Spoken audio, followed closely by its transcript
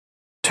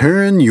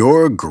Turn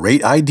your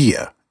great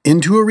idea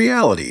into a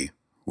reality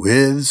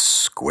with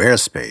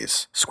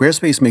Squarespace.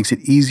 Squarespace makes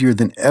it easier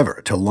than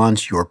ever to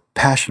launch your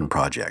passion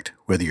project,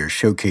 whether you're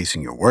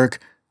showcasing your work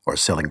or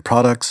selling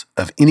products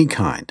of any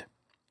kind.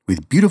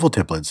 With beautiful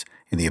templates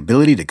and the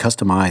ability to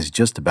customize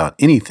just about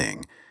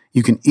anything,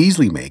 you can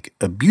easily make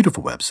a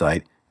beautiful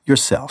website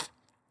yourself.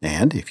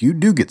 And if you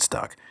do get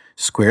stuck,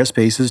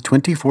 Squarespace's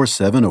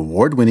 24/7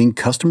 award-winning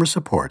customer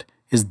support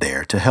is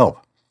there to help.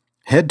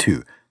 Head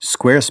to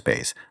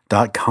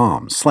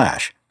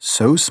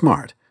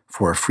squarespace.com/SoSmart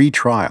for a free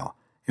trial.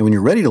 And when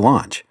you're ready to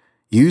launch,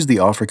 use the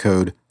offer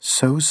code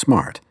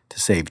SOSMART to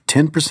save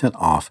 10%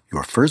 off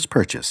your first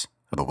purchase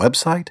of a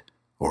website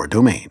or a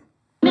domain.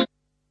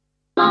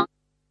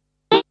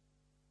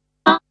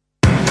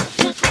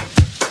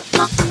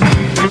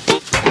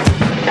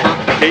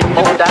 Came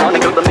on down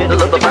into the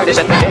middle of the party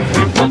center.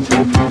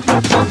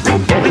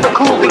 Into the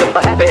cool of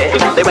the happy,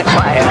 they went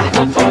quiet.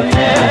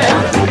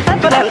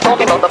 Dancing and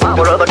talking about the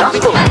power of the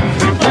gospel.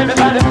 Into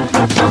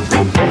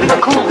the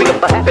cool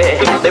of the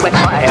happy, they went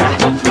quiet.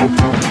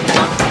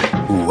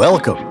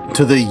 Welcome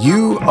to the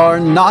You Are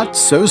Not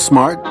So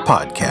Smart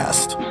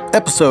podcast,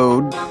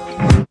 episode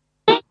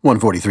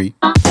 143.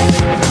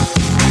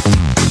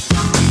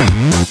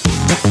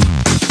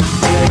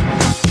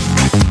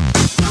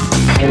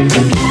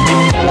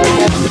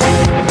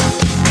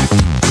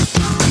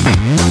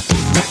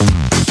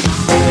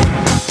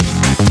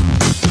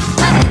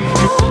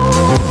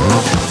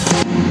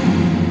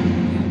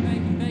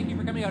 Thank you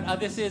for coming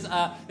out.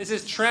 This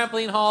is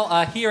Trampoline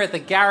Hall here at the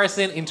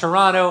Garrison in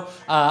Toronto,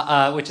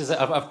 which is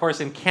of course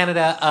in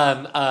Canada,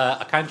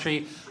 a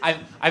country.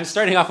 I'm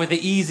starting off with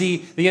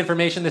the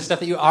information, the stuff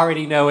that you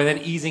already know, and then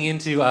easing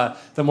into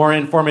the more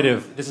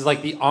informative. This is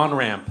like the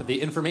on-ramp,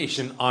 the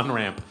information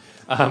on-ramp.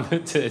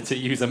 To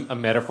use a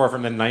metaphor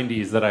from the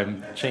 90s that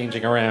I'm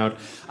changing around.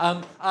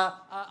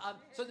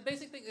 So the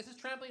basic thing, this is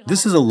Trampoline Hall.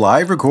 This is a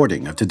live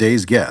recording of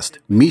today's guest,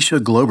 Misha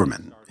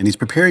Glouberman, and he's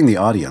preparing the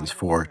audience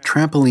for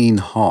Trampoline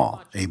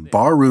Hall, a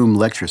barroom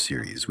lecture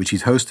series which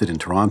he's hosted in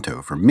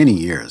Toronto for many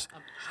years.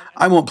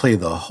 I won't play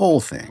the whole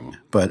thing,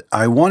 but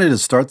I wanted to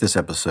start this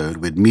episode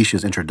with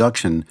Misha's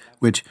introduction,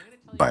 which,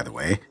 by the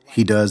way,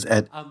 he does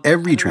at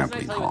every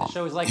Trampoline Hall.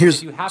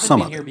 Here's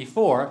some of it.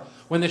 Before,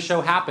 when the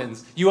show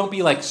happens, you won't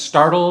be like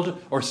startled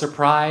or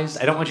surprised.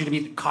 I don't want you to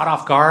be caught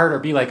off guard or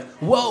be like,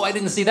 whoa, I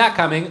didn't see that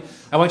coming.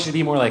 I want you to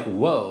be more like,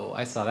 whoa,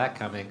 I saw that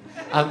coming.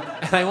 And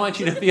I want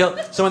you to feel,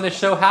 so when the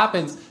show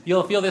happens,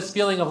 you'll feel this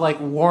feeling of like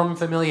warm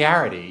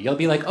familiarity. You'll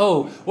be like,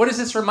 oh, what does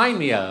this remind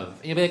me of?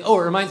 And you'll be like, oh,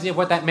 it reminds me of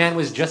what that man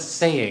was just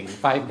saying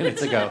 5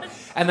 minutes ago.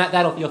 And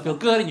you'll feel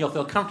good and you'll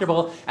feel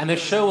comfortable, and the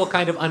show will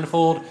kind of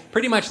unfold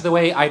pretty much the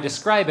way I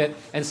describe it,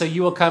 and so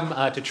you will come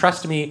to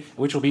trust me,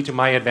 which will be to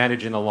my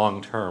advantage in the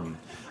long term.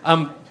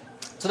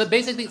 So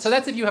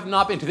that's if you have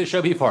not been to the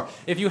show before.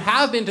 If you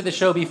have been to the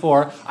show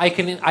before,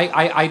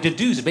 I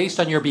deduce based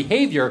on your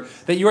behavior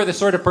that you are the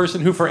sort of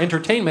person who, for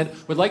entertainment,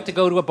 would like to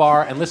go to a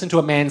bar and listen to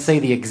a man say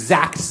the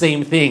exact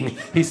same thing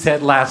he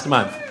said last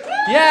month.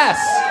 Yes!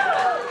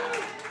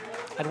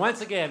 And once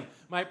again,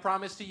 my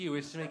promise to you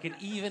is to make it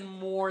even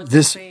more...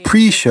 This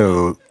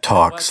pre-show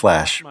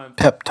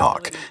talk/pep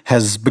talk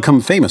has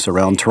become famous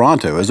around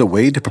Toronto as a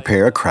way to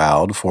prepare a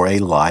crowd for a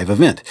live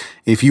event.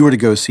 If you were to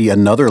go see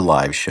another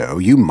live show,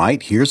 you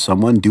might hear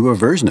someone do a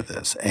version of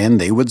this, and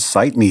they would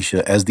cite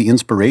Misha as the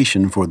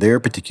inspiration for their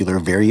particular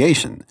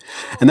variation.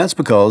 And that's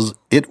because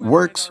it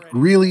works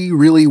really,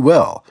 really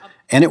well.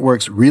 And it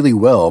works really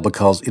well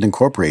because it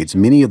incorporates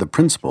many of the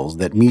principles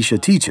that Misha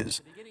teaches.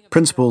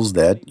 Principles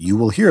that you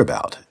will hear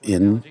about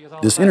in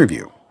this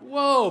interview.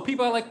 Whoa,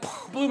 people are like,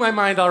 blew my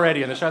mind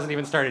already, and the show hasn't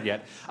even started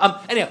yet.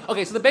 Anyhow,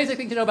 okay, so the basic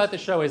thing to know about the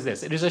show is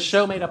this. It is a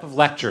show made up of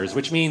lectures,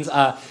 which means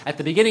at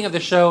the beginning of the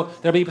show,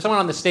 there'll be someone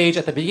on the stage.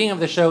 At the beginning of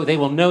the show, they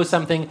will know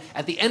something.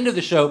 At the end of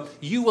the show,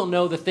 you will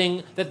know the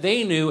thing that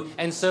they knew,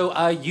 and so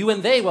you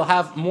and they will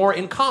have more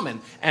in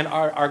common. And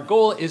our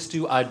goal is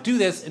to do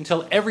this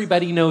until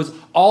everybody knows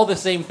all the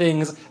same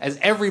things as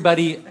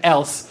everybody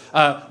else,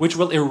 which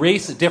will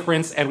erase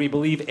difference and, we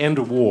believe, end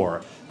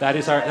war. That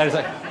is our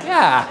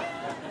yeah.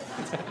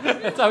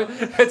 It's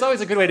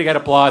always a good way to get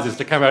applause, is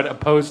to come out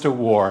opposed to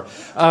war.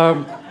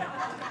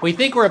 We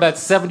think we're about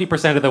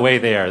 70% of the way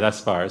there thus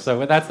far,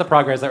 so that's the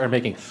progress that we're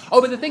making.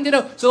 Oh, but the thing to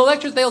know, so the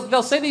lectures,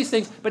 they'll say these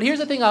things, but here's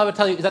the thing I would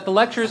tell you, is that the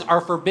lectures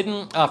are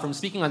forbidden from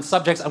speaking on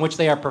subjects on which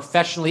they are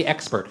professionally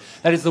expert.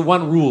 That is the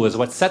one rule, is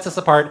what sets us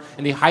apart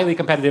in the highly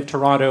competitive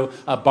Toronto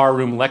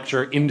barroom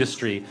lecture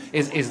industry,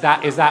 is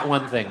that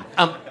one thing.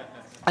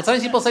 And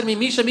sometimes people say to me,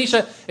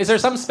 Misha, is there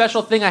some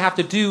special thing I have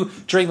to do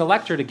during the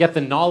lecture to get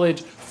the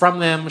knowledge from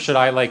them? Should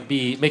I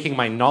be making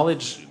my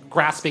knowledge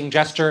grasping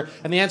gesture?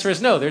 And the answer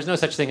is no, there's no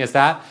such thing as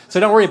that. So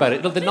don't worry about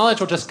it. The knowledge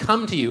will just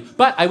come to you.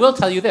 But I will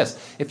tell you this.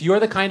 If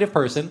you're the kind of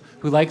person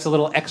who likes a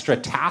little extra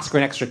task or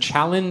an extra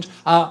challenge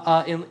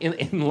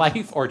in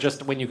life, or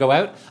just when you go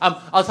out,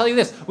 I'll tell you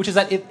this, which is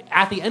that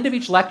at the end of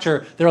each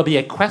lecture, there will be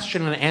a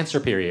question and answer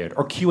period,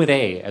 or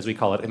Q&A, as we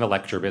call it in the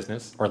lecture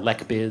business, or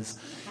lec biz.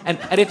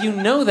 And if you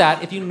know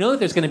that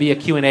there's going to be a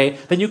Q&A,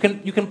 then you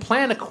can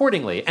plan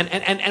accordingly.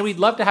 And we'd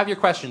love to have your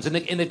questions.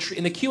 In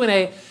the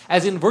Q&A,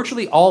 as in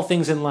virtually all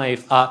things in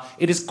life,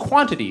 it is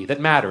quantity that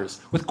matters,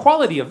 with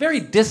quality a very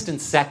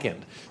distant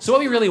second. So what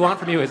we really want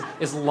from you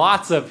is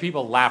lots of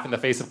people laugh in the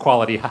face of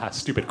quality. Ha,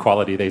 stupid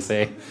quality, they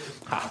say.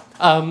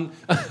 I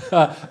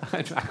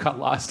got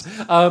lost.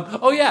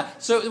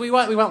 So we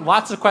want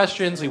lots of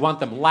questions. We want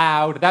them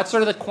loud. That's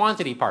sort of the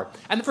quantity part.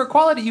 And for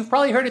quality, you've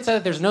probably heard it said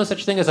that there's no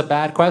such thing as a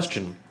bad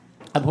question.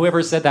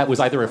 Whoever said that was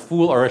either a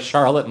fool or a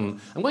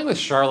charlatan. I'm going with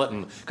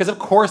charlatan, because of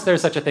course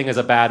there's such a thing as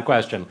a bad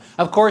question.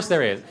 Of course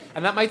there is.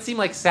 And that might seem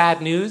like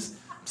sad news.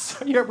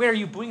 So are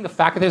you booing the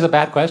fact that there's a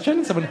bad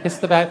question? Someone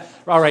hissed the bad...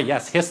 All right,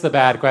 yes, hiss the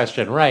bad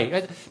question,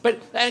 right. But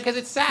because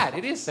it's sad.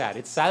 It is sad.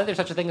 It's sad that there's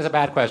such a thing as a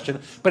bad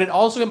question, but it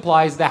also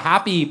implies the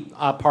happy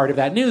part of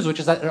that news, which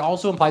is that it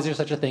also implies there's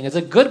such a thing as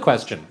a good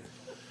question.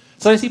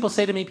 Sometimes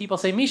people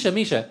say,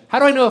 Misha, how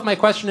do I know if my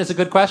question is a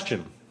good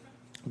question?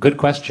 Good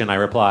question, I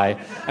reply,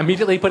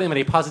 immediately putting him in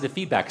a positive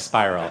feedback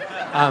spiral.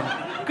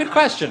 Good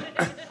question.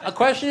 A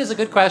question is a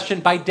good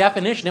question. By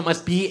definition, it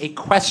must be a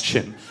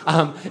question.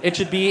 It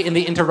should be in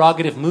the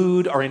interrogative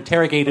mood or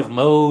interrogative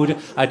mode,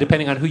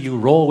 depending on who you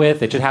roll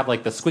with. It should have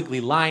like the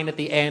squiggly line at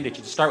the end. It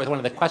should start with one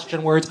of the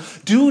question words.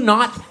 Do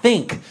not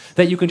think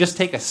that you can just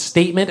take a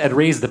statement and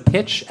raise the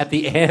pitch at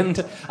the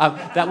end.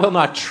 That will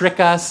not trick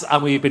us.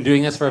 We've been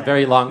doing this for a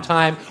very long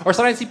time. Or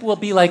sometimes people will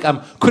be like,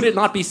 could it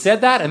not be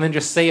said that? And then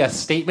just say a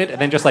statement and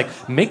then just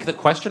like make the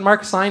question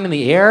mark sign in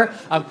the air.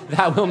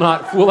 That will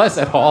not fool us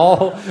at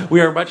all.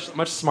 We are much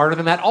smarter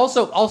than that.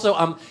 Also,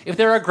 if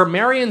there are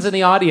grammarians in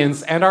the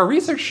audience, and our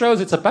research shows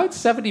it's about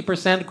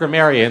 70%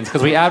 grammarians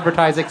because we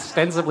advertise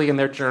extensively in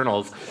their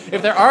journals.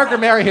 If there are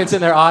grammarians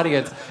in our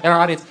audience,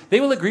 they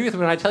will agree with me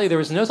when I tell you there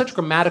is no such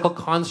grammatical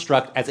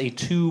construct as a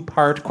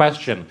two-part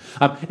question.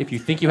 If you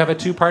think you have a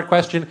two-part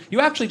question, you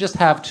actually just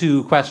have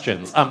two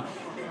questions.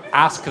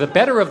 Ask the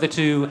better of the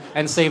two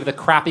and save the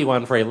crappy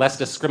one for a less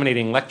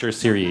discriminating lecture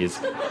series.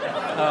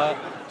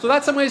 So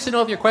that's some ways to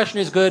know if your question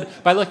is good,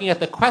 by looking at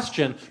the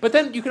question. But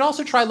then you can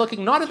also try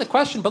looking not at the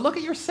question, but look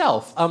at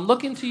yourself.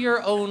 Look into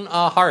your own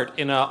heart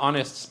in an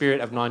honest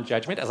spirit of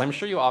non-judgment, as I'm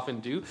sure you often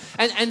do,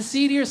 and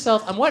see to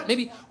yourself,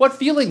 what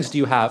feelings do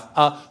you have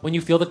when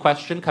you feel the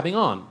question coming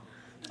on?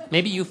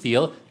 Maybe you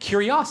feel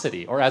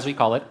curiosity, or as we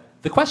call it,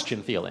 the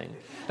question feeling.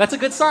 That's a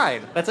good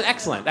sign. That's an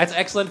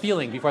excellent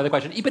feeling before the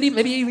question. But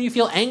maybe even you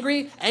feel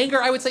angry.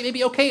 Anger, I would say,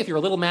 maybe okay. If you're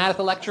a little mad at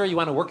the lecturer, you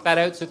want to work that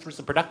out through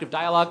some productive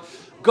dialogue,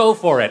 go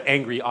for it,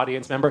 angry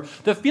audience member.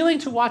 The feeling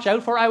to watch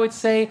out for, I would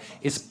say,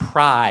 is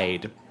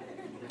pride.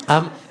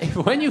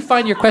 When you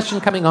find your question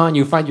coming on,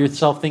 you find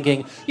yourself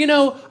thinking,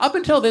 up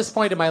until this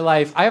point in my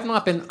life, I have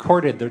not been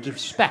accorded the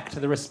respect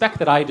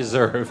that I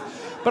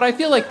deserve. But I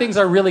feel like things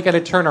are really going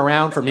to turn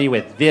around for me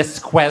with this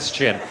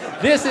question.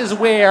 This is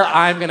where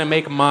I'm going to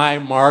make my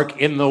mark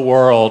in the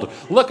world.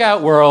 Look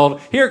out,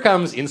 world. Here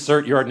comes,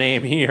 insert your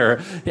name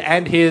here,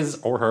 and his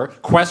or her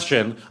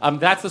question.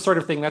 That's the sort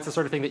of thing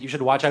that you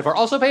should watch out for.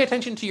 Also pay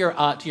attention to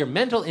your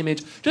mental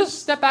image. Just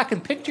step back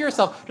and picture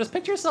yourself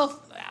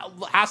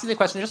asking the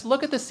question. Just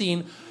look at the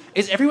scene.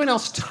 Is everyone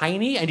else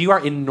tiny and you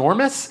are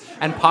enormous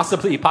and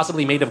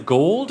possibly made of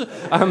gold?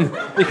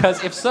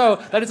 Because if so,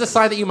 that is a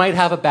sign that you might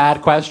have a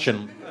bad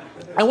question.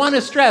 I want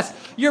to stress,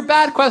 your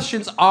bad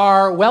questions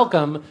are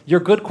welcome. Your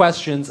good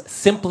questions,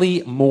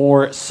 simply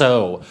more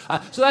so.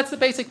 So that's the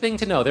basic thing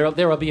to know.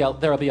 There will be a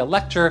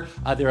lecture.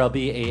 There will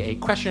be a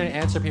question and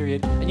answer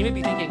period, and you may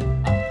be thinking,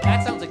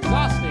 that sounds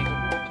exhausting.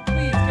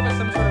 Please give us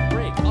some sort of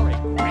break. All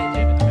right,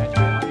 granted. Imagine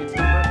my audience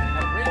member.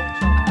 A break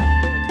shall have. You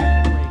would take a break.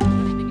 I think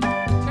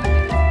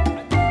 10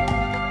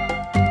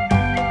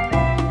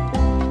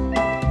 minutes.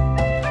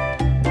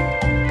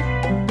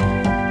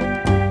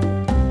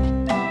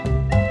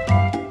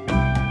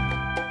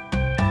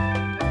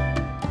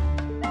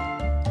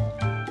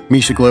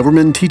 Misha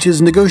Gloverman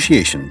teaches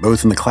negotiation,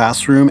 both in the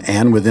classroom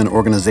and within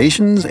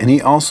organizations, and he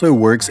also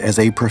works as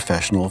a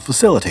professional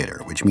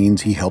facilitator, which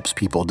means he helps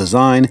people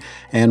design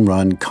and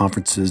run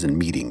conferences and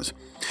meetings.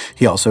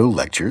 He also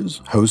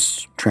lectures,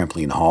 hosts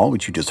Trampoline Hall,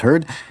 which you just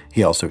heard.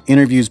 He also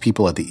interviews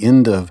people at the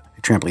end of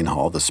Trampoline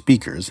Hall, the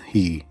speakers.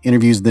 He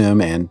interviews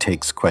them and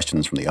takes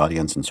questions from the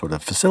audience and sort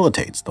of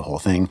facilitates the whole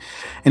thing.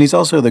 And he's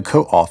also the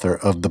co-author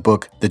of the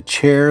book, The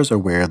Chairs Are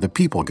Where the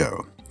People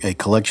Go, a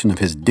collection of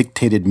his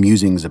dictated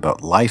musings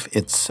about life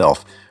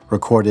itself,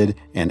 recorded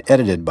and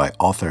edited by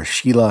author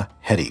Sheila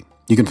Heti.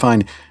 You can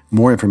find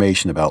more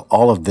information about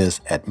all of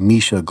this at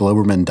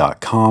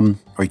mishagloverman.com,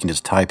 or you can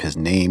just type his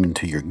name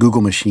into your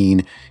Google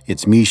machine.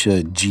 It's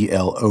Misha,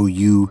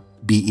 Glouberman.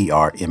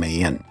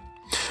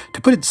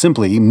 To put it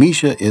simply,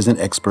 Misha is an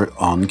expert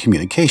on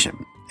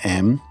communication,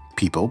 and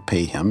people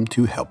pay him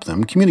to help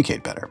them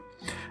communicate better.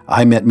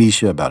 I met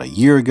Misha about a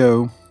year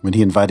ago when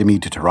he invited me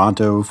to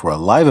Toronto for a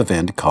live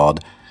event called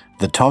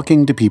the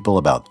Talking to People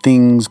About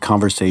Things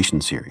conversation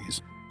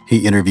series.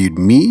 He interviewed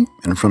me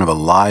in front of a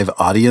live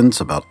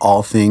audience about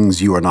all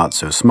things You Are Not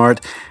So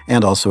Smart,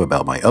 and also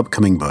about my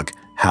upcoming book,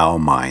 How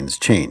Minds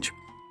Change.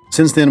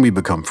 Since then, we've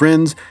become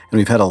friends, and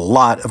we've had a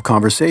lot of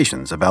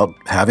conversations about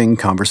having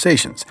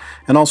conversations,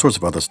 and all sorts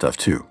of other stuff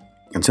too.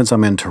 And since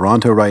I'm in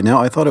Toronto right now,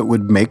 I thought it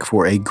would make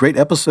for a great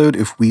episode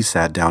if we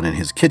sat down in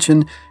his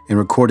kitchen and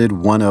recorded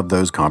one of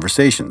those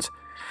conversations.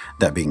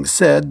 That being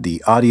said,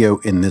 the audio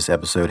in this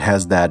episode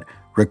has that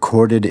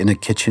recorded in a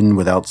kitchen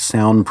without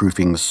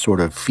soundproofing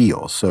sort of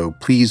feel, so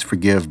please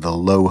forgive the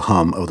low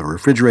hum of the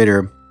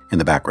refrigerator in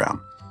the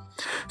background.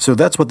 So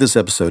that's what this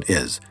episode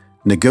is.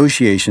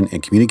 Negotiation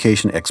and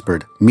communication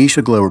expert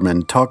Misha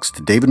Glouberman talks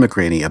to David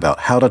McRaney about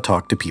how to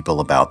talk to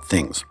people about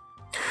things.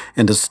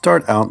 And to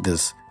start out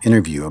this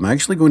interview, I'm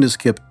actually going to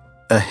skip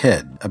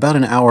ahead about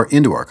an hour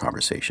into our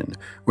conversation,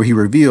 where he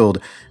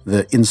revealed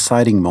the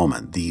inciting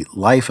moment, the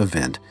life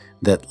event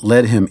that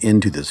led him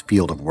into this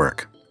field of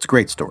work. It's a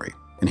great story,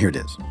 and here it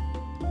is.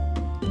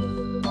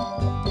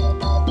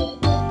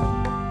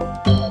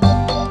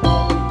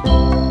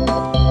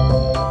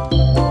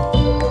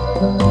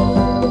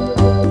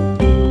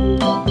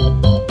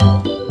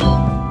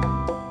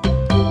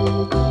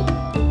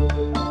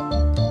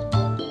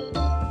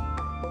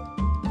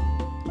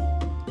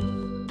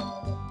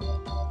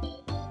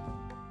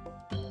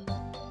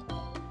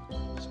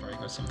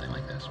 Something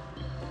like this.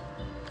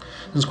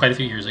 This was quite a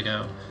few years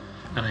ago,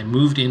 and I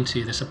moved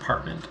into this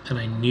apartment, and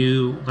I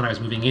knew when I was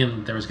moving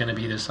in there was going to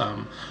be this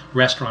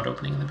restaurant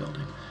opening in the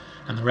building.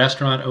 And the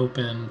restaurant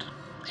opened,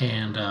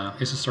 and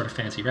it's a sort of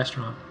fancy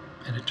restaurant,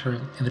 and it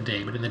turned in the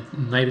day, but in the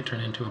night it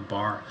turned into a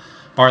bar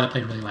that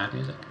played really loud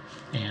music.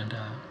 And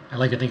I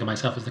like to think of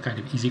myself as the kind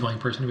of easygoing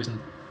person who isn't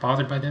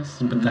bothered by this,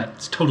 but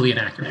that's totally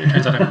inaccurate. It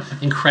turns out I'm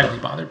incredibly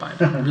bothered by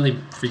it. It really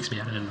freaks me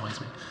out and annoys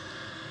me.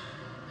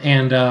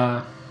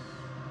 And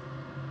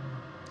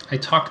I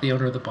talked to the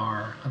owner of the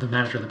bar, the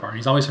manager of the bar, and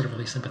he's always sort of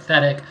really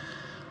sympathetic,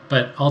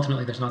 but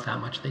ultimately there's not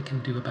that much they can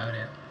do about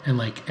it. And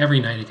like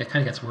every night it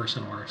kind of gets worse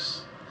and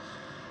worse.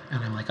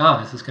 And I'm like, oh,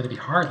 this is going to be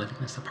hard living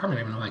in this apartment.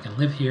 I don't know if I can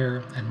live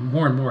here. And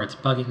more it's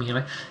bugging me. And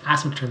I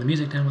ask him to turn the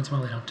music down once in a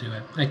while. They don't do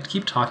it. I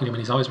keep talking to him,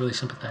 and he's always really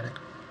sympathetic.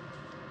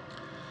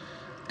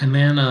 And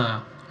then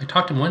I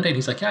talked to him one day, and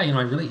he's like, yeah,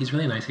 he's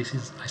really nice. He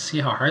says, I see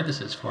how hard this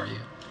is for you.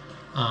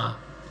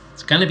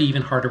 It's going to be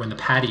even harder when the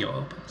patio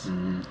opens.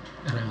 And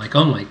I'm like,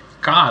 oh my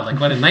God, like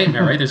what a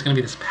nightmare, right? There's going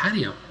to be this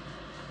patio.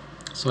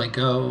 So I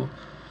go,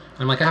 and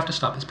I'm like, I have to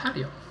stop this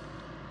patio.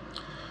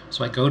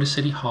 So I go to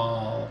City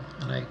Hall,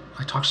 and I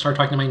start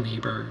talking to my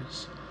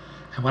neighbors.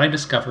 And what I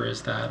discover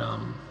is that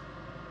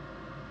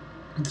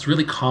it's a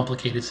really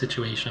complicated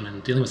situation,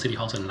 and dealing with City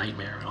Hall is a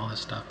nightmare and all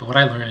this stuff. But what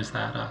I learned is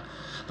that,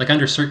 like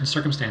under certain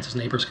circumstances,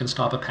 neighbors can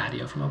stop a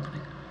patio from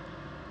opening.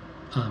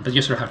 But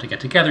you sort of have to get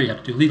together, you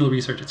have to do legal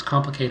research, it's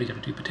complicated, you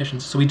have to do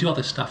petitions. So we do all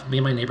this stuff. Me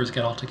and my neighbors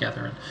get all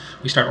together, and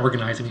we start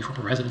organizing. We form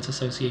a residents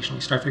association.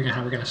 We start figuring out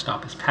how we're going to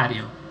stop this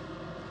patio.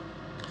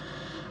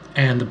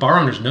 And the bar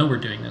owners know we're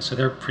doing this, so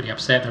they're pretty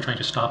upset. They're trying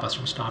to stop us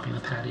from stopping the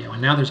patio.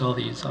 And now there's all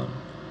these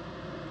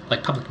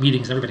like public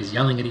meetings, everybody's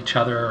yelling at each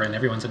other, and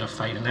everyone's in a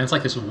fight. And then it's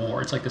like this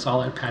war. It's like this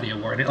all-out patio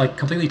war. And it like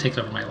completely takes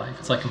over my life.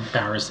 It's like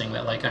embarrassing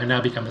that like I've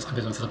now become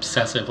this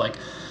obsessive like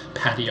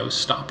patio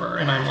stopper,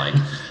 and I'm like,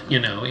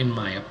 in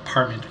my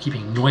apartment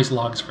keeping noise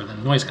logs for the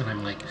noise, and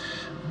I'm like,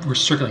 we're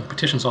circulating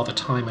petitions all the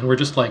time, and we're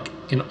just like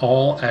in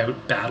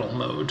all-out battle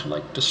mode to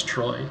like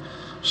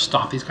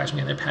stop these guys from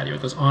getting their patio.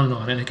 It goes on,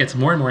 and it gets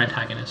more and more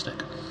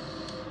antagonistic.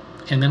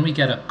 And then we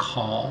get a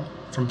call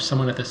from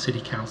someone at the city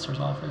councilor's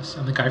office,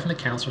 and the guy from the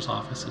councilor's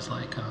office is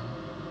like,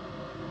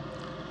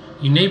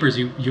 you neighbors,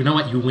 you know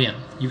what, you win.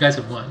 You guys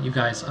have won. You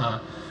guys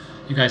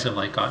have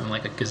like gotten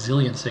like a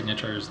gazillion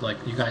signatures. Like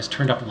you guys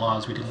turned up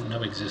laws we didn't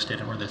know existed,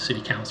 and we're the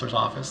city councilor's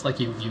office. Like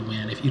you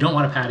win. If you don't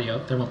want a patio,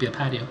 there won't be a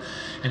patio.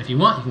 And if you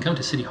want, you can come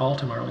to City Hall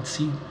tomorrow and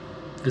see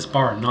this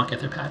bar and not get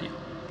their patio.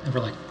 And we're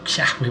like,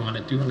 yeah, we want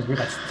to do it.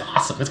 That's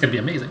awesome. That's going to be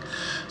amazing.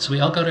 So we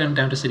all go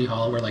down to City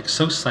Hall. We're like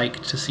so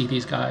psyched to see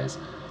these guys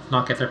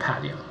not get their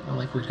patio. And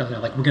like we're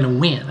going to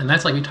win. And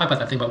that's like, we talk about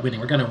that thing about winning.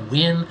 We're going to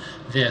win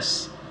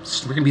this.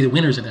 We're going to be the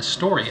winners in this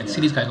story and see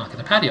these guys not get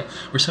the patio.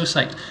 We're so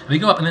psyched. And we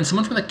go up, and then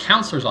someone from the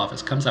councilor's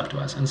office comes up to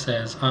us and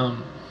says,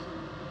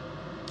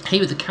 hey,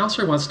 the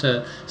councilor wants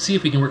to see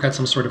if we can work out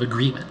some sort of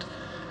agreement.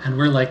 And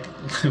we're like,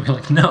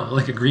 no,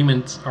 like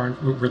agreements aren't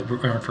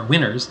for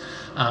winners.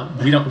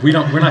 We're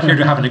not here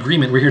to have an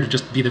agreement. We're here to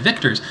just be the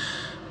victors.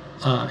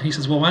 He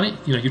says, well, why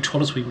don't you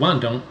told us we won,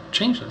 don't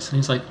change this. And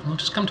he's like, well,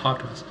 just come talk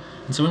to us.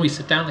 And so when we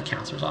sit down in the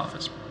councilor's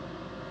office,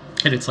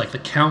 and it's like the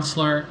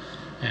councilor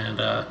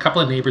and a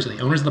couple of neighbors and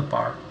the owners of the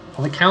bar.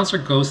 Well, the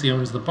councilor goes to the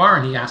owners of the bar,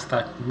 and he asks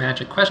that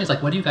magic question. He's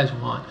like, what do you guys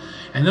want?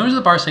 And the owners of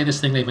the bar say this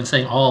thing they've been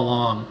saying all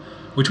along,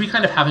 which we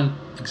kind of haven't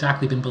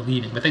exactly been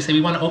believing. But they say, we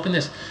want to open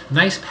this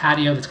nice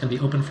patio that's going to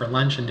be open for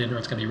lunch and dinner.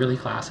 It's going to be really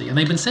classy. And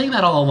they've been saying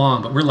that all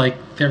along, but we're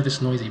like, they're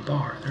this noisy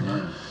bar. They're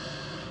not.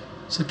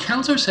 So the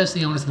councilor says to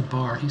the owners of the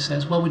bar, he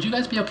says, well, would you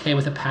guys be okay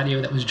with a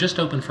patio that was just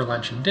open for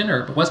lunch and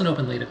dinner, but wasn't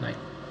open late at night?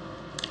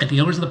 And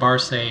the owners of the bar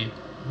say,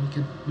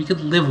 we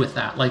could live with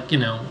that. Like,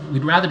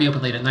 we'd rather be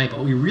open late at night, but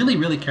what we really,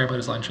 really care about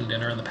is lunch and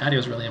dinner, and the patio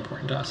is really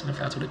important to us, and if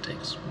that's what it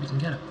takes, we can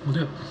get it. We'll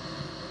do it.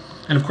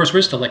 And of course,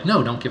 we're still like,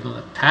 no, don't give them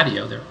the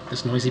patio. They're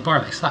this noisy bar.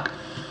 They suck.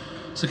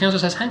 So the counselor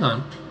says, hang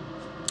on.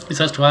 He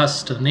says to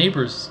us, to the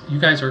neighbors, you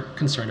guys are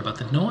concerned about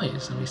the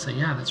noise. And we say,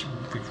 yeah, it's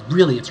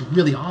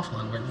really awful,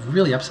 and we're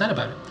really upset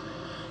about it.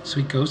 So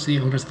he goes to the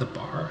owners of the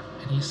bar,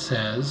 and he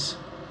says,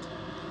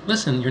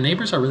 listen, your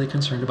neighbors are really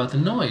concerned about the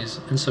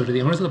noise. And so to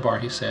the owners of the bar,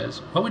 he says,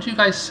 what would you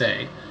guys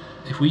say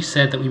if we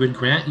said that we would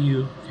grant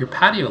you your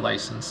patio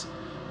license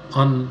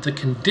on the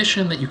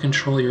condition that you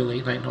control your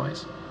late night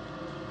noise?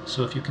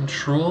 So if you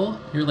control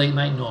your late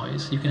night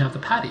noise, you can have the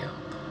patio.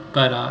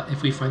 But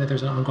if we find that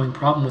there's an ongoing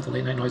problem with the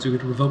late night noise, we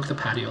would revoke the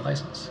patio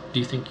license. Do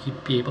you think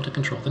you'd be able to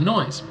control the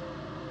noise?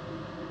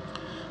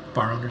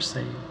 Bar owners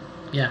say,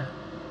 yeah,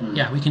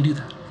 we can do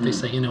that. They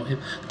say, if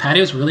the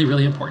patio is really,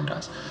 really important to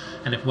us.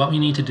 And if what we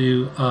need to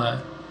do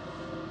to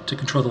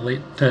get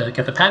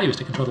the patio is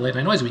to control the late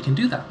night noise, we can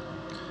do that.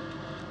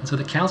 And so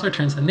the counselor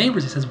turns to the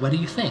neighbors. He says, what do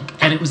you think?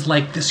 And it was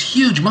like this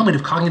huge moment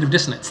of cognitive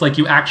dissonance. Like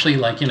you actually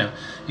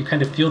you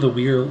kind of feel the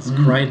wheels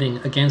grinding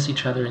against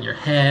each other in your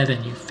head.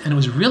 And it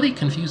was really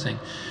confusing.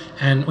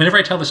 And whenever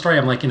I tell the story,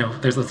 I'm like,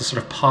 there's this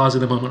sort of pause in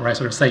the moment where I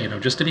sort of say,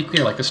 just to be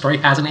clear, like the story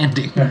has an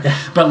ending.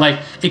 But like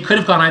it could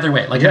have gone either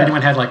way. Like if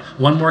anyone had like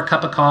one more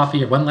cup of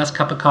coffee or one less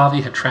cup of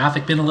coffee, had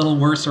traffic been a little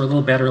worse or a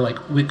little better,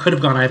 like we could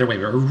have gone either way.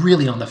 We were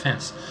really on the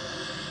fence.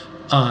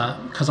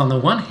 Because on the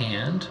one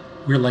hand,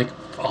 we're like,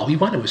 all we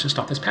wanted was to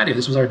stop this patio.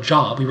 This was our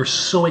job. We were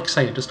so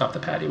excited to stop the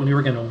patio when we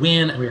were going to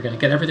win and we were going to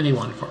get everything we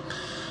wanted for it.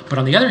 But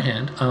on the other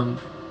hand,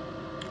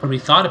 when we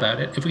thought about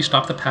it, if we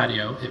stopped the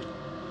patio, it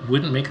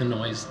wouldn't make the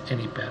noise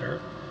any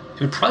better.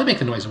 It would probably make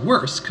the noise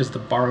worse because the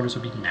bar owners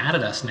would be mad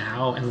at us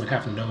now and would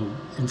have no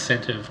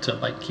incentive to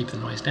like keep the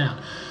noise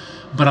down.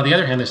 But on the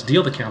other hand, this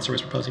deal the counselor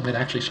was proposing might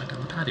actually shut down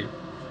the patio.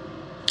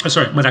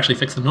 Might actually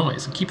fix the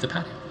noise and keep the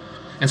patio.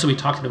 And so we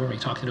talked it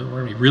over,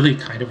 and we really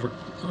kind of were,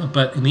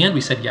 but in the end we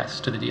said yes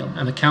to the deal.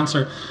 And the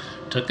counselor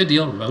took the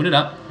deal, wrote it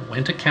up,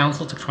 went to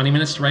council, took 20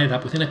 minutes to write it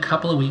up. Within a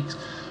couple of weeks,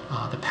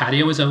 the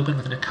patio was open.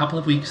 Within a couple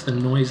of weeks, the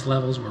noise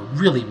levels were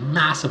really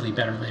massively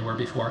better than they were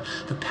before.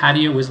 The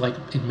patio was like,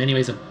 in many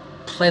ways, a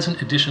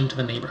pleasant addition to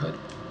the neighborhood.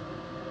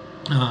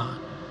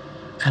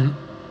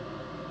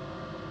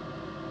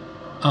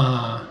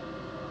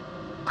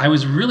 I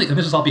was really, and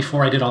this was all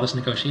before I did all this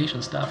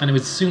negotiation stuff, and it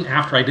was soon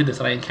after I did this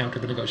that I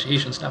encountered the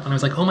negotiation stuff, and I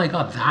was like, oh my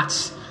god,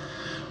 that's,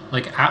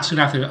 like, soon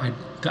after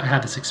I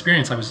had this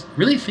experience, I was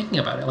really thinking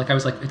about it. Like, I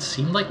was like, it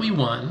seemed like we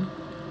won,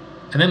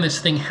 and then this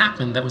thing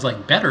happened that was,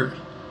 like, better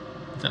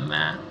than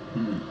that.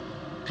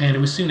 And it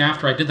was soon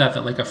after I did that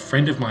like, a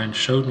friend of mine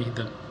showed me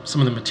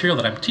some of the material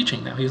that I'm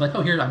teaching now. He was like,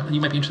 oh, here,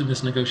 you might be interested in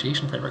this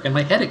negotiation framework, and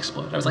my head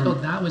exploded. I was like, oh,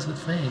 that was the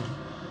thing.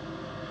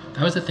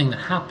 That was the thing that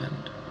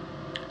happened.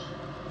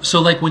 So,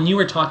 like, when you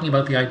were talking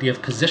about the idea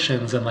of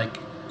positions and,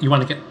 like, you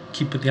want to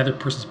keep the other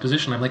person's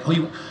position, I'm like,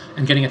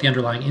 and getting at the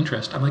underlying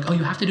interest, I'm like, oh,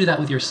 you have to do that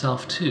with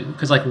yourself, too.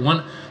 Because, like,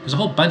 there's a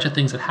whole bunch of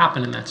things that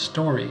happen in that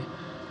story.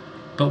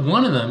 But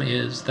one of them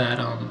is that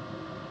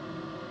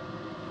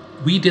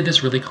we did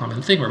this really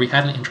common thing where we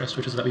had an interest,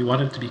 which is that we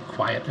wanted to be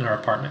quiet in our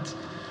apartments.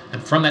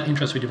 And from that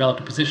interest, we developed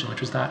a position, which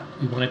was that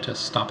we wanted to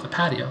stop the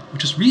patio,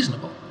 which is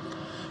reasonable.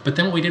 But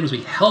then what we did was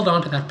we held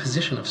on to that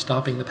position of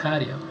stopping the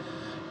patio,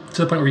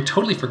 to the point where we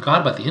totally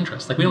forgot about the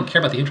interest. Like, we don't care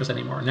about the interest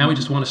anymore. Now we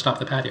just want to stop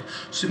the patio.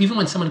 So even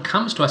when someone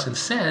comes to us and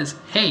says,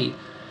 hey,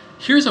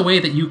 here's a way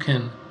that you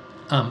can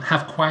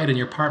have quiet in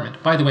your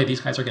apartment. By the way, these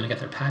guys are going to get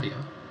their patio.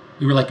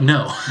 We were like,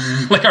 no.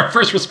 Like, our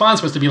first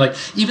response was to be like,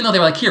 even though they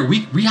were like, here,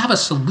 we have a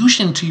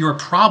solution to your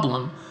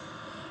problem.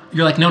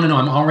 You're like, no,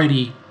 I'm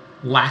already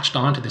latched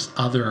onto this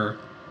other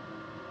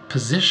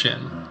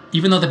position.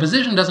 Even though the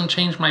position doesn't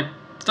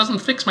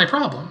fix my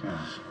problem.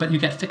 But you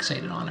get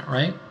fixated on it,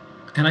 right?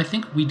 And I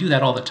think we do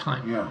that all the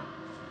time. Yeah.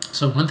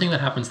 So one thing that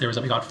happens there is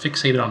that we got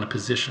fixated on a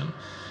position,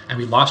 and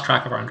we lost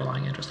track of our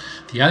underlying interest.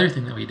 The other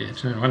thing that we did,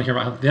 I want to hear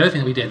about the other thing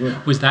that we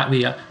did was that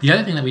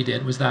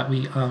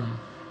we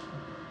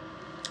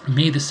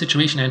made the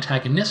situation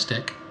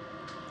antagonistic,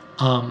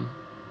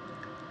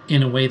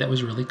 in a way that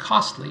was really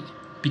costly.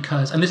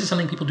 Because, and this is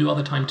something people do all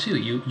the time too.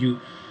 You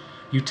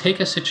take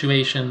a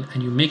situation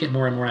and you make it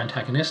more and more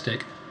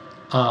antagonistic,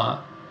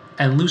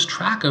 and lose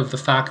track of the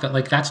fact that,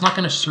 like, that's not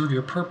going to serve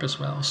your purpose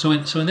well. So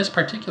in this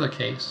particular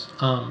case,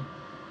 and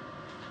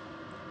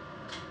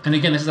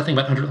again, this is the thing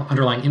about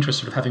underlying interest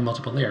sort of having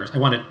multiple layers. I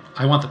want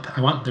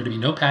there to be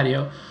no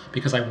patio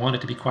because I want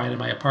it to be quiet in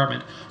my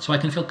apartment so I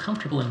can feel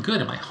comfortable and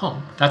good in my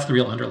home. That's the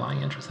real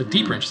underlying interest. The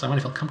deeper interest, I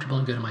want to feel comfortable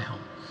and good in my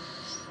home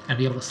and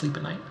be able to sleep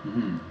at night.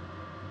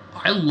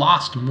 I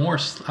lost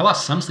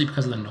some sleep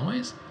because of the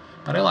noise,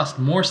 but I lost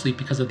more sleep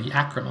because of the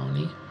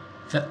acrimony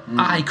that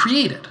I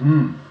created.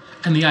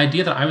 And the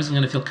idea that I was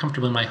going to feel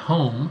comfortable in my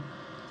home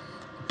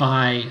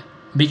by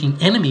making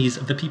enemies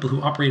of the people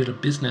who operated a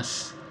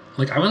business.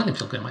 Like, I wasn't going to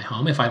feel good in my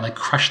home if I, like,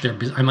 crushed their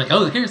business. I'm like,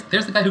 oh, there's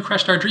the guy who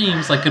crushed our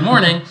dreams. Like, good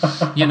morning.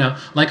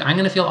 Like, I'm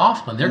going to feel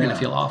awful and they're going to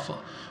feel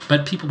awful.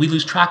 But we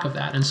lose track of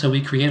that. And so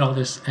we create all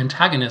this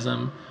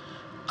antagonism,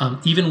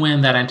 even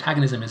when that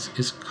antagonism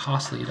is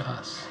costly to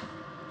us.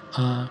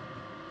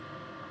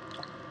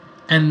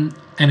 And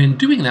in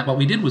doing that, what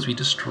we did was we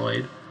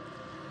destroyed,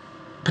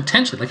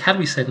 potentially, like had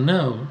we said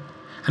no,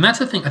 and that's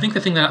the thing, I think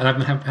the thing that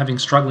I've been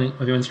struggling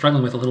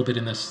with a little bit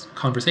in this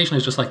conversation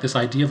is just like this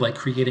idea of like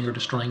creating or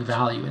destroying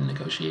value in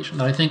negotiation.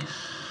 That I think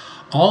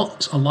a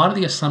lot of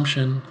the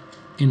assumption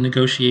in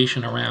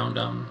negotiation around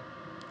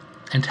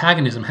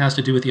antagonism has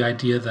to do with the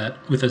idea that,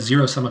 with a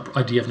zero-sum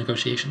idea of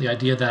negotiation, the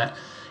idea that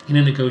in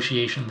a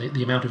negotiation,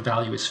 the amount of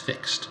value is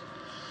fixed.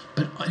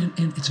 But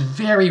it's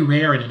very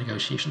rare in a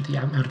negotiation the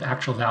amount of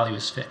actual value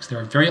is fixed. There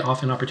are very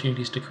often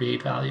opportunities to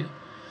create value.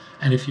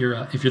 And if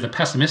you're the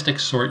pessimistic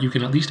sort, you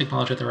can at least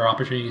acknowledge that there are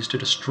opportunities to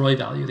destroy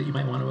value that you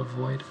might want to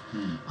avoid.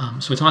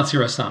 So it's not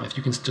zero-sum. If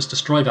you can just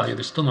destroy value,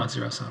 there's still not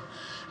zero-sum.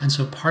 And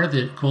so part of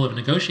the goal of a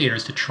negotiator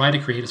is to try to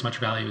create as much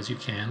value as you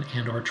can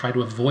and or try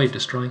to avoid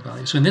destroying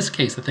value. So in this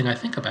case, the thing I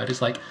think about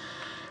is like,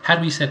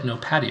 had we said no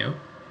patio,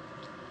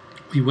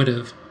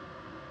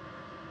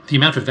 the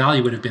amount of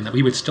value would have been that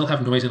we would still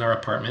have noise in our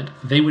apartment.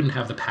 They wouldn't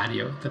have the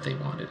patio that they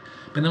wanted.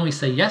 But then we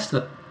say yes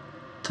to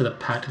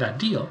that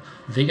deal.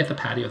 They get the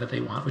patio that they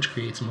want, which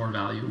creates more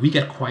value. We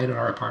get quiet in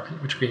our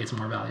apartment, which creates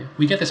more value.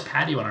 We get this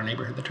patio in our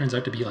neighborhood that turns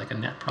out to be like a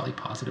net probably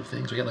positive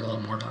thing. So we get like a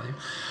little more value.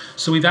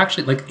 So we've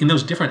actually, like in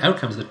those different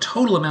outcomes, the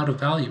total amount of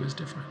value is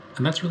different.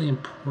 And that's really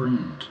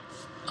important.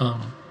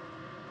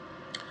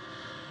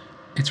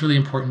 It's really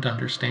important to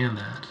understand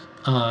that.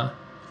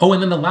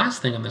 And then the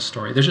last thing in this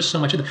story, there's just so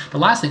much. The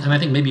last thing, and I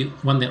think maybe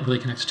one that really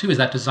connects to, is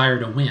that desire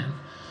to win.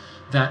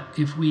 That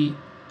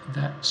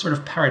sort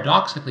of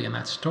paradoxically in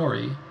that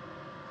story,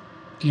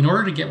 in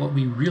order to get what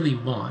we really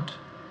want,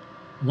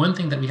 one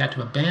thing that we had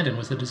to abandon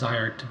was the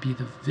desire to be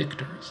the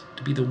victors,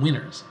 to be the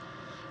winners.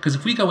 Because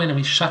if we go in and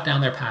we shut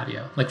down their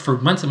patio, like for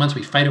months and months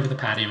we fight over the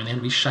patio and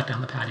then we shut down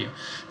the patio,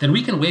 then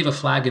we can wave a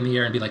flag in the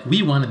air and be like,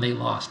 we won and they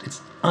lost. It's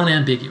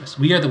unambiguous.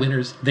 We are the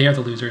winners, they are the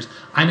losers.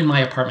 I'm in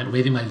my apartment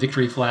waving my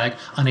victory flag,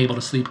 unable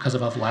to sleep because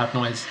of all the loud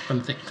noise from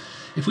the thing.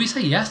 If we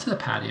say yes to the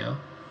patio,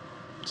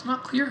 it's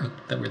not clear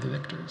that we're the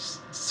victors.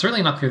 It's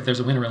certainly not clear that there's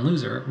a winner and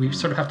loser. We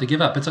sort of have to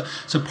give up.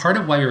 So part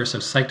of why we were so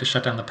psyched to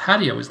shut down the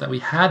patio is that we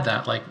had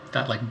that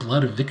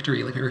blood of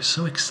victory. Like we were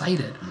so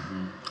excited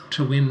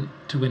to win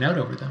out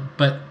over them.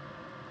 But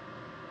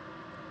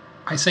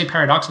I say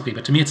paradoxically,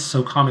 but to me it's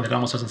so common that it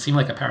almost doesn't seem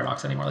like a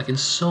paradox anymore. Like in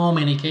so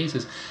many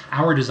cases,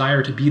 our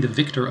desire to be the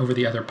victor over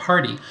the other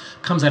party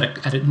comes at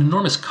an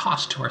enormous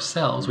cost to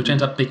ourselves, which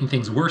ends up making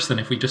things worse than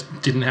if we just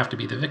didn't have to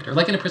be the victor.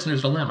 Like in a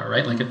prisoner's dilemma,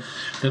 right? Like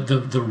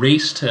the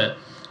race to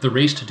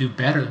do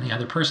better than the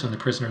other person in the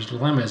prisoner's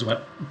dilemma is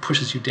what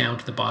pushes you down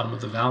to the bottom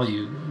of the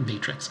value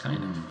matrix,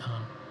 kind of.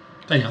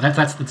 But you know, that's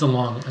a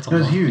long. That's a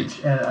long. It's huge,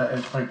 piece. And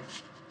it's like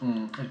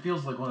it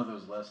feels like one of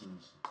those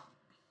lessons.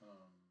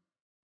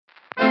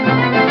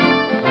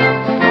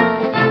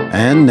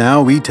 And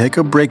now we take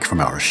a break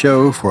from our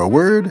show for a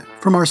word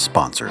from our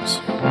sponsors.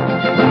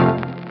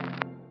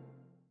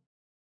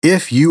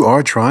 If you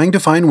are trying to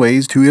find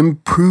ways to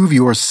improve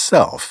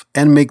yourself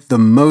and make the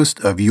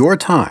most of your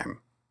time,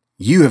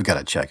 you have got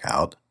to check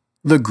out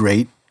The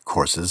Great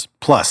Courses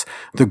Plus.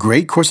 The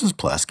Great Courses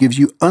Plus gives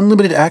you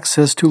unlimited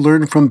access to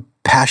learn from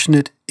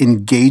passionate,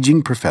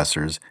 engaging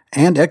professors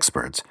and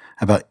experts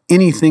about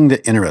anything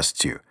that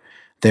interests you.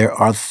 There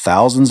are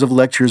thousands of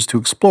lectures to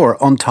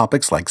explore on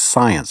topics like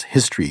science,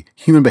 history,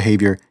 human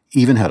behavior,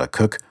 even how to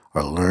cook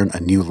or learn a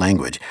new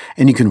language.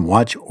 And you can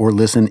watch or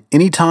listen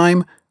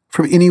anytime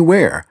from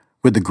anywhere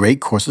with the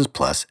Great Courses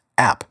Plus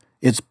app.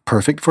 It's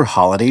perfect for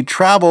holiday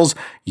travels.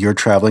 You're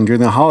traveling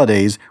during the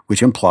holidays,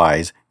 which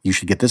implies you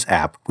should get this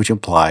app, which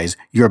implies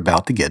you're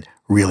about to get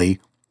really,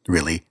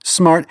 really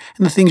smart.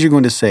 And the things you're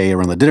going to say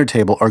around the dinner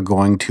table are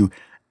going to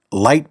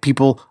light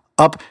people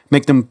up,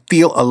 make them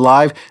feel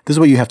alive. This is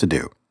what you have to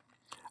do.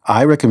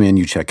 I recommend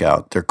you check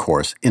out their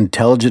course,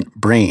 Intelligent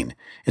Brain.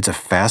 It's a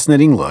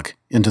fascinating look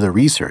into the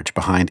research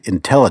behind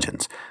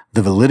intelligence,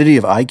 the validity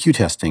of IQ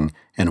testing,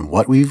 and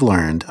what we've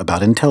learned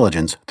about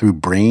intelligence through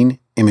brain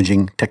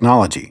imaging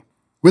technology.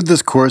 With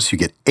this course, you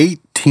get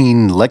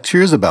 18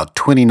 lectures, about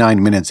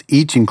 29 minutes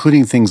each,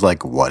 including things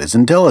like what is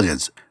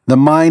intelligence, the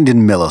mind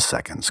in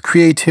milliseconds,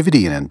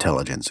 creativity in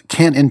intelligence,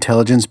 can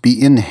intelligence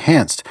be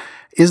enhanced,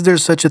 is there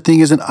such a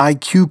thing as an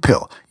IQ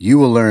pill? You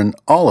will learn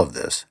all of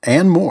this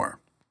and more.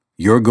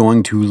 You're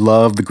going to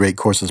love the Great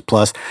Courses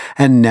Plus,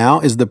 and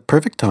now is the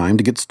perfect time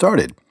to get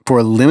started. For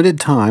a limited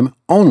time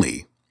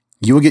only,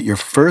 you will get your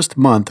first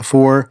month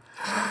for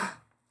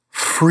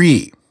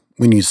free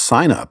when you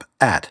sign up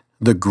at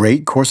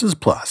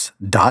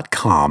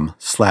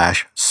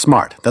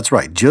thegreatcoursesplus.com/smart. That's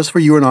right. Just for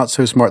you are not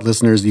so smart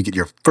listeners, you get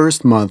your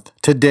first month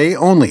today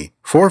only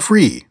for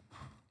free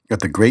at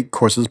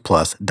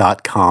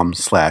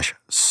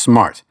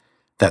thegreatcoursesplus.com/smart.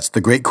 That's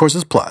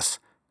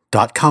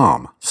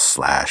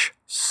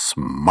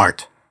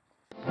thegreatcoursesplus.com/smart.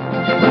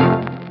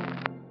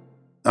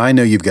 I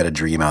know you've got a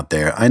dream out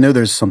there. I know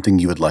there's something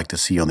you would like to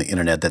see on the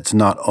internet that's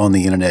not on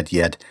the internet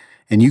yet,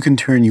 and you can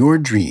turn your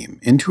dream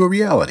into a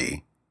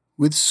reality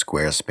with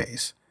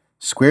Squarespace.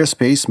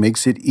 Squarespace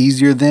makes it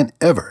easier than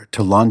ever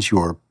to launch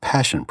your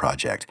passion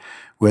project.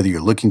 Whether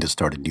you're looking to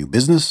start a new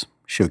business,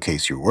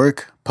 showcase your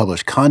work,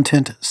 publish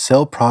content,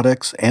 sell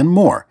products, and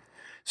more,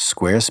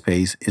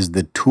 Squarespace is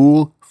the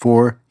tool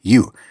for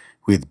you.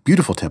 With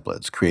beautiful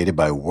templates created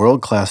by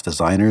world-class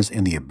designers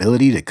and the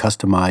ability to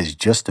customize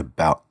just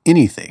about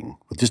anything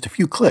with just a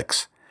few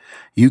clicks,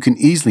 you can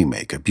easily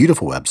make a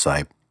beautiful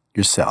website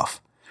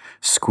yourself.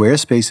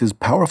 Squarespace's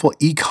powerful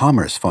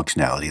e-commerce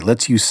functionality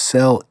lets you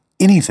sell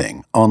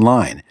anything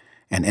online,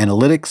 and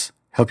analytics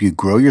help you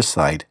grow your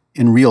site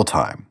in real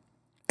time.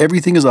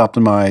 Everything is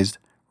optimized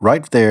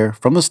right there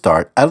from the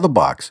start, out of the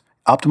box,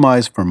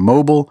 optimized for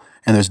mobile,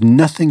 and there's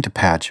nothing to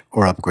patch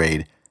or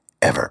upgrade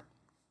ever.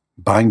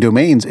 Buying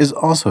domains is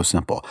also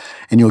simple,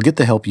 and you'll get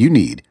the help you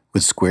need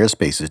with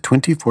Squarespace's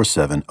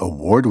 24/7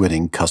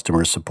 award-winning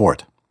customer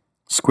support.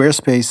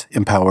 Squarespace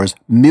empowers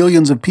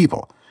millions of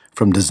people,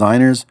 from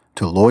designers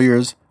to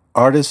lawyers,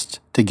 artists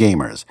to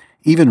gamers,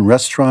 even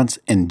restaurants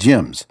and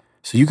gyms,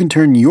 so you can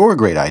turn your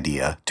great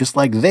idea, just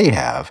like they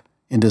have,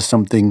 into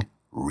something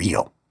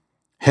real.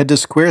 Head to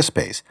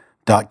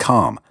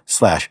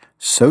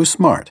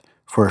squarespace.com/SoSmart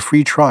for a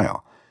free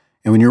trial,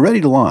 and when you're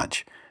ready to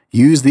launch,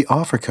 use the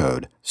offer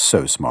code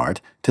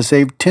SOSMART to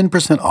save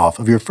 10% off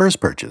of your first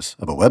purchase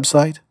of a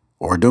website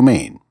or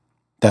domain.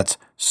 That's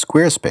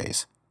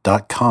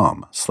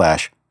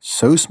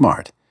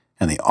squarespace.com/SoSmart,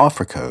 and the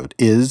offer code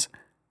is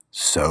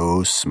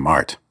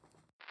SOSMART.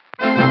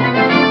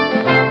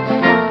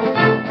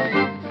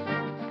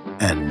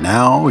 And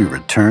now we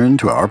return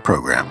to our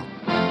program.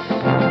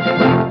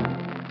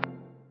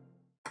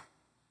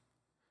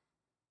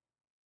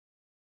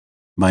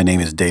 My name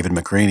is David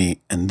McRaney,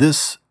 and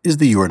this is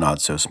the You Are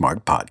Not So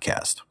Smart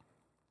podcast.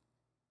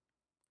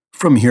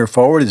 From here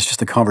forward, it's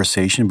just a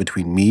conversation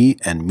between me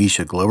and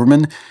Misha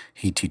Globerman.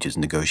 He teaches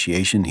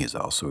negotiation. He is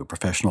also a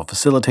professional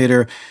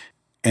facilitator,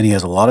 and he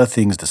has a lot of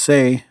things to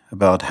say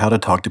about how to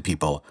talk to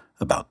people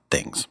about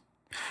things.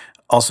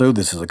 Also,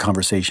 this is a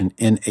conversation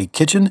in a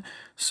kitchen,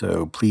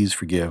 so please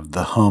forgive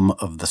the hum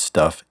of the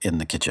stuff in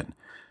the kitchen.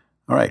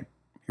 All right,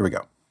 here we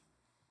go.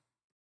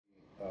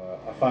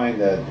 I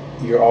find that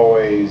you're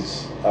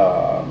always,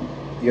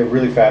 you have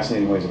really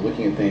fascinating ways of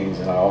looking at things,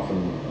 and I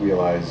often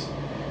realize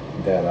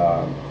that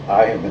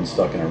I have been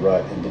stuck in a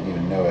rut and didn't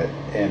even know it.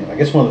 And I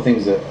guess one of the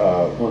things that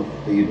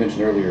you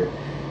mentioned earlier,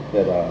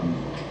 that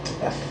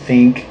I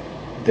think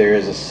there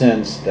is a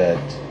sense that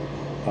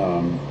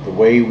the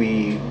way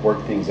we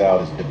work things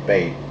out is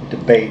debate.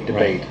 Debate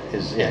right.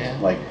 Is yeah.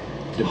 Like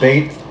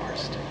debate.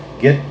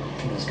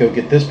 Let's go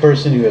get this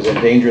person who has a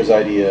dangerous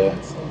idea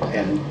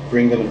and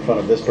bring them in front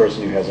of this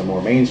person who has a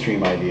more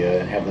mainstream idea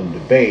and have them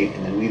debate,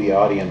 and then we, the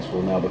audience,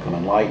 will now become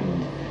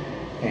enlightened,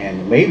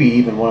 and maybe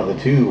even one of the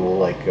two will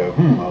like go,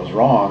 I was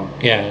wrong.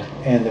 Yeah.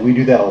 And we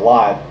do that a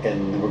lot,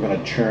 and we're going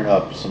to churn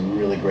up some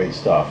really great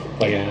stuff.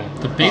 Like, yeah.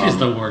 Debate is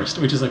the worst,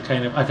 which is a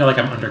kind of, I feel like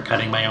I'm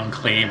undercutting my own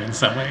claim in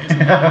some ways.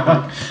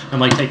 I'm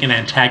like taking an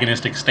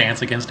antagonistic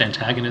stance against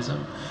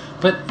antagonism.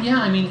 But yeah,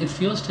 I mean, it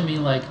feels to me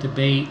like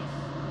debate,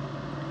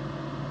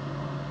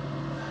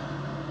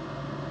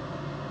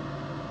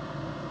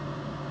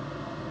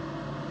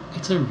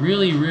 it's a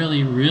really,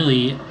 really,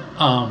 really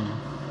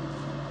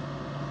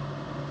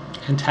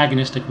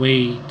antagonistic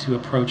way to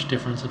approach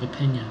difference of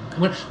opinion.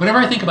 Whenever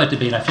I think about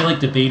debate, I feel like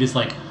debate is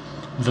like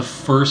the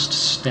first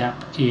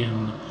step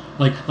in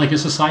like a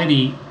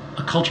society,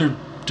 a culture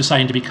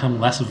deciding to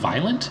become less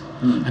violent.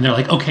 And they're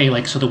like, okay,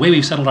 like, so the way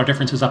we've settled our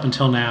differences up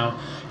until now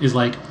is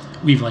like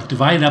we've like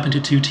divided up into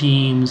two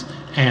teams,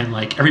 and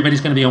like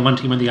everybody's going to be on one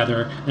team or the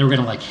other, and then we're going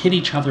to like hit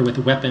each other with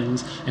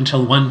weapons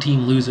until one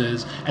team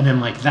loses, and then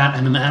like that,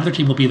 and then the other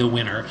team will be the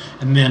winner,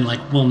 and then like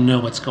we'll know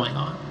what's going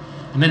on.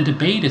 And then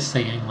debate is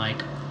saying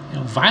like, you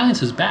know,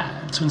 violence is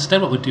bad. So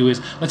instead what we'll do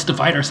is let's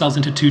divide ourselves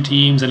into two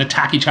teams and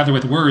attack each other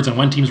with words, and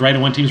one team's right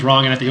and one team's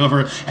wrong, and at the end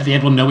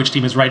we'll know which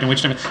team is right and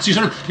which team. So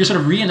you're sort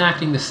of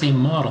reenacting the same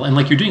model, and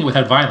like you're doing it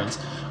without violence,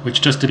 which,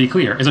 just to be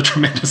clear, is a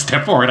tremendous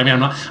step forward. I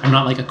mean, I'm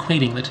not like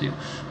equating the two,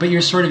 but you're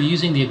sort of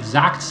using the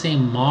exact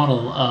same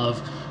model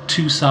of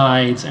two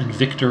sides and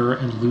victor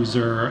and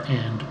loser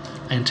and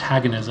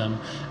antagonism,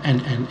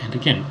 and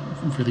again,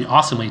 really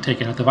awesomely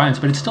taking out the violence,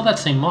 but it's still that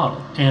same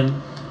model.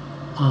 And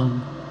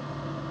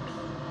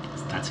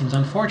that seems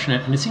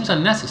unfortunate, and it seems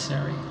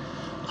unnecessary.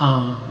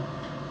 And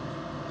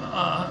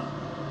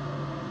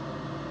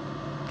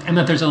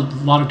that there's a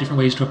lot of different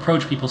ways to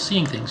approach people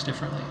seeing things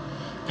differently.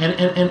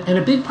 And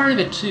a big part of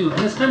it too, and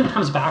this kind of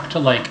comes back to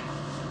like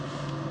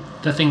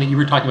the thing that you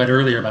were talking about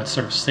earlier about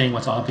sort of saying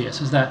what's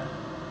obvious, is that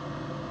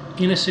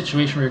in a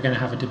situation where you're going to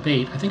have a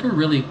debate, I think a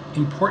really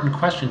important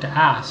question to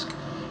ask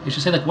is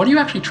to say, like, what are you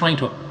actually trying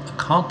to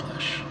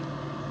accomplish?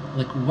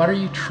 Like, what are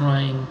you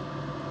trying,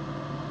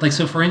 like,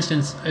 so for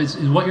instance, is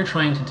what you're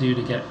trying to do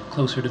to get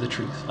closer to the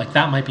truth? Like,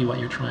 that might be what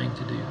you're trying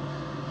to do.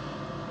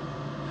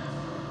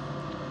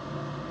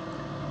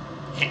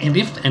 And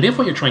if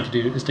what you're trying to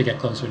do is to get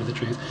closer to the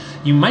truth,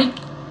 you might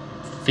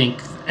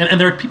think,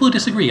 and there are people who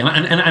disagree,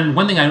 and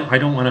one thing I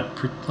don't want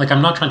to, like,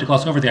 I'm not trying to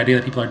gloss over the idea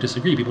that people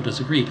disagree.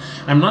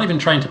 I'm not even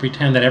trying to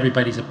pretend that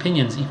everybody's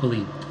opinion is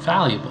equally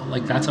valuable.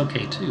 Like, that's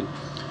okay too.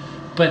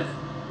 But,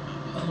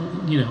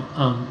 you know,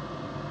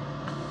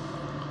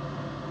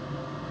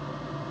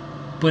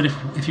 But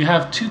if you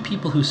have two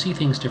people who see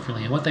things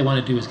differently and what they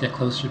want to do is get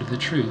closer to the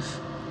truth,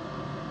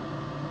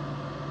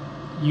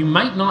 you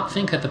might not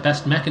think that the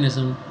best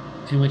mechanism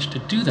in which to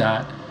do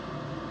that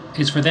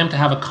is for them to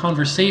have a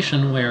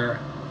conversation where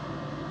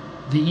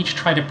they each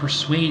try to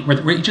persuade,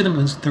 where each of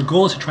them, their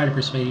goal is to try to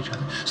persuade each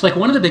other. So like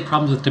one of the big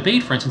problems with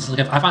debate, for instance, is like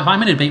if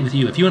I'm in a debate with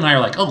you, if you and I are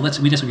like, oh,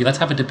 we disagree, let's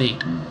have a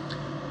debate.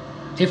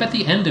 If at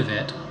the end of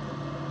it,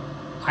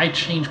 I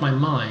change my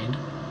mind,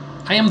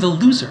 I am the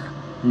loser,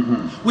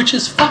 which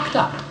is fucked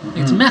up.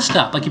 It's messed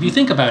up. Like if you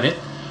think about it,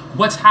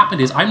 what's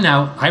happened is I've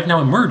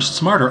now emerged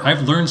smarter.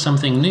 I've learned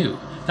something new.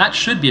 That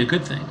should be a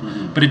good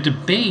thing. But a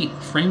debate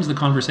frames the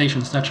conversation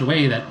in such a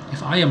way that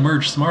if I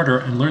emerge smarter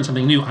and learn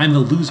something new, I'm the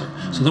loser.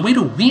 So the way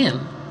to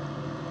win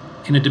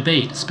in a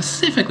debate,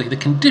 specifically the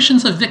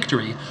conditions of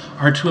victory,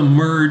 are to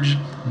emerge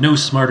no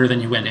smarter than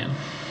you went in.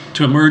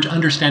 To emerge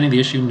understanding the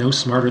issue no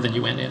smarter than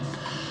you went in.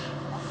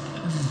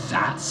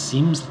 That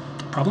seems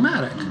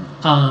problematic.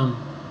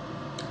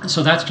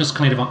 So that's just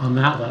kind of on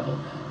that level.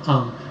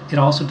 It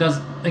also does,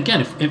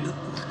 again,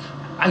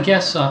 I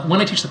guess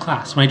when I teach the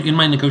class, in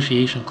my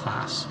negotiation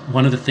class,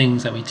 one of the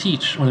things I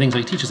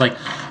teach is like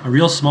a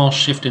real small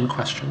shift in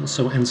questions.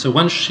 So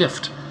one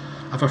shift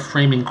of a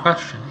framing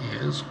question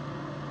is,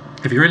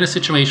 if you're in a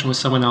situation with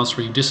someone else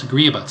where you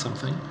disagree about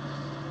something,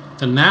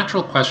 the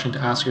natural question to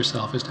ask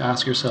yourself is to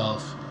ask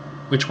yourself,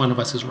 which one of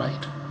us is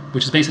right?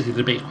 Which is basically the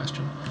debate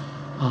question.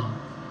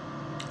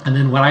 And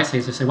then what I say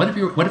is, what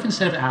if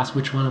instead of ask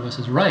which one of us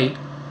is right,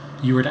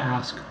 you were to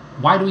ask,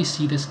 why do we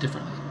see this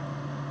differently?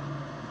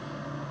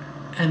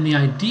 And the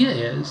idea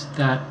is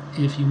that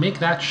if you make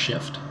that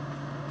shift,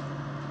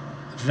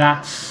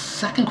 that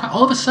second question,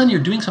 all of a sudden you're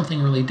doing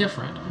something really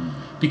different.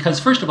 Because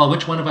first of all,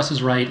 which one of us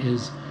is right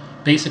is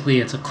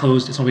basically it's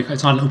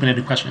not an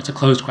open-ended question, it's a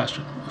closed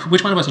question.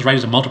 Which one of us is right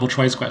is a multiple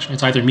choice question.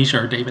 It's either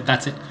Misha or David,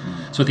 that's it.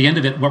 So at the end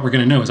of it, what we're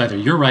going to know is either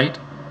you're right,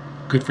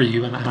 good for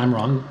you, and I'm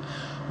wrong,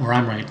 or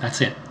I'm right,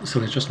 that's it. So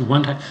there's just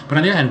one type. But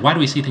on the other hand, why do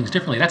we see things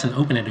differently? That's an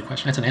open-ended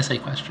question, that's an essay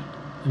question.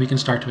 And we can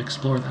start to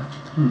explore that.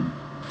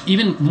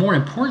 Even more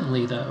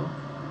importantly, though,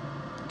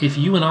 if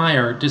you and I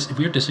if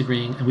we're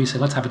disagreeing and we say,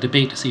 let's have a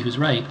debate to see who's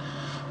right,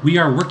 we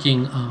are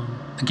working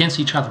against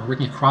each other, we're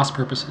working at cross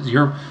purposes.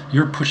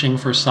 You're pushing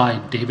for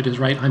side David is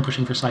right, I'm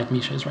pushing for side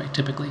Misha is right,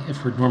 typically,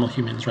 if we're normal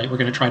humans, right? We're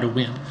going to try to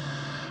win.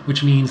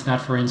 Which means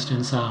that, for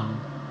instance,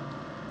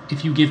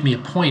 if you give me a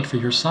point for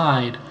your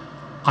side,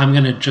 I'm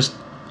going to just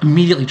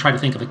immediately try to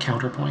think of a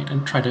counterpoint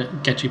and try to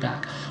get you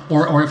back.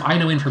 Or if I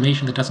know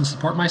information that doesn't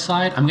support my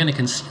side, I'm going to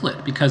conceal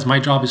it because my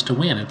job is to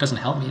win. It doesn't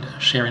help me to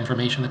share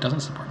information that doesn't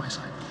support my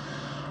side.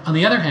 On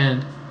the other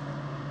hand,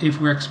 if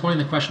we're exploring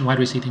the question, why do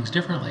we see things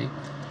differently?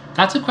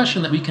 That's a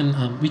question that we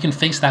can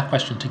face that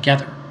question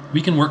together.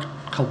 We can work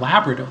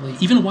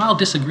collaboratively, even while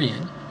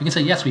disagreeing. We can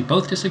say, yes, we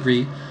both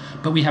disagree,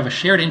 but we have a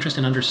shared interest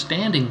in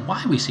understanding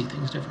why we see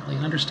things differently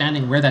and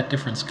understanding where that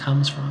difference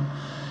comes from.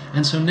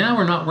 And so now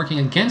we're not working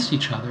against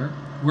each other.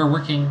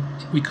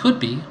 We could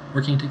be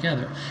working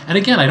together. And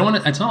again,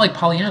 it's not like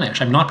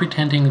Pollyannish. I'm not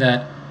pretending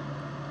that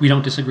we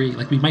don't disagree.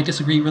 Like we might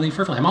disagree really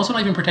fervently. I'm also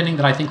not even pretending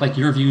that I think like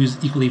your view is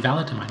equally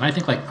valid to mine. I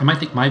might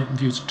think my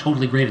view is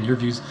totally great and your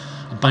view is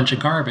a bunch of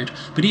garbage.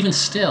 But even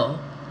still,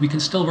 we can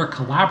still work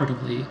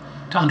collaboratively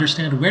to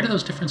understand where do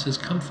those differences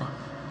come from,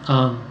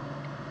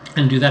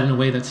 and do that in a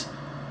way that's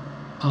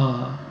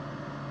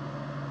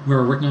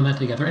we're working on that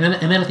together. And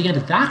then at the end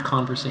of that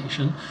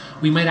conversation,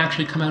 we might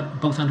actually come out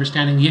both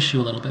understanding the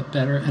issue a little bit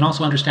better and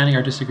also understanding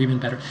our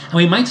disagreement better. And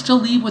we might still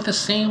leave with the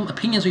same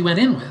opinions we went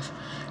in with.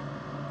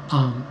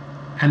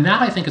 And that,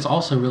 I think, is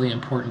also really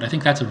important. I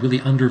think that's a really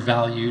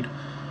undervalued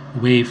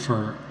way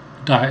for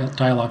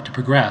dialogue to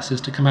progress, is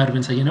to come out of it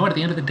and say, you know what, at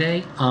the end of the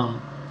day,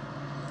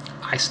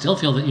 I still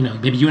feel that,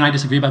 maybe you and I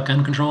disagree about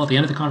gun control. At the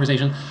end of the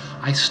conversation,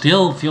 I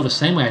still feel the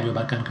same way I do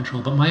about gun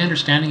control, but my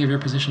understanding of your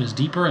position is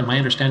deeper, and my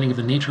understanding of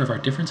the nature of our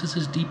differences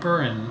is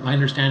deeper, and my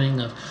understanding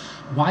of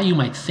why you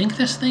might think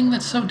this thing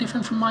that's so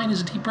different from mine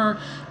is deeper.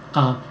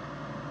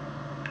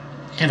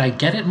 And I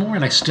get it more,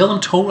 and I still am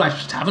told I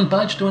just haven't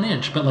budged to an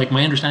inch, but like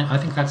my understanding, I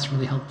think that's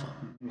really helpful.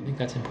 I think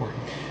that's important.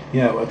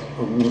 Yeah,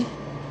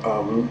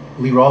 when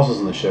Lee Rawls was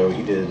on the show,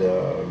 he did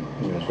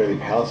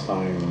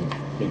Israeli-Palestine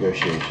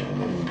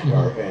negotiation, and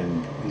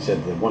he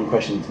said the one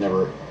question that's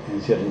never, he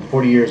said in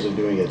 40 years of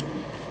doing it,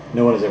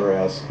 no one has ever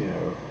asked,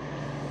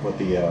 what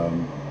the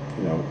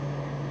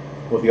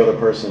other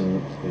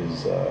person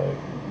is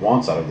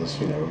wants out of this,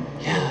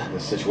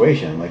 this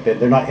situation. Like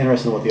they're not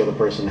interested in what the other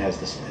person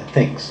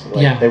thinks.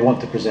 Like they want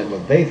to present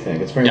what they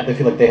think. It's they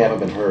feel like they haven't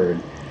been heard.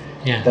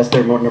 Yeah, that's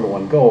their number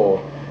one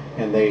goal.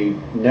 And they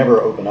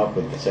never open up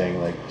with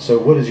saying like, so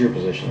what is your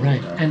position?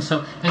 Right. And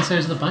so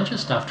there's a bunch of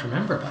stuff to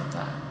remember about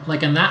that.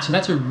 Like, so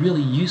that's a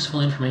really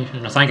useful information.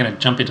 And it's not going to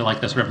jump into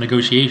like the sort of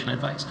negotiation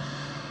advice.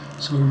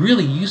 So a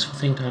really useful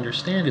thing to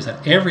understand is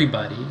that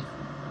everybody,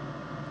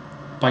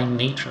 by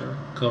nature,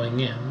 going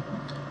in,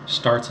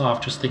 starts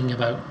off just thinking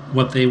about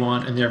what they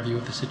want and their view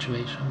of the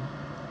situation.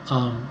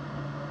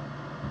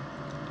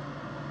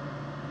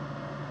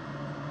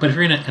 But if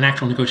you're in an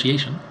actual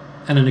negotiation,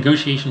 and a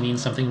negotiation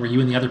means something where you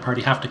and the other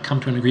party have to come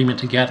to an agreement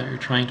together. You're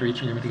trying to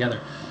reach an agreement together.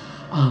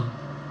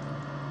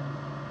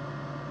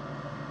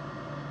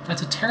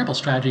 That's a terrible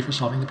strategy for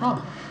solving the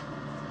problem,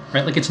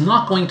 right? Like, it's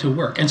not going to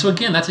work. And so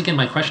again, that's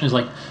my question is,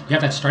 like, you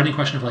have that starting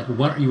question of, like,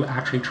 what are you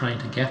actually trying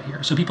to get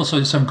here? So people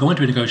so go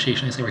into a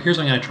negotiation and say, well, here's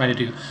what I'm going to try to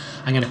do.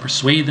 I'm going to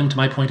persuade them to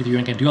my point of view.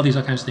 I'm going to do all these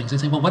other kinds of things.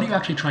 And say, well, what are you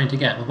actually trying to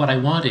get? Well, what I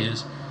want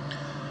is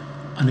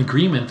an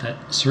agreement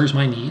that serves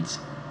my needs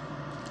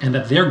and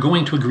that they're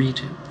going to agree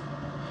to,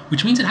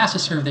 which means it has to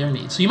serve their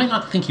needs. So you might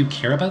not think you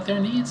care about their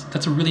needs.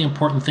 That's a really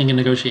important thing in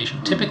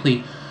negotiation.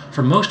 Typically,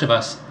 for most of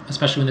us,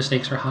 especially when the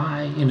stakes are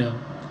high,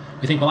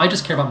 we think, well, I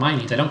just care about my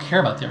needs. I don't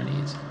care about their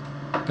needs.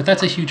 But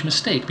that's a huge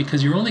mistake,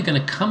 because you're only going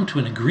to come to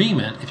an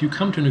agreement if you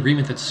come to an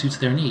agreement that suits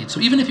their needs.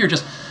 So even if you're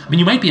just,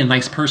 you might be a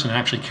nice person and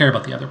actually care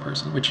about the other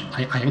person, which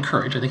I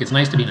encourage. I think it's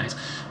nice to be nice.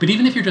 But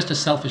even if you're just a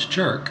selfish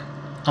jerk,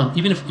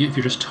 even if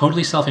you're just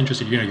totally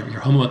self-interested, you're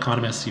homo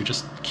economists, you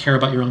just care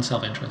about your own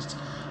self-interests,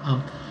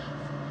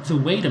 the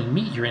way to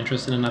meet your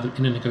interest in a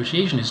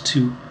negotiation is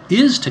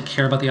to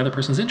care about the other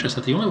person's interests.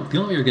 That the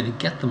only way you're going to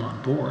get them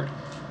on board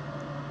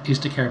is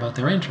to care about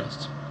their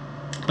interests.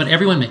 But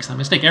everyone makes that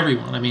mistake.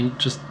 Everyone.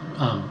 Just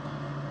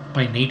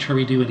by nature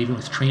we do, and even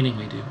with training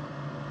we do.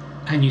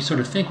 And you sort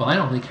of think, well, I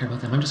don't really care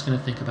about them. I'm just going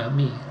to think about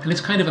me. And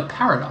it's kind of a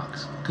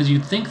paradox, because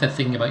you'd think that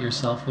thinking about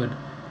yourself would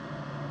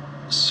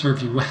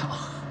serve you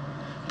well.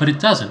 But it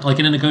doesn't. Like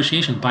in a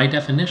negotiation, by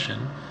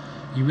definition,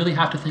 you really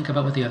have to think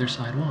about what the other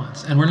side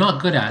wants. And we're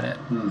not good at it.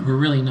 We're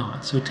really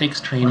not. So it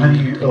takes training.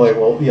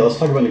 Let's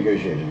talk about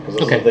negotiation, because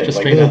this is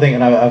the thing. This is the thing,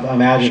 and I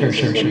imagine this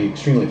is going to be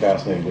extremely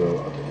fascinating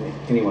to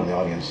anyone in the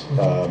audience.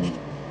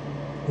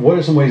 What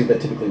are some ways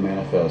that typically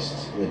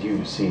manifests that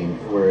you've seen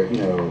where,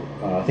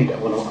 I think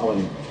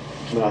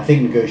when I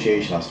think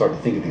negotiation, I start to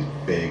think of these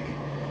big,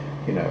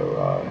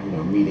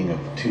 meeting of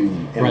two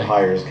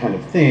empires kind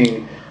of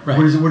thing. Right.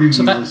 What do you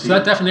usually see? So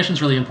that definition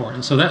is really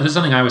important. So this is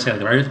something I always say,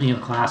 like right at the beginning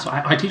of the class. So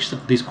I teach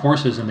these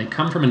courses, and they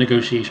come from a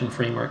negotiation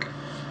framework,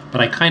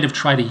 but I kind of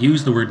try to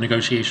use the word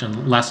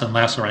negotiation less and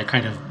less, or I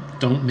kind of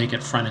don't make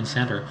it front and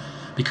center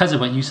because of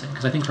what you say.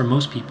 Because I think for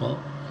most people,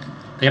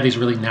 they have these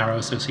really narrow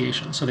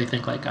associations. So they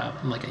think like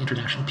an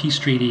international peace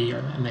treaty,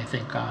 and they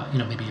think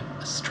maybe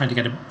trying to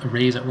get a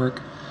raise at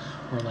work,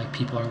 or like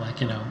people are like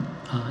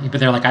but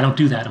they're like, I don't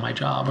do that in my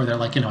job, or they're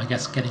like I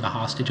guess getting a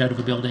hostage out of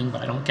a building,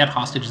 but I don't get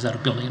hostages out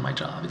of a building in my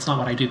job. It's not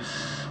what I do.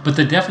 But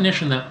the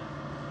definition that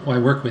I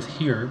work with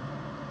here,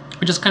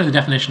 which is kind of the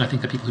definition I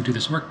think that people who do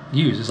this work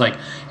use, is like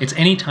it's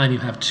any time you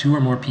have two or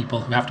more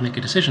people who have to make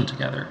a decision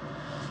together,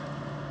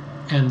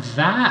 and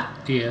that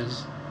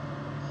is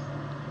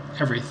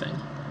everything.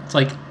 It's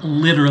like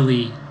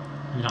literally,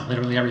 not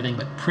literally everything,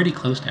 but pretty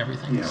close to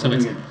everything. Yeah, so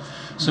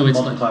it's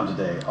multiple times a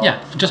day.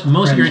 Just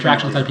most of your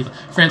interaction with other people.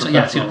 Friends,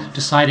 professionals.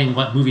 Deciding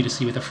what movie to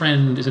see with a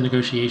friend is a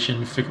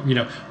negotiation.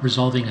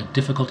 Resolving a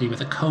difficulty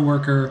with a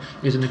coworker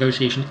is a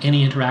negotiation.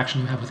 Any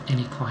interaction you have with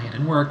any client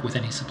in work, with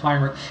any supplier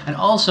in work, and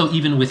also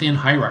even within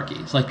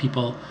hierarchies, like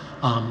people,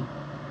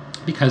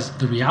 because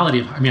the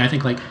reality of, I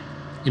think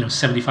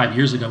 75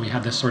 years ago we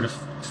had this sort of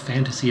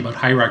fantasy about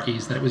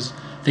hierarchies, that it was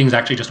things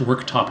actually just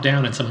work top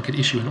down, and someone could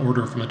issue an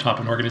order from the top,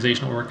 and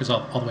organizational work is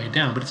all the way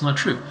down. But it's not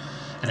true.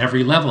 At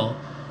every level,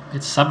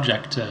 it's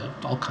subject to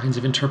all kinds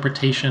of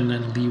interpretation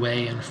and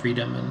leeway and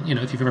freedom. And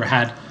if you've ever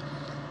had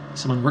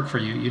someone work for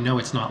you,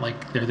 it's not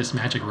like they're this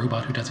magic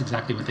robot who does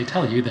exactly what they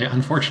tell you.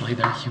 Unfortunately,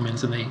 they're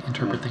humans, and they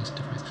interpret things in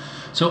different ways.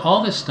 So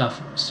all this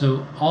stuff,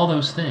 all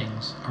those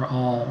things are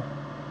all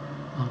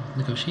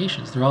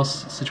negotiations. They're all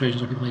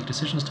situations where people make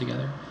decisions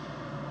together.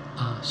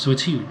 So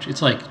it's huge.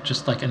 It's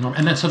just like enormous.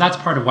 And so that's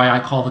part of why I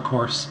don't call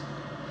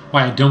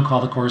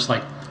the course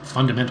like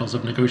fundamentals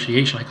of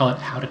negotiation. I call it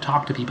how to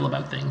talk to people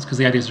about things, because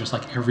the idea is just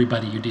like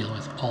everybody you deal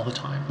with all the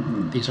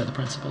time. These are the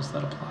principles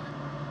that apply.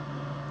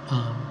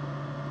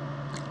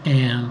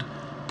 And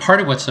part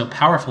of what's so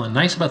powerful and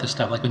nice about this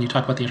stuff, like when you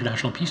talk about the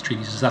international peace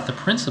treaties, is that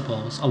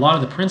a lot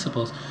of the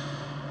principles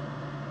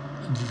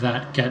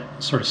that get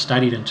sort of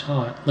studied and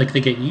taught, like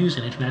they get used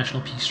in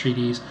international peace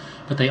treaties,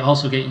 but they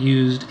also get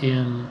used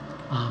in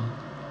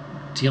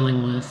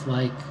dealing with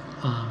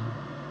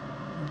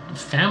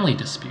family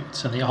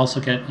disputes, and they also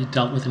get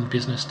dealt with in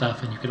business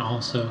stuff, and you can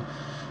also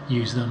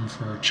use them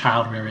for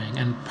child rearing.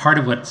 And part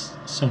of what's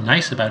so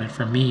nice about it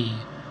for me,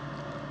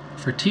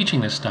 for teaching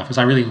this stuff, is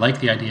I really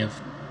like the idea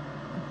of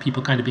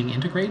people kind of being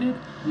integrated.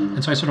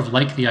 And so I sort of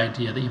like the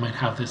idea that you might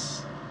have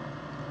this,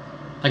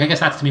 I guess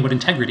that's to me what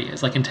integrity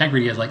is.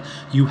 Integrity is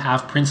you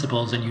have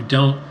principles, and you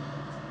don't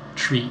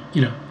treat,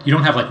 you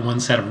don't have one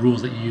set of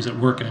rules that you use at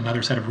work and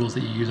another set of rules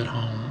that you use at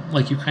home.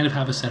 You kind of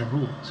have a set of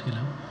rules,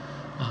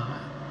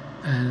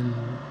 and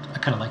I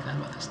kind of like that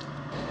about this stuff.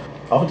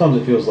 Oftentimes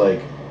it feels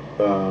like,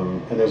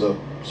 and there's a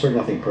certain,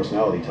 I think,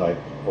 personality type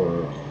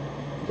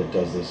that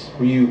does this,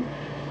 where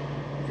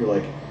you're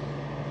like,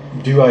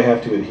 do I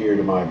have to adhere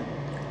to my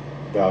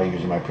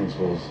values and my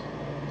principles,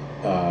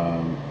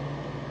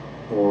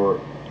 or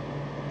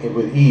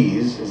with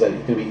ease, is that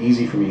going to be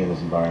easy for me in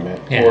this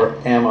environment, or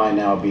am I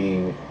now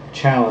being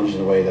challenged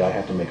in a way that I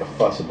have to make a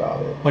fuss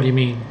about it. What do you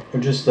mean? Or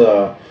just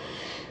the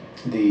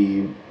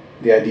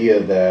idea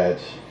that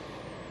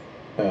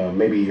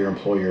maybe your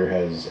employer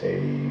has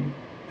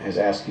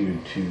asked you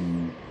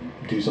to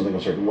do something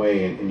a certain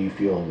way, and you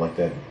feel like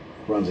that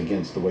runs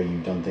against the way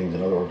you've done things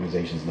in other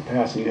organizations in the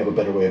past, and you have a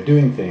better way of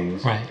doing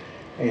things. Right.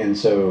 And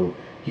so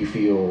you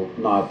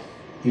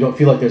don't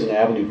feel like there's an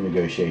avenue for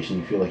negotiation.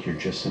 You feel like you're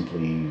just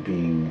simply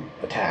being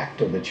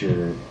attacked, or that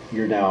you're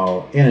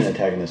now in an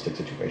antagonistic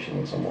situation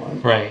with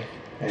someone. Right.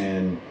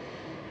 And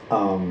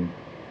I'm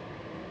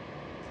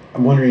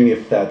wondering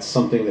if that's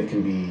something that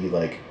can be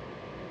like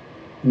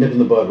nipped in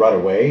the bud right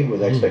away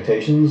with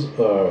expectations,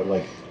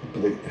 like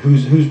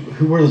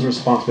where does the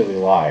responsibility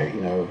lie?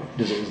 You know,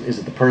 is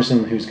it the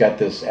person who's got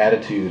this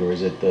attitude, or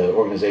is it the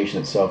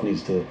organization itself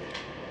needs to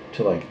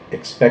like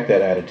expect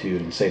that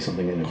attitude and say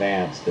something in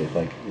advance that,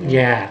 like, you know.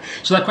 Yeah.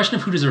 So that question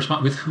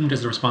of with whom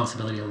does the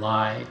responsibility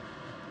lie?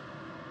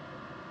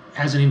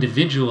 As an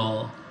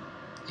individual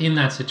in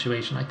that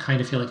situation, I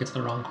kind of feel like it's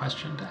the wrong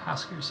question to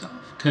ask yourself,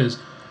 because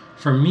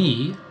for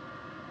me,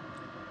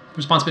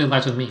 responsibility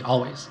lies with me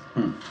always.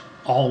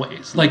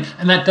 Always. Like,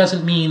 and that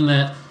doesn't mean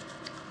that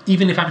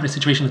even if I'm in a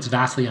situation that's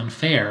vastly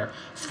unfair,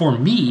 for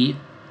me,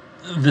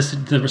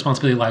 the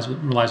responsibility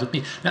relies with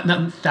me.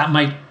 That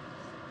might.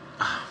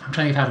 I'm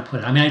trying to think of how to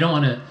put it. I mean, I don't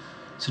want to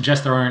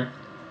suggest there aren't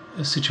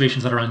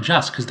situations that are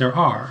unjust, because there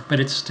are, but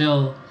it's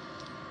still.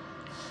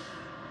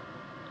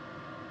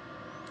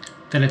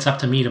 Then it's up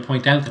to me to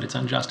point out that it's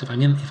unjust if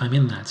I'm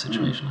in that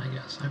situation. I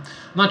guess I'm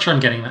not sure I'm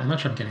getting that. I'm not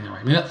sure I'm getting that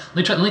right. Maybe,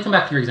 let me come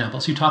back to your example.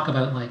 So you talk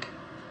about, like,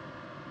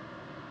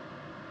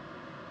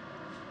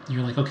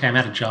 you're like, okay, I'm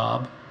at a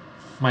job.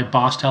 My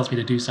boss tells me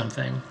to do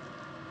something.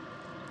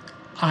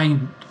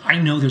 I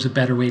know there's a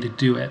better way to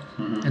do it.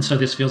 And so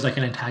this feels like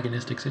an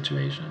antagonistic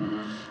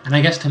situation. And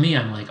I guess to me,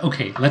 I'm like,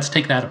 okay, let's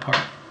take that apart.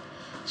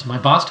 So my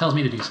boss tells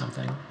me to do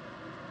something.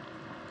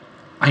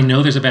 I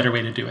know there's a better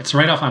way to do it. So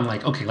right off, I'm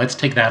like, okay, let's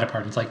take that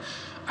apart. It's like,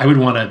 I would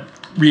want to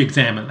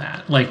re-examine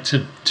that, like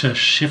to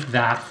shift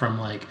that from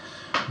like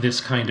this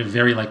kind of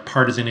very like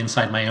partisan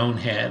inside my own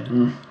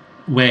head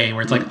way,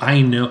 where it's like,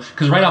 I know,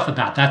 because right off the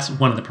bat, that's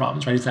one of the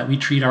problems, right? Is that we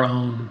treat our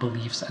own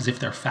beliefs as if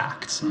they're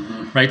facts,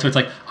 right? So it's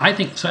like, I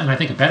think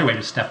a better way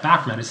to step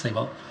back from that is say,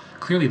 well,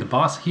 clearly the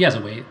boss, he has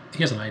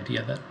an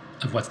idea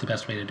of what's the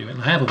best way to do it,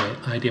 and I have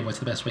an idea of what's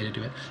the best way to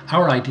do it.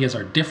 Our ideas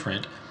are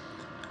different,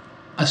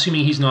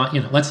 assuming he's not,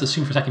 let's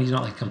assume for a second he's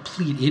not like a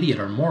complete idiot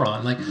or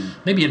moron. Like,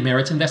 maybe it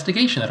merits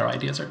investigation that our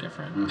ideas are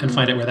different and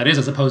find out where that is,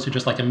 as opposed to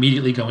just like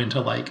immediately go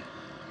into like,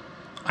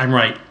 I'm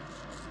right,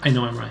 I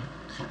know I'm right.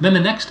 And then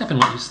the next step in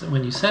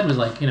when you said was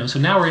like, so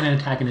now we're in an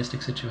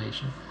antagonistic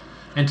situation.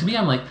 And to me,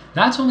 I'm like,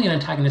 that's only an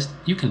antagonist.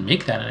 You can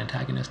make that an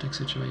antagonistic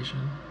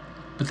situation,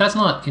 but that's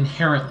not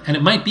inherently, and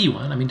it might be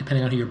one, I mean,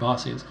 depending on who your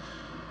boss is,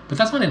 but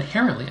that's not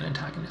inherently an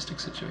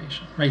antagonistic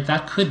situation, right?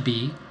 That could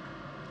be,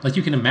 like,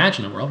 you can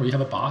imagine a world where you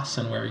have a boss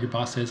and where your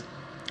boss says,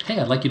 hey,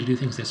 I'd like you to do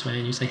things this way.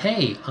 And you say,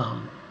 hey,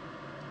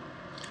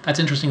 that's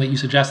interesting that you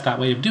suggest that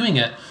way of doing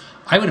it.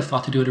 I would have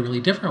thought to do it a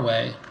really different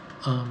way.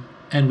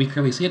 And we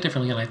clearly see it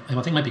differently, and I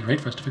think it might be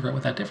great for us to figure out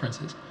what that difference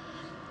is.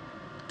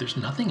 There's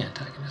nothing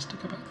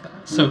antagonistic about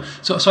that. So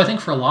I think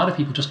for a lot of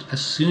people, just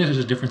as soon as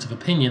there's a difference of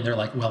opinion, they're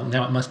like, well,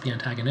 now it must be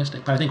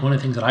antagonistic. But I think one of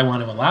the things that I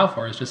want to allow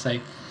for is to say,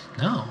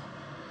 no,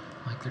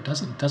 like, there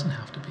doesn't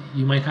have to be.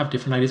 You might have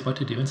different ideas about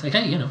what to do and say,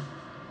 hey,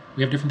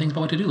 we have different things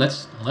about what to do.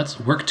 Let's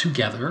work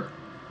together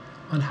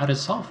on how to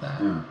solve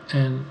that.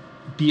 And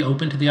be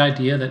open to the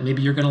idea that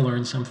maybe you're going to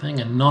learn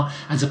something, and not,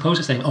 as opposed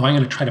to saying, oh, I'm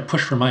going to try to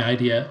push for my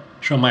idea,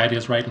 show my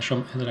ideas right and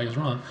show that ideas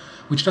wrong,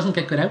 which doesn't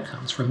get good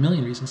outcomes for a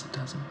million reasons. It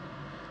doesn't.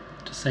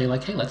 To say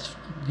like, hey, let's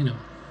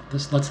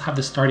have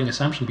this starting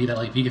assumption be that,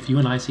 like, if you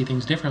and I see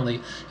things differently,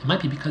 it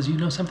might be because you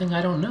know something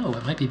I don't know.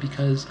 It might be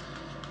because,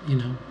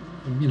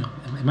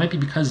 it might be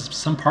because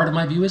some part of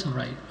my view isn't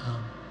right.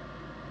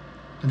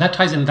 And that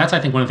ties in. That's, I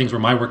think, one of the things where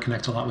my work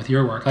connects a lot with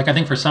your work. Like, I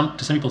think to some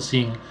people,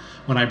 seeing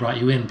when I brought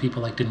you in,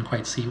 people like didn't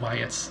quite see why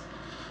it's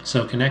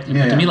so connected.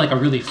 But to me, like, a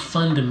really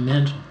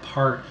fundamental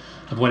part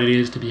of what it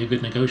is to be a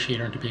good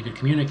negotiator and to be a good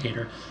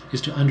communicator is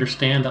to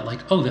understand that, like,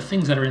 oh, the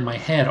things that are in my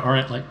head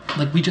aren't like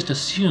we just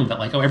assume that,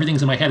 like, oh,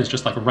 everything's in my head is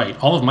just like right.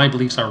 All of my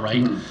beliefs are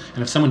right, and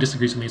if someone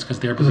disagrees with me, it's because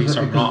their beliefs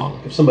are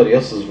wrong. If somebody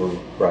else's were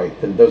right,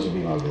 then those would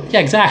be my beliefs. Yeah,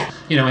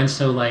 exactly. And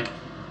so, like,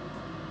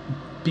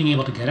 being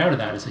able to get out of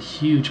that is a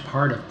huge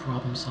part of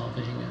problem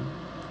solving,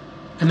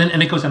 and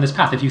it goes down this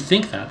path. If you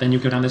think that, then you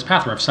go down this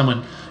path where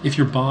if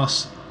your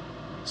boss,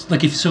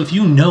 like, if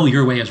you know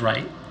your way is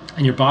right,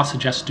 and your boss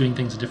suggests doing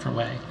things a different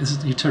way,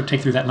 you sort of take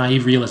through that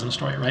naive realism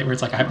story, right? Where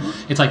it's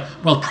like,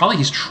 well, probably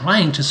he's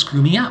trying to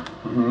screw me up.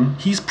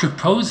 He's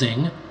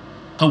proposing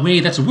a way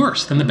that's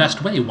worse than the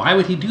best way. Why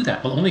would he do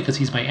that? Well, only because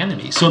he's my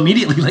enemy. So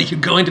immediately, like, you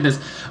go into this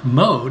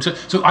mode.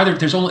 So either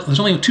there's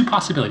only two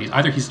possibilities.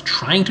 Either he's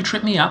trying to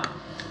trip me up,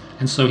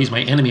 and so he's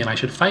my enemy and I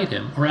should fight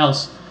him, or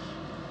else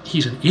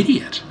he's an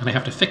idiot and I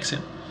have to fix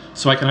him.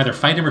 So I can either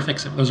fight him or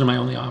fix him. Those are my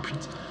only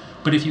options.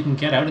 But if you can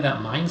get out of that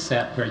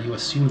mindset where you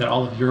assume that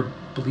all of your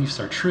beliefs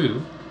are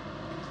true,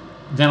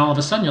 then all of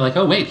a sudden you're like,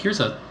 oh wait, here's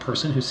a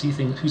person who sees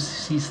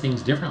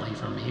things differently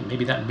from me.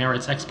 Maybe that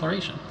merits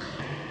exploration.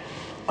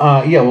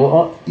 Yeah,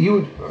 well,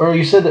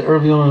 you said that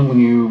early on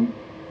when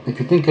if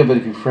you think of it,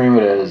 if you frame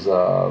it as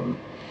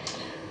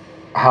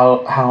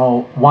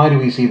why do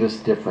we see this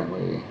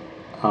differently,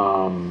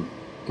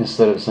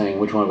 instead of saying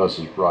which one of us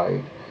is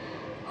right,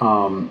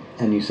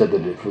 and you said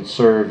that if it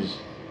serves,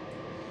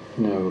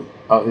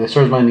 it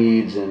serves my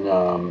needs and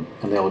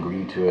they'll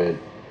agree to it.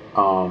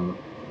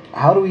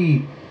 How do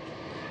we?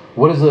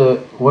 What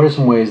are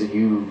some ways that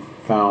you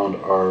found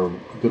are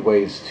good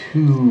ways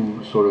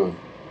to sort of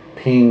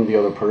ping the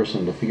other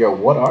person to figure out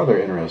what are their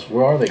interests,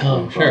 where are they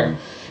coming from?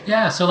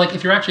 Yeah, so like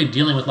if you're actually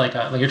dealing with like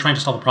you're trying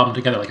to solve a problem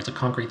together, like it's a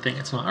concrete thing.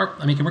 It's not. Or,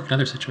 I mean, it can work in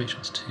other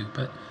situations too.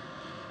 But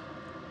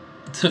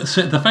so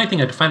the funny thing,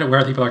 to find out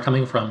where people are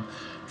coming from,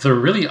 the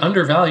really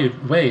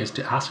undervalued way is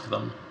to ask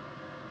them.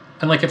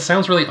 And like it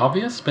sounds really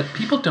obvious, but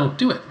people don't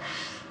do it,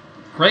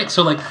 right?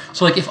 So like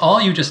if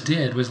all you just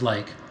did was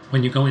like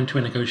when you go into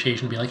a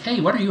negotiation, be like,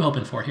 hey, what are you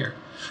hoping for here?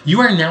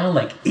 You are now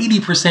like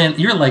 80%.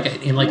 You're like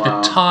in like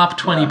the top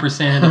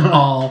 20% of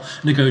all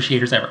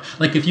negotiators ever.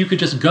 Like if you could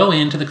just go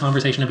into the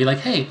conversation and be like,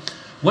 hey,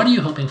 what are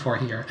you hoping for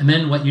here? And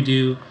then what you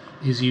do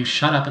is you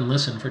shut up and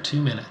listen for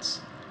 2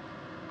 minutes,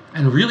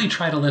 and really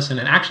try to listen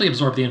and actually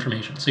absorb the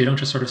information. So you don't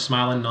just sort of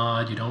smile and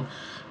nod. You don't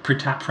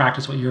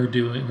practice what you're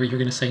doing, what you're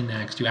going to say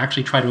next. You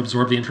actually try to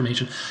absorb the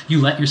information.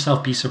 You let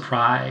yourself be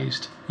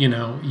surprised. You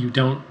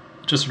don't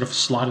just sort of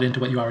slot it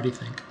into what you already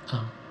think.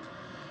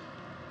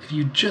 If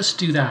you just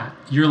do that,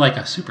 you're like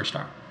a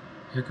superstar.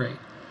 You're great.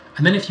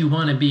 And then if you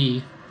want to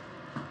be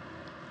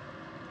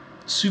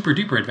super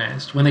duper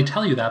advanced, when they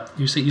tell you that,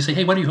 you say,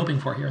 hey, what are you hoping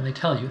for here? And they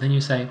tell you. Then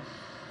you say,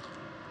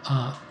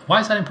 why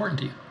is that important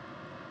to you?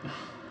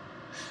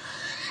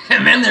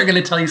 And then they're going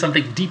to tell you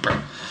something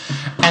deeper.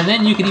 And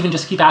then you can even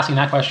just keep asking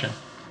that question.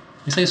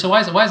 You say, so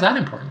why is that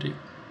important to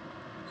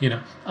you?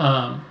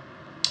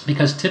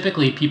 Because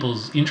typically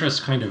people's interests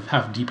kind of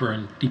have deeper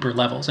and deeper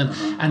levels.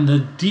 And the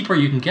deeper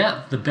you can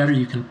get, the better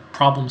you can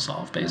problem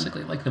solve,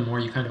 basically. Like the more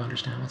you kind of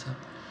understand what's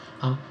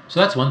up. So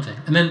that's one thing.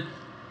 And then,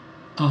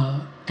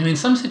 and in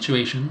some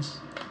situations,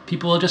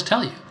 people will just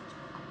tell you.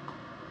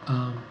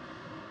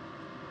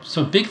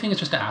 So big thing is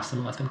just to ask them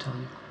and let them tell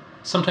you.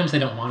 Sometimes they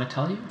don't want to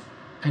tell you.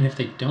 And if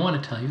they don't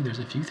want to tell you, there's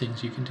a few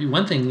things you can do.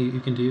 One thing you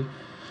can do,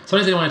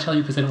 sometimes they don't want to tell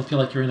you because they don't feel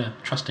like you're in a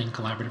trusting,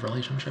 collaborative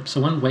relationship.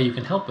 So one way you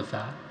can help with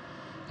that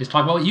is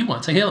talk about what you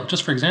want. Say, hey, look,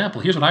 just for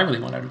example, here's what I really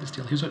want out of this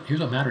deal. Here's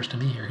what matters to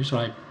me here. Here's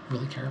what I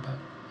really care about.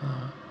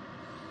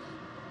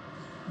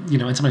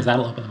 And sometimes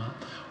that'll open them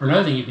up. Or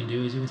another thing you can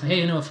do is you can say,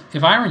 hey,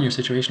 if I were in your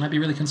situation, I'd be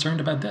really concerned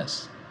about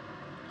this.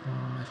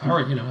 If I were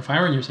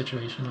in your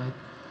situation,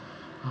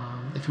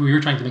 if we were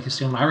trying to make this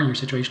deal and I were in your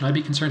situation, I'd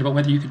be concerned about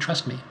whether you could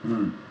trust me.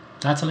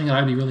 That's something that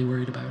I'd be really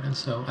worried about. And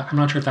so I'm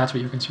not sure if that's what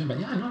you're concerned about.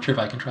 Yeah, I'm not sure if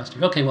I can trust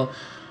you. Okay, well,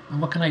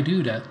 what can I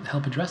do to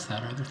help address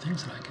that? Are there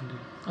things that I can do?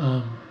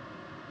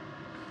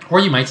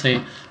 Or you might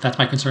say, that's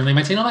my concern. They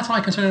might say, no, that's not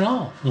my concern at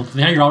all. Well,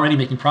 now you're already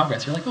making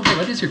progress. You're like, okay,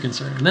 what is your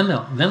concern? And then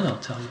they'll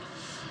tell you.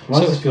 Why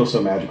does this feel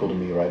so magical to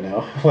me right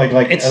now? I'm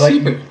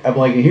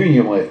like hearing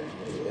you. I'm like,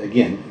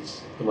 again,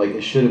 it's like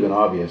it should have been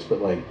obvious,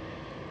 but like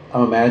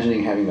I'm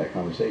imagining having that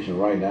conversation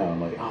right now. I'm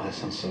like, oh, that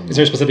sounds so. Is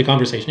there a specific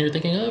conversation you're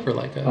thinking of, or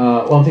like?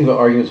 Well, I'm thinking about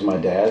arguments with my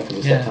dad because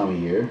it's that time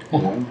of year,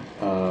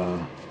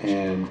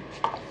 and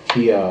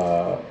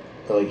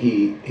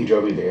he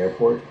drove me to the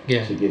airport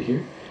to get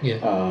here.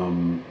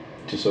 Yeah.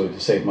 Just so to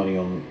save money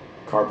on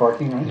car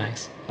parking, right?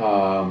 Nice.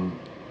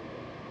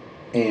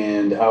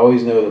 And I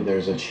always know that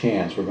there's a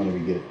chance we'll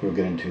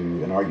get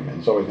into an argument.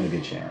 There's always going to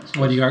be a chance.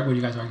 What do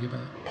you guys argue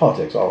about?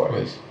 Politics,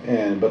 always.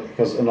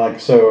 Right.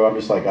 So I'm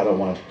just like, I don't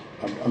want to.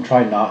 I'm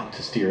trying not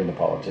to steer into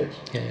politics.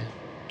 Yeah.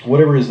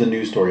 Whatever is the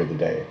news story of the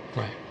day.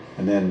 Right.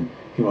 And then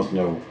he wants to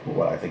know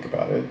what I think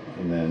about it,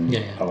 and then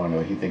I want to know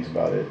what he thinks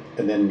about it,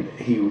 and then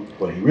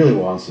what he really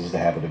wants is to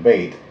have a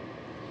debate,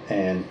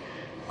 and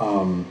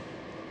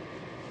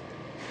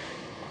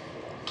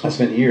I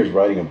spent years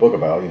writing a book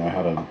about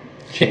how to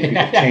change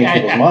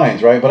people's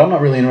minds, right? But I'm not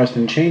really interested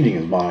in changing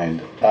his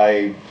mind.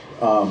 I'm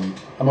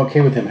okay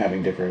with him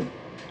having a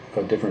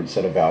different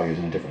set of values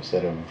and a different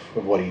set of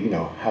what he,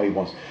 how he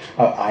wants.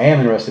 I am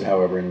interested,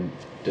 however, in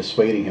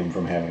dissuading him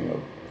from having a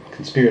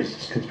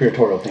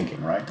conspiratorial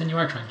thinking, right? Then you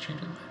are trying to change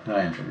his mind. And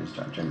I am trying to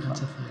change his mind.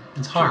 That's a thing.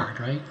 It's hard,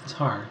 right? It's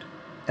hard.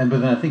 But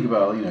then I think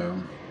about,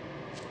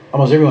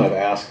 almost everyone I've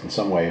asked in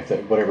some way, if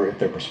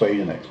they're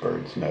persuasion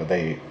experts,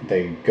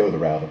 they go the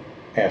route of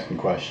asking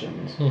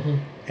questions. Mm-hmm.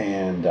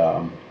 And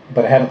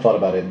but I haven't thought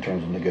about it in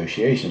terms of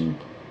negotiation.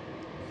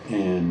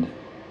 And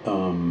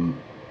I'm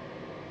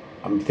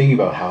thinking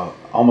about how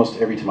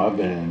almost every time I've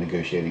been in a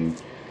negotiating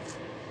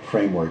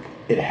framework,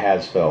 it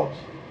has felt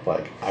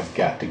like I've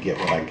got to get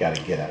what I got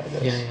to get out of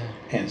this. Yeah.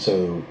 And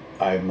so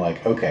I'm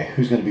like, okay,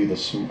 who's going to be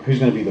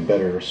the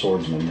better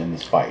swordsman in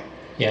this fight?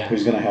 Yeah.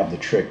 Who's going to have the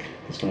trick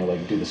that's going to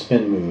do the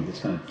spin move that's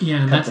going to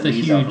and that's the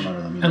huge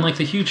and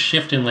the huge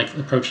shift in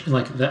approach in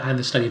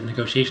the study of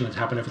negotiation that's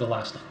happened over the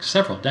last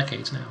several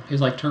decades now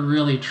is to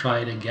really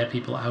try to get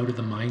people out of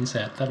the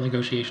mindset that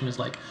negotiation is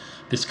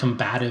this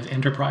combative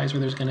enterprise where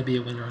there's going to be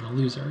a winner and a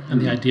loser.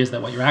 And the idea is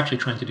that what you're actually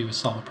trying to do is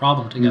solve a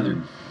problem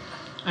together.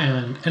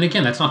 And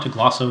again, that's not to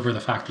gloss over the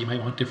fact that you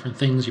might want different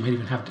things. You might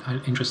even have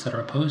interests that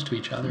are opposed to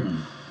each other.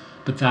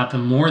 But that the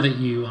more that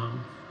you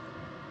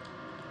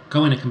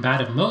go in a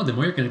combative mode, the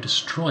more you're going to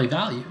destroy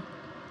value.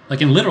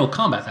 Like in literal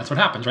combat, that's what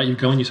happens, right? You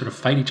go and you sort of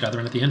fight each other,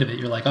 and at the end of it,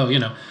 you're like, oh, he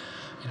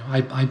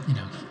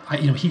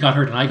got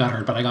hurt and I got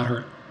hurt, but I got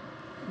hurt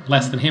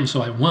less than him,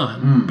 so I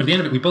won. But at the end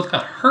of it, we both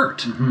got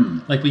hurt.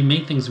 Like we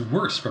made things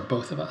worse for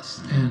both of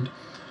us. And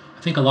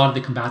I think a lot of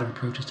the combative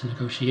approaches to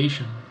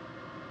negotiation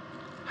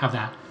have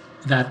that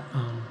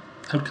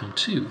outcome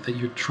too, that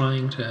you're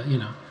trying to,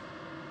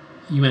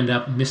 you end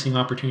up missing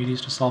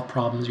opportunities to solve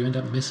problems. You end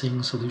up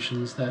missing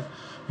solutions that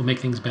will make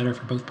things better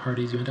for both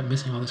parties. You end up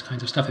missing all this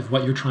kinds of stuff if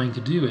what you're trying to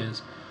do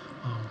is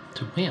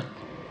to win.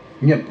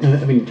 Yeah,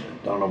 I mean,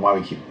 I don't know why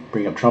we keep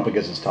bringing up Trump. I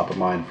guess it's top of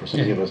mind for so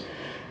many of us.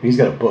 He's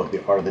got a book,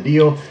 The Art of the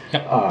Deal.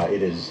 Yep.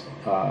 It is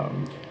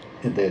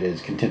that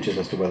is contentious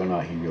as to whether or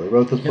not he really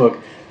wrote this book.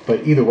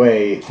 But either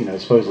way,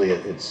 supposedly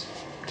it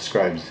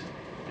describes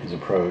his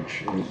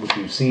approach, which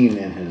we've seen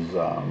in his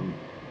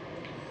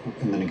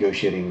in the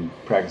negotiating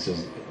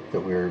practices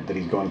that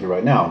he's going through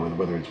right now,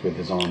 whether it's with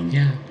his own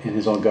in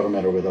his own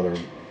government or with other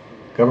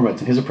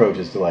governments. And his approach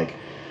is to like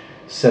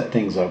set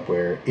things up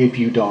where if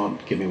you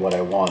don't give me what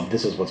I want,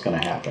 this is what's going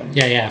to happen.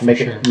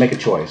 Make a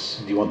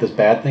choice. Do you want this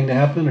bad thing to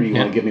happen, or do you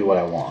want to give me what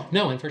I want?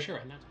 No, and for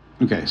sure.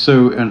 Okay,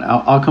 so and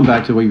I'll come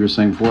back to what you were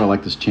saying before. I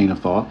like this chain of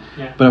thought.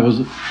 Yeah. But I'm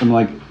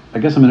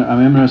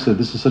interested.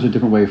 This is such a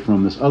different way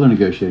from this other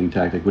negotiating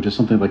tactic, which is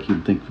something like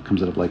you'd think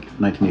comes out of like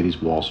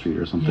 1980s Wall Street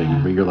or something,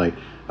 where you're like,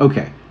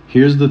 okay,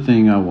 here's the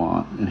thing I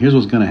want, and here's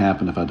what's going to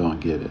happen if I don't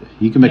get it.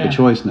 You can make a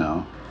choice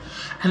now.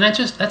 And that's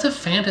a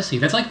fantasy.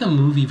 That's like the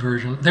movie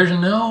version. There's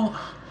no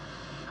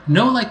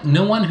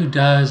one who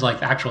does like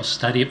the actual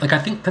study. Like I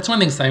think that's one of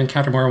the things that I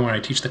encounter more when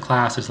I teach the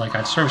class is like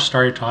I've sort of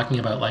started talking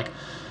about like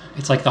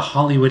it's like the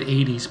Hollywood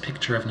 80s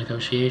picture of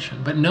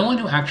negotiation, but no one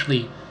who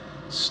actually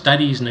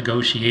studies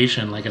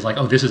negotiation like is like,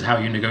 oh, this is how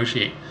you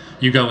negotiate.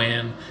 You go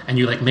in and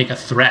you like make a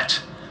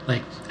threat,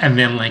 like, and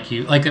then like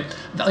you like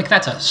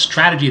that's a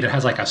strategy that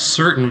has like a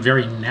certain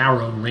very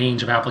narrow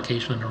range of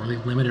application and a really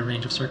limited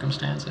range of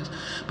circumstances.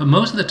 But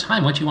most of the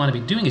time, what you want to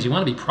be doing is you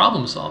want to be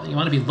problem solving. You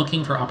want to be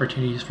looking for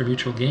opportunities for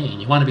mutual gain.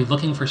 You want to be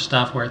looking for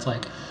stuff where it's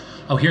like,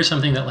 oh, here's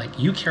something that like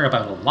you care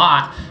about a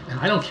lot and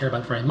I don't care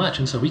about very much,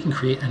 and so we can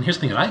create. And here's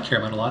something that I care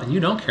about a lot and you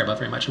don't care about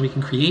very much, and we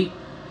can create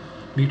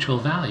mutual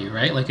value,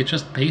 right? Like it's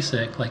just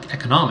basic like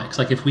economics.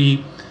 Like if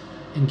we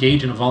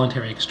engage in a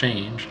voluntary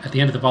exchange, at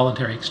the end of the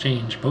voluntary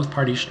exchange, both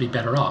parties should be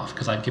better off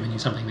because I've given you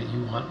something that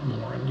you want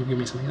more, and you give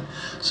me something that.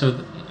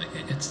 So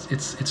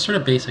it's sort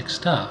of basic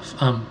stuff.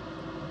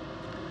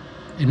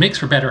 It makes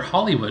for better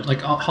Hollywood. Like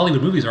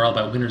Hollywood movies are all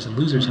about winners and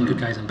losers and good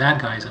guys and bad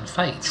guys and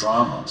fights.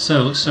 Drama.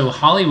 So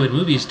Hollywood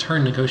movies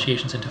turn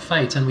negotiations into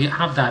fights, and we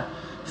have that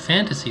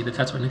fantasy that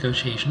that's what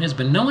negotiation is.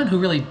 But no one who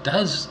really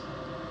does.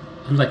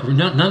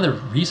 None of the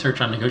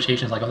research on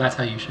negotiations like, oh, that's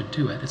how you should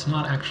do it. It's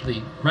not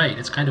actually right.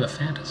 It's kind of a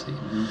fantasy.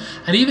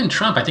 And even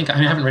Trump, I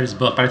haven't read his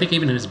book, but I think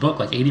even in his book,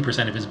 like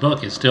 80% of his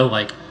book is still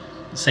like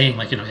saying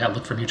like,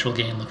 look for mutual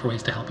gain, look for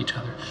ways to help each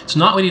other. It's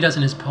not what he does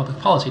in his public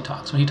policy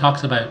talks. When he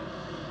talks about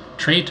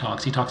trade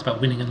talks, he talks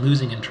about winning and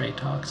losing in trade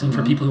talks. And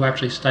for people who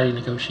actually study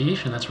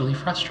negotiation, that's really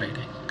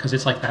frustrating because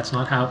it's like, that's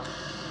not how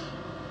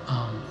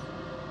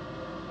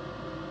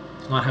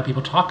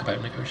people talk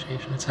about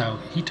negotiation. It's how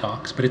he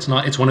talks, but it's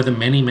not. It's one of the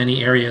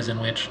many areas in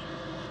which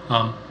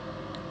how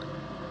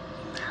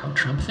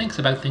Trump thinks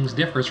about things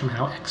differs from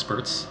how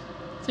experts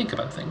think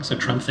about things. So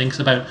Trump thinks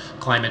about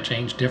climate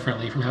change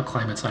differently from how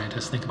climate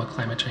scientists think about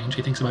climate change.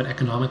 He thinks about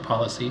economic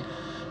policy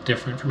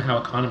different from how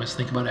economists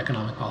think about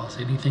economic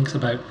policy, and he thinks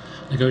about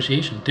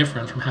negotiation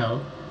different from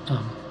how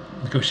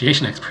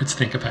negotiation experts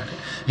think about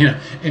it.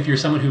 If you're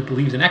someone who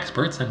believes in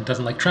experts and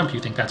doesn't like Trump, you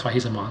think that's why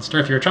he's a monster.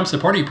 If you're a Trump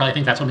supporter, you probably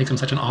think that's what makes him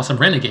such an awesome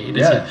renegade.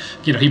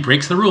 He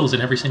breaks the rules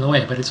in every single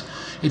way. But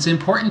it's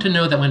important to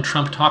know that when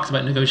Trump talks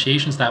about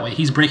negotiations that way,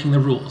 he's breaking the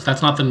rules.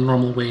 That's not the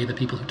normal way that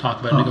people who talk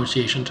about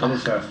negotiation talk. That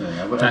is fascinating.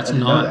 I didn't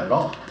know that at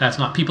all. That's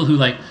not people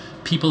who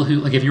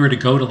if you were to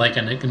go to like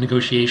a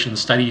negotiation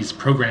studies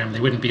program,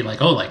 they wouldn't be like,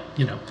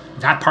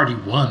 that party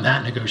won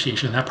that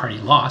negotiation and that party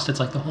lost.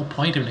 It's like the whole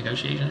point of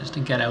negotiation is to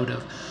get out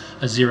of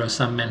a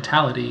zero-sum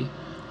mentality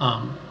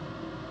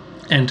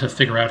and to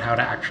figure out how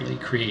to actually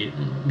create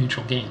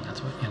mutual gain.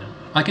 That's what,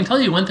 I can tell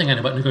you one thing I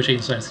know about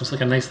negotiation studies. It's like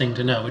a nice thing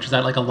to know, which is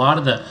that like a lot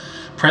of the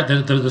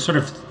sort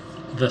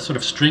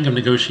of string of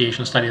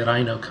negotiation study that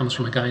I know comes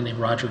from a guy named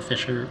Roger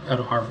Fisher out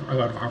of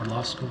Harvard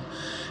Law School.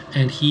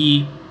 And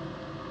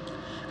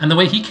the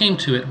way he came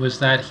to it was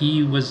that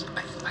he was,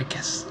 I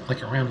guess,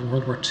 like around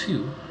World War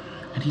II,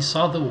 and he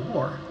saw the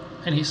war,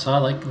 and he saw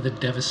like the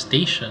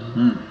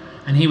devastation,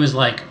 and he was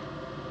like,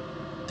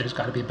 there's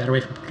got to be a better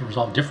way for people to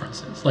resolve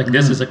differences. Like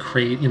this is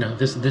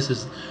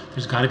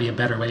there's got to be a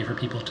better way for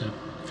people to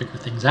figure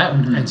things out.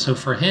 And so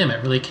for him,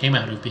 it really came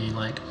out of being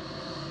like,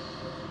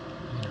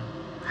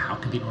 how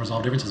can people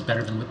resolve differences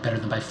better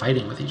than by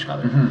fighting with each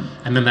other?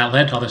 And then that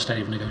led to all the study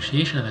of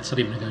negotiation, and that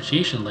study of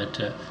negotiation led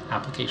to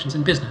applications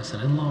in business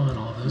and in law and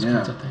all those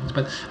kinds of things.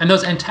 And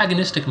those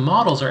antagonistic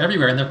models are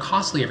everywhere, and they're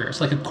costly everywhere. It's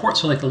like a court,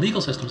 so like the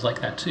legal system's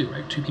like that too,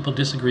 right? Two people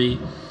disagree.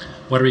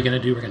 What are we going to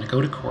do? We're going to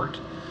go to court,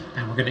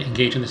 and we're going to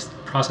engage in this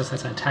process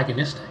that's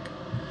antagonistic.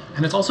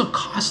 And it's also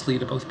costly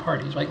to both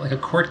parties, right? Like a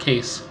court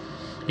case,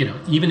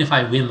 even if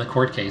I win the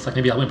court case, like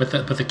maybe I'll win, but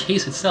the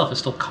case itself is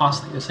still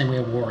costly, the same way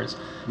a war is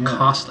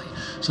costly.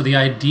 So the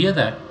idea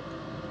that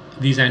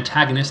these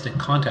antagonistic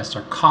contests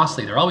are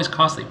costly, they're always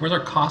costly. Wars are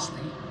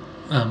costly,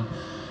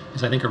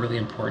 is I think a really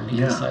important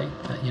insight.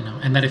 That,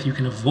 and that if you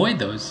can avoid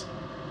those,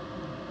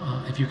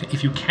 if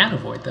you can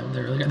avoid them,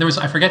 they're really good. There was,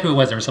 I forget who it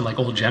was. There was some like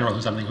old general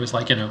or something who was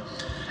like,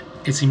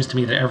 it seems to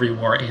me that every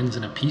war ends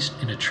in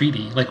a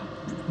treaty. Like,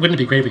 wouldn't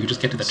it be great if we could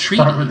just get to the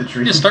treaty? Start with the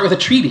treaty. Just start with a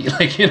treaty,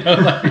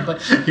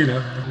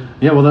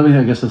 Yeah, well, I mean,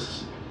 I guess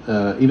this,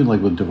 even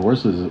like with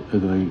divorces,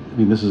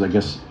 this is, I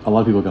guess, a lot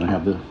of people are going to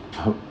have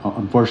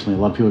unfortunately, a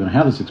lot of people are going to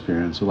have this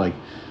experience. So, like,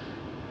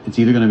 it's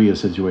either going to be a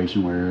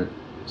situation where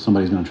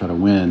somebody's going to try to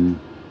win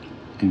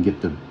and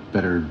get the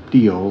better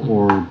deal,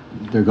 or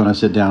they're going to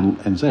sit down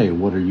and say,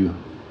 what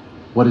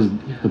is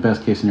the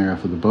best case scenario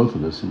for the both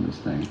of us in this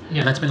thing?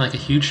 Yeah, that's been like a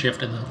huge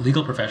shift in the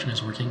legal profession,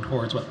 is working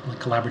towards what like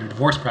collaborative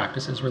divorce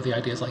practices, where the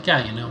idea is like,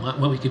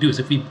 what we could do is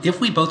if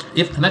we both,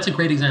 and that's a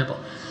great example.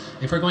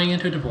 If we're going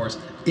into a divorce,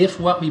 if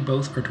what we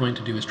both are going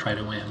to do is try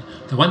to win,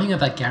 the one thing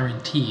that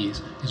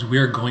guarantees is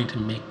we're going to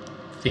make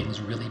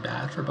things really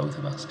bad for both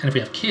of us. And if we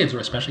have kids,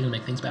 we're especially going to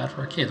make things bad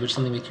for our kids, which is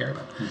something we care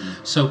about.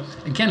 So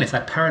again, it's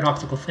that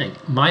paradoxical thing.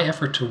 My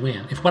effort to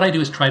win, if what I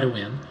do is try to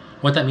win,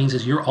 what that means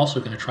is you're also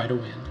going to try to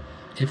win.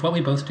 If what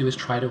we both do is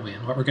try to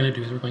win, what we're going to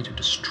do is we're going to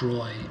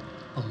destroy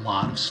a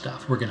lot of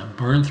stuff. We're going to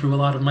burn through a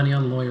lot of money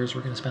on lawyers.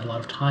 We're going to spend a lot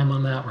of time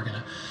on that. We're going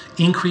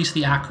to increase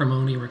the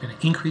acrimony. We're going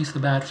to increase the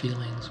bad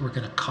feelings. We're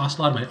going to cost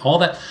a lot of money. All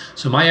that.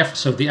 So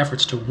the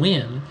efforts to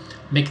win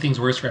make things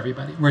worse for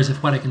everybody. Whereas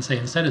if what I can say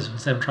instead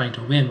of trying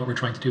to win, what we're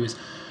trying to do is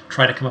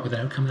try to come up with an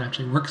outcome that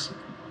actually works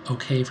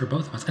okay for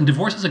both of us. And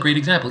divorce is a great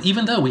example.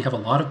 Even though we have a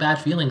lot of bad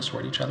feelings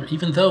toward each other,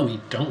 even though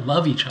we don't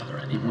love each other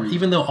anymore,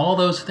 even though all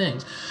those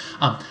things,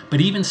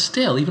 but even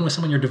still, even with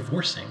someone you're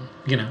divorcing,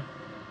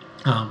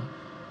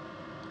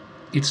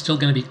 it's still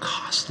going to be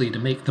costly to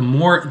make. The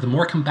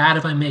more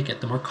combative I make it,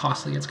 the more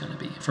costly it's going to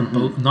be for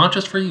both, not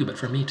just for you, but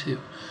for me too.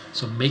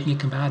 So making it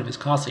combative is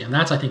costly, and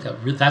that's, I think,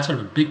 that's sort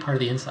of a big part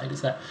of the insight,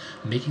 is that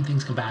making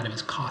things combative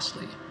is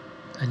costly,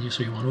 and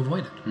so you want to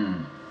avoid it.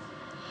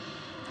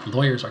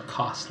 Lawyers are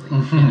costly,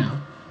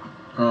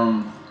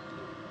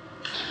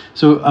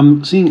 So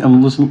I'm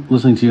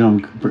listening to you.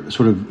 I'm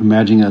sort of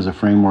imagining it as a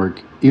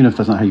framework, even if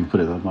that's not how you put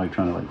it. I'm like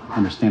trying to like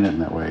understand it in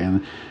that way.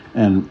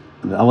 And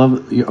I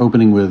love your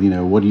opening with,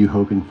 what are you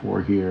hoping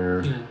for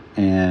here? Yeah.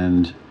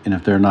 And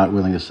if they're not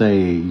willing to say,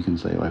 you can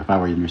say, like, if I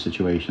were in your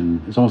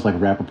situation, it's almost like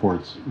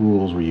Rappaport's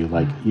rules, where you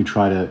like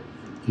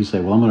you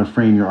say, well, I'm going to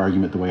frame your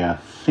argument the way I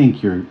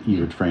think you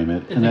would frame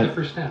it, and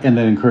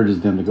that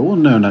encourages them to go, well,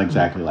 no, not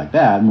exactly like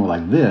that, more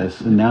like this,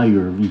 and now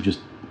you've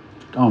just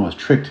almost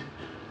tricked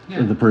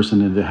the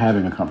person into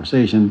having a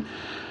conversation,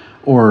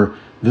 or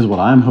this is what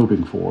I'm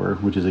hoping for,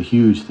 which is a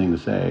huge thing to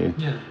say.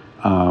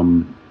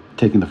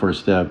 Taking the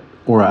first step,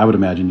 or I would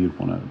imagine you'd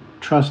want to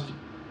trust.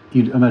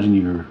 You'd imagine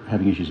you're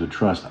having issues with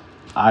trust.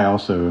 I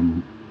also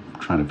am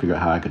trying to figure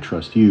out how I could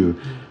trust you.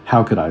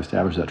 How could I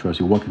establish that trust?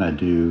 What can I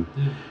do?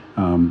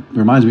 It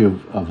reminds me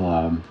of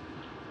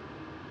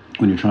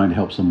when you're trying to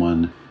help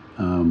someone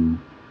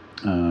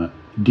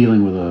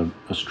dealing with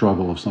a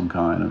struggle of some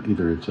kind.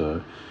 Either it's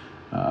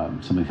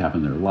something's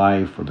happened in their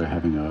life, or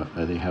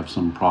they have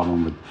some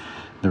problem with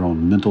their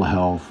own mental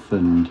health,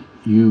 and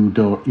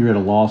you're at a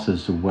loss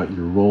as to what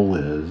your role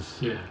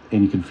is,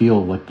 and you can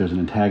feel like there's an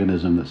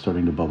antagonism that's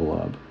starting to bubble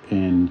up.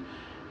 And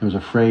there was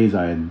a phrase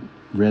I had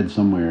read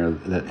somewhere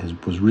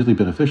that was really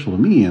beneficial to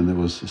me, and it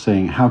was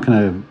saying, how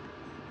can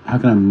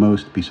I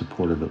most be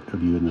supportive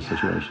of you in this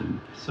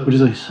situation? So, which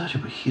is like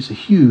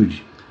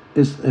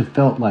it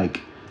felt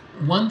like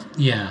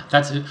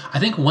that's it. I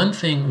think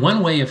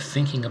one way of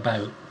thinking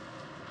about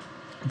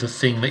the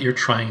thing that you're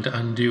trying to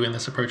undo in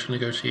this approach to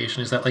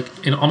negotiation is that,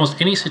 like, in almost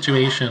any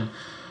situation,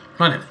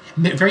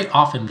 very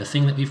often the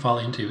thing that we fall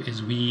into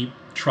is we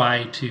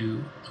try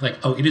to, like,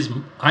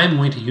 I'm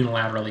going to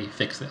unilaterally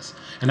fix this.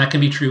 And that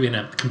can be true in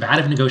a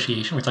combative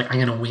negotiation where it's like, I'm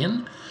going to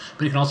win,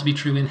 but it can also be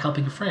true in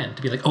helping a friend,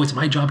 to be like, it's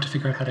my job to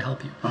figure out how to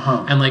help you.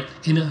 And like,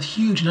 in a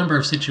huge number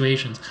of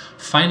situations,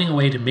 finding a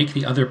way to make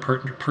the other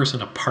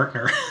person a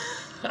partner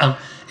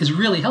is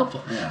really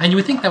helpful. And you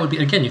would think that would be,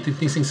 again, you think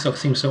these things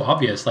seem so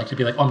obvious, like to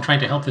be like, I'm trying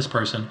to help this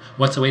person,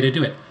 what's the way to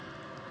do it?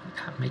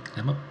 Make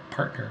them a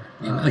partner.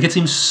 Like, it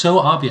seems so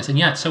obvious, and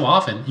yet so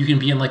often you can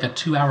be in like a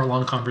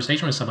 2-hour-long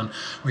conversation with someone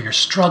where you're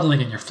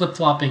struggling and you're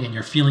flip-flopping and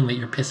you're feeling that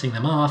you're pissing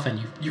them off, and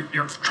you're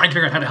trying to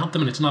figure out how to help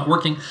them, and it's not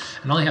working,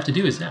 and all you have to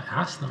do is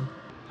ask them.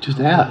 Just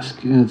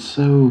ask. And it's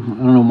so, I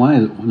don't know why.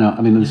 No,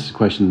 I mean, this is a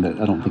question that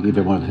I don't think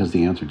either one of us has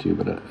the answer to,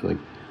 but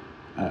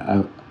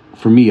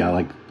for me,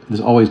 this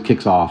always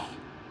kicks off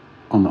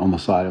on the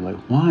side. I'm like,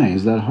 why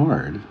is that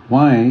hard?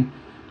 Why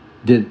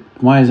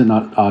is it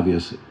not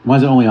obvious? Why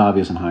is it only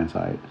obvious in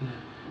hindsight?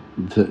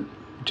 To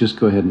just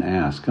go ahead and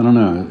ask. I don't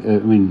know. I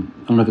mean,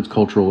 I don't know if it's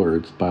cultural or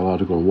it's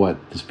biological or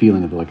what. This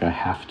feeling of like I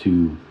have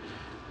to.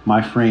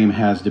 My frame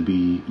has to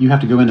be. You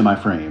have to go into my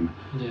frame,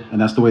 and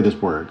that's the way this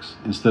works.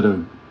 Instead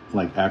of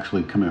like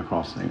actually coming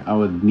across things, I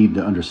would need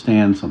to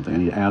understand something. I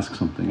need to ask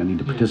something. I need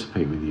to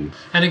participate with you.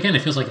 And again,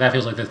 it feels like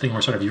the thing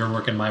where sort of your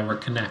work and my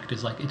work connect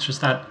is like it's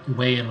just that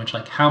way in which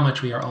like how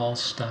much we are all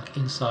stuck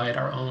inside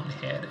our own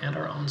head and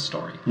our own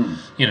story.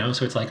 You know,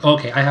 so it's like,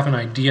 okay, I have an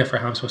idea for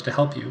how I'm supposed to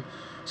help you.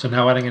 So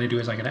now what I'm going to do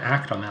is I'm going to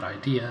act on that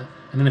idea,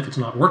 and then if it's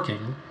not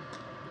working,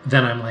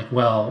 then I'm like,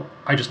 well,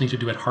 I just need to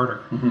do it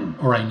harder,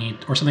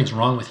 or something's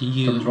wrong with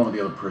you. Something's wrong with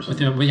the other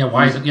person.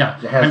 Why is it? Yeah,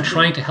 I'm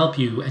trying to help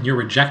you, and you're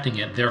rejecting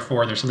it.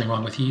 Therefore, there's something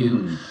wrong with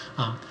you,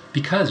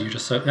 because you're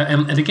just so.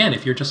 And again,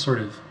 if you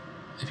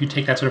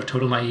take that sort of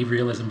total naive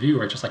realism view,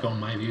 where it's just like, oh,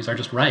 my views are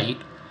just right,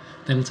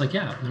 then it's like,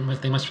 yeah,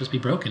 they must just be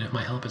broken if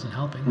my help isn't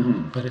helping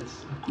them. But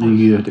it's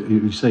you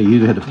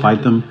either had to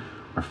fight them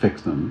or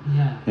fix them,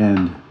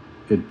 and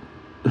it.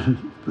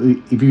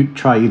 If you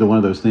try either one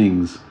of those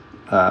things,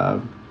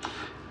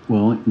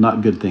 well,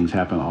 not good things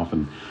happen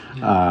often.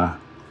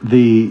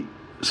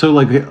 So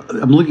like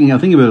I'm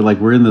thinking about it like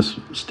we're in this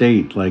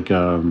state like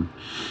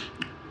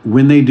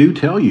when they do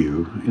tell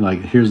you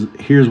like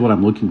here's what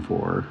I'm looking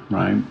for,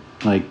 right?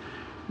 Like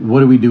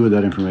what do we do with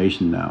that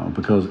information now?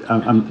 Because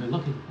I'm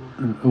looking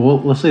for. Well,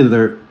 let's say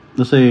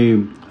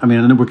I mean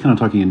I know we're kind of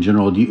talking in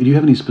general. Do you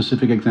have any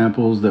specific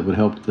examples that would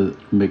help to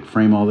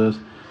frame all this?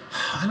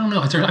 I don't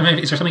know. Is there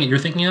something that you're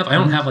thinking of? I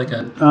don't have like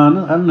a.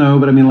 No, I don't know,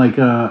 but I mean, like,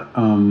 I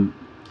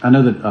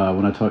know that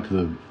when I talked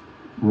to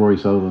Rory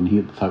Sutherland,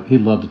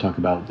 he'd love to talk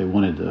about. They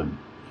wanted to.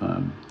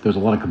 There's a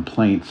lot of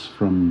complaints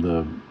from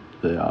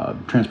the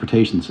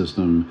transportation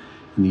system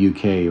in the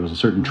UK. It was a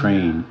certain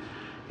train,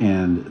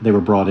 and they were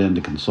brought in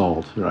to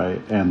consult,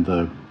 right? And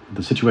the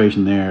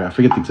situation there, I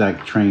forget the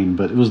exact train,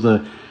 but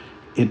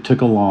it took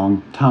a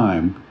long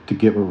time to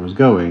get where it was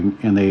going,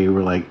 and they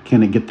were like,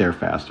 "Can it get there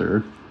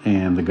faster?"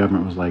 And the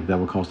government was like, that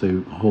will cost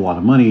a whole lot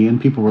of money.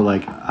 And people were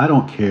like, I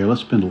don't care.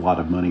 Let's spend a lot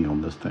of money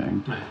on this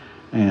thing. Right.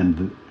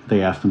 And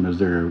they asked them, is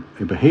there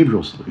a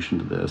behavioral solution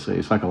to this,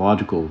 a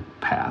psychological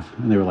path?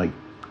 And they were like,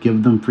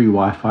 give them free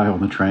Wi-Fi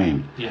on the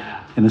train.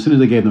 Yeah. And as soon as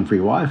they gave them free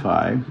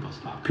Wi-Fi,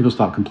 people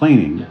stopped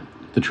complaining. Yeah.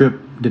 The trip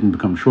didn't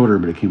become shorter,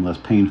 but it became less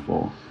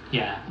painful.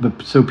 Yeah.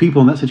 But so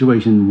people in that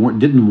situation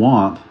didn't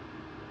want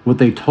what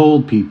they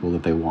told people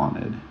that they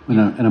wanted. And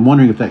I'm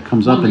wondering if that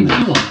comes up in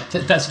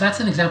this. That's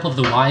an example of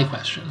the why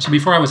question. So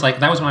before I was like,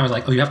 that was when I was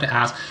like, oh, you have to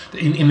ask,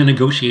 in the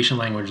negotiation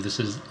language, this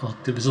is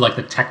like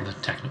the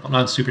technical,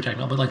 not super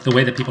technical, but like the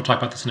way that people talk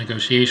about this in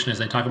negotiation is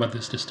they talk about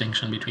this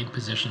distinction between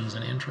positions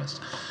and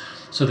interests.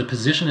 So the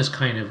position is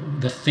kind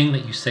of the thing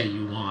that you say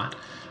you want.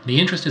 The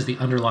interest is the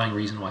underlying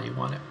reason why you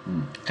want it.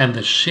 And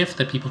the shift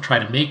that people try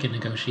to make in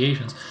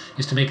negotiations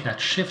is to make that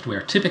shift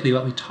where typically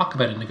what we talk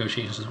about in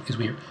negotiations is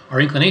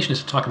our inclination is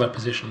to talk about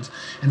positions.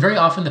 And very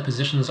often the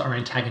positions are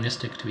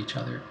antagonistic to each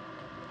other.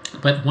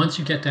 But once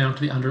you get down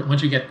to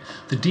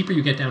the deeper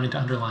you get down into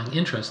underlying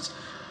interests,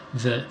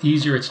 the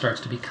easier it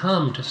starts to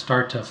become to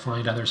start to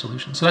find other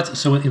solutions.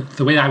 So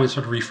the way I would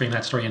sort of reframe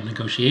that story in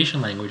negotiation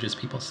language is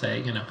people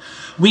say,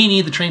 we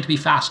need the train to be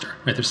faster,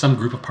 right? There's some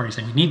group of parties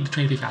saying we need the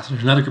train to be faster.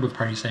 There's another group of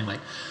parties saying like,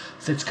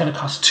 it's going to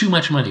cost too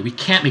much money. We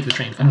can't make the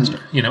train faster,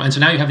 And so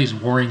now you have these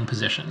warring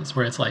positions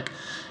where it's like,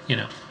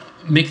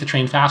 make the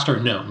train faster,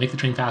 no. Make the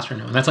train faster,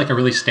 no. And that's like a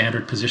really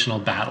standard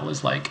positional battle.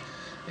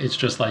 It's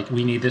just like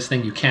we need this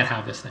thing. You can't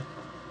have this thing.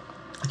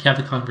 If you have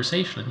the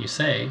conversation and you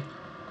say,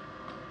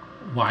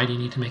 why do you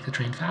need to make the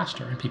train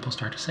faster? And people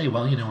start to say,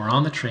 well, we're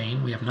on the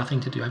train. We have nothing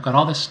to do. I've got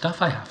all this stuff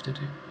I have to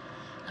do.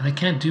 And I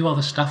can't do all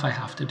the stuff I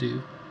have to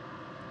do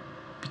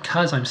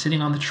because I'm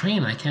sitting on the train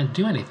and I can't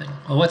do anything.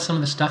 Well, what's some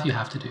of the stuff you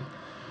have to do?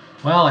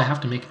 Well, I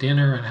have to make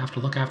dinner and I have to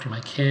look after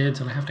my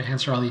kids and I have to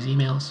answer all these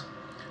emails.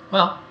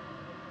 Well,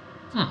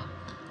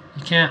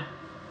 you can't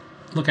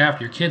look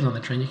after your kids on the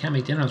train. You can't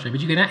make dinner on the train,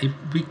 but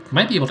we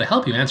might be able to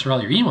help you answer all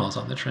your emails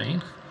on the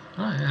train.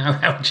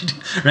 How would you do,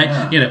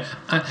 right? Yeah.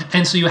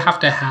 And so you have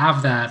to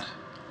have that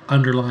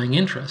underlying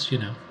interest,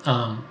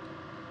 but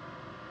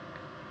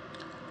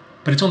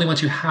it's only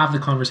once you have the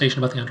conversation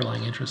about the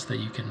underlying interest that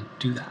you can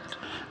do that.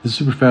 This is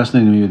super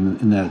fascinating to me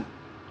in that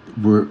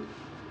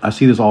I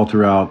see this all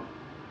throughout.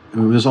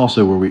 This is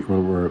also what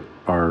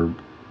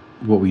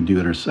we do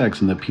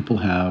intersects, and that people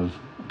are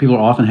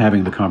often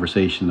having the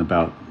conversation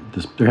about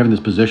this. They're having this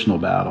positional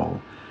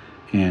battle,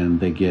 and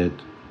they get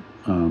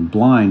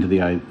blind to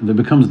the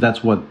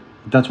idea.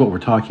 That's what we're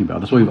talking about.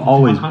 That's what we've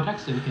always.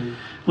 Context, so we can...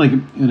 Like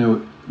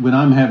when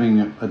I'm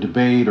having a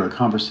debate or a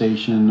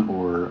conversation,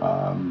 or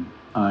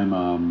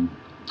I'm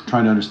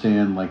trying to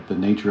understand like the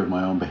nature of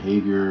my own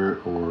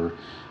behavior, or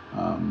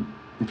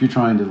if you're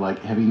trying to like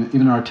have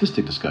even an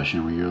artistic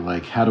discussion where you're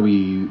like, how do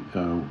we?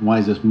 Why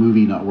is this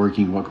movie not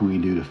working? What can we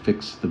do to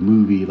fix the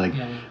movie? Like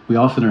we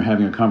often are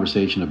having a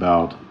conversation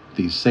about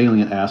these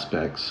salient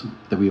aspects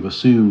that we've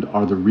assumed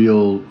are the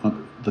real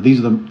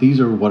these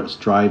are what's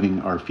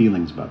driving our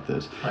feelings about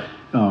this. Right.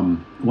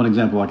 One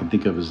example I can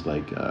think of is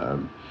like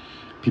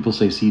people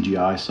say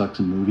CGI sucks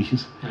in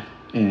movies, Right.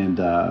 and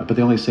but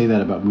they only say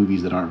that about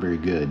movies that aren't very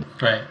good.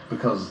 Right.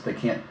 Because they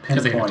can't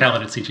Because they can tell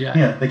that it's CGI.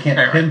 Yeah, they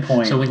can't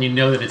pinpoint. So when you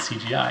know that it's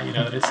CGI, you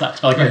know that it sucks.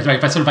 But like, right.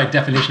 But sort of by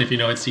definition, if you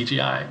know it's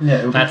CGI,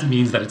 that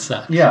means that it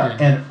sucks. Yeah,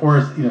 and or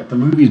if the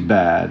movie's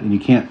bad and you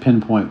can't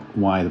pinpoint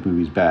why the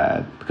movie's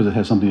bad because it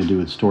has something to do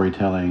with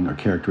storytelling or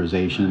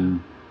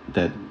characterization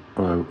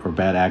or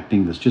bad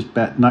acting that's just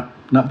bad, not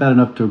bad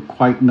enough to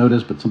quite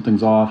notice, but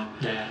something's off.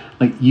 Yeah.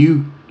 Like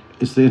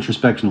it's the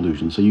introspection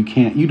illusion. So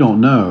you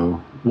don't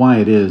know why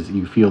it is that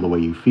you feel the way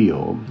you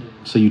feel.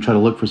 So you try to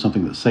look for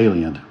something that's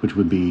salient, which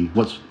would be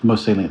what's the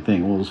most salient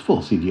thing. Well, it was full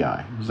of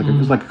CGI. It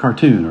was like a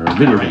cartoon or a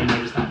video game.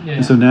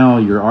 And so now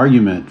your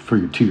argument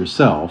to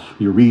yourself,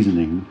 your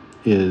reasoning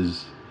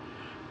is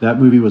that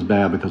movie was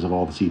bad because of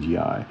all the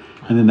CGI.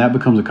 And then that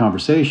becomes a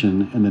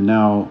conversation, and then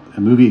now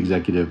a movie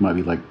executive might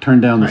be like,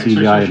 turn down the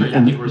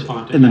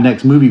CGI in the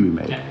next movie we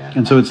make.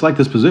 And so it's like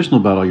this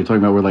positional battle you're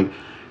talking about where like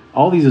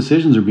all these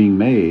decisions are being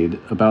made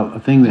about a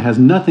thing that has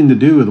nothing to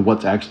do with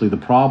what's actually the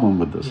problem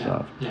with this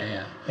stuff.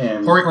 Yeah.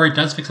 Or it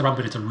does fix the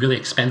problem, but it's a really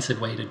expensive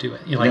way to do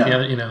it. You know, like the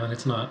other, and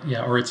it's not.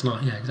 Yeah, or it's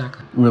not. Yeah,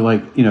 exactly. We're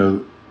like,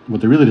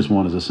 what they really just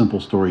want is a simple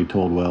story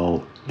told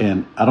well.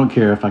 And I don't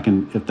care if that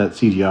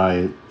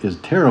CGI is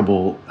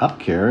terrible. I don't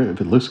care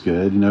if it looks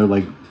good.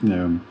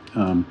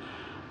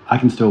 I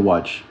can still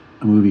watch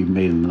a movie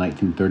made in the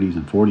 1930s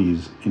and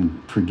 40s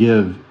and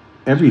forgive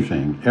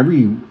everything,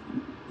 every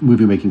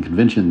movie making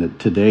convention that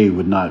today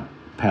would not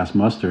pass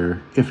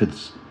muster if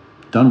it's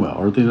done well.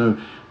 Or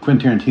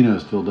Quentin Tarantino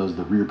still does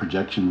the rear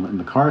projection in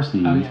the car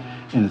scene,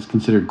 and it's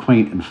considered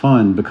quaint and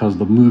fun because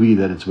the movie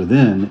that it's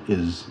within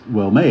is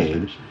well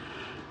made.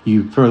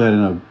 You throw that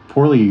in a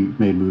poorly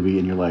made movie,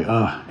 and you're like,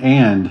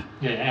 and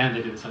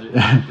they did something.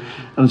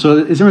 And so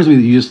it seems to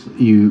me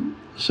that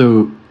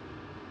so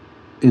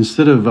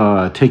instead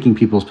of taking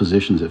people's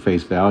positions at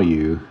face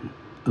value,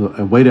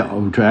 a way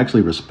to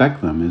actually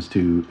respect them is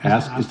to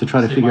try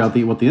to figure out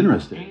what the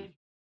interest is. I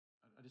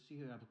just see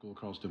it applicable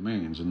across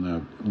domains,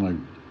 and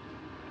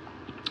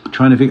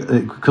trying to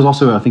figure, because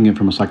also I think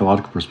from a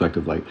psychological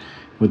perspective, like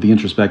with the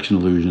introspection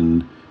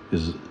illusion,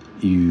 is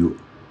you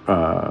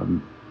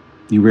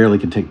rarely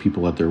can take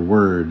people at their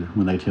word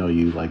when they tell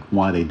you like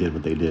why they did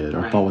what they did,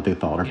 or thought what they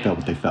thought, or felt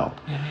what they felt,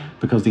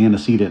 because the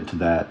antecedent to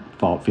that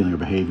thought, feeling, or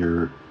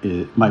behavior,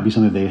 it might be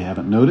something they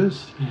haven't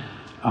noticed.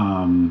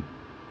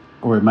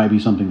 Or it might be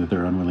something that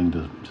they're unwilling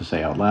to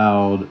say out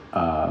loud.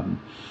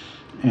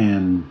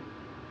 And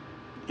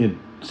it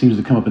seems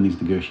to come up in these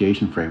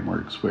negotiation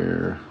frameworks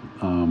where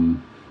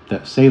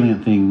that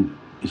salient thing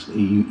is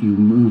you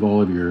move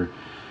all of your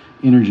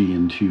energy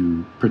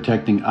into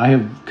protecting. I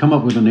have come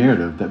up with a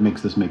narrative that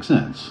makes this make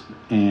sense.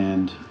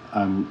 And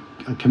I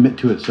commit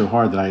to it so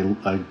hard that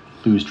I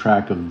lose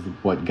track of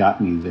what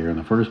got me there in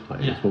the first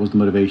place. Yeah. What was the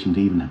motivation to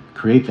even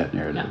create that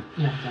narrative?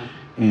 Yeah.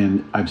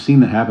 And I've seen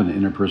that happen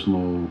in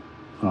interpersonal,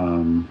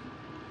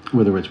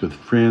 whether it's with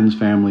friends,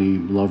 family,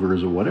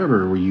 lovers, or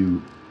whatever, where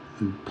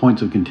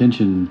points of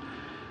contention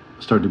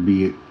start to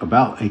be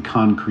about a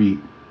concrete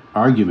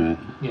argument,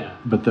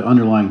 but the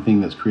underlying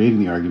thing that's creating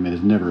the argument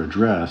is never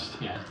addressed.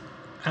 Yeah.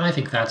 And I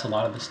think that's a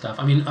lot of the stuff.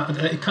 I mean,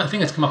 the kind of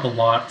thing that's come up a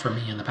lot for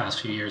me in the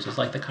past few years is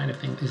like the kind of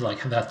thing is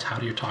like, that's how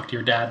do you talk to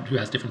your dad who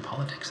has different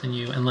politics than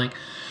you? And like,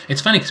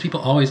 it's funny because people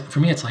always, for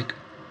me, it's like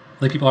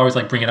people always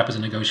like bring it up as a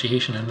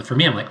negotiation. And for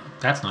me, I'm like,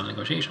 that's not a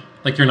negotiation.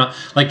 Like you're not,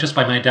 like just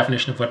by my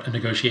definition of what a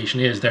negotiation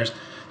is, there's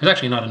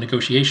actually not a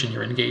negotiation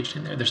you're engaged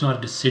in there. There's not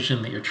a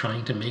decision that you're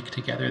trying to make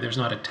together. There's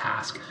not a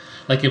task.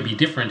 Like it'd be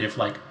different if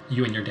like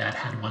you and your dad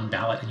had one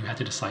ballot and you had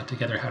to decide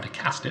together how to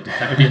cast it.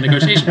 That would be a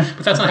negotiation.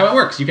 But that's not how it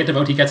works. You get to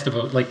vote, he gets to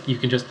vote. Like you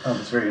can just... Oh,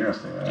 that's very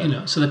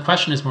interesting. So the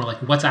question is more like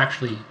what's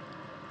actually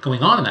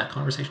going on in that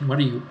conversation? What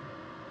are you...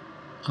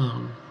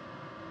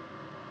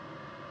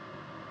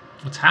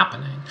 what's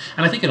happening?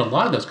 And I think in a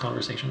lot of those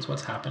conversations,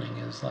 what's happening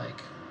is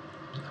like...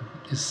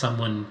 is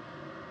someone...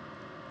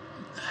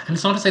 And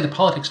it's not to say the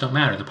politics don't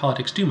matter. The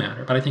politics do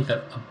matter. But I think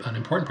that an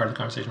important part of the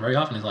conversation very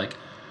often is like,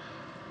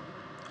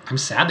 I'm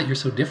sad that you're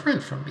so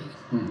different from me,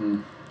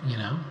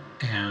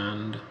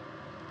 and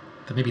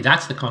that maybe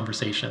that's the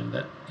conversation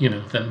that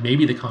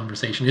maybe the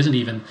conversation isn't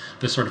even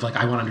the sort of like,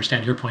 I want to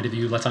understand your point of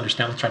view. Let's try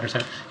to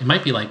understand. It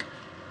might be like,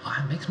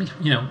 it makes me,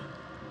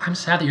 I'm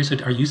sad that you're so,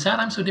 are you sad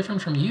I'm so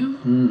different from you?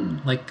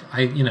 Like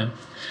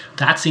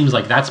that seems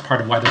like that's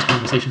part of why those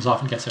conversations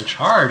often get so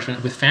charged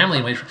with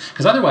family,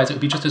 because otherwise it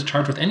would be just as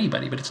charged with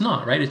anybody, but it's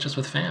not, right? It's just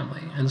with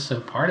family. And so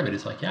part of it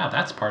is like,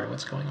 that's part of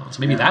what's going on. So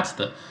maybe that's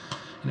the,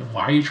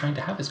 why are you trying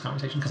to have this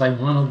conversation? Because I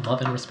want to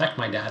love and respect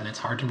my dad, and it's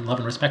hard to love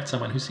and respect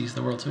someone who sees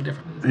the world so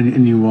differently.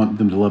 And you want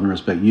them to love and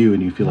respect you,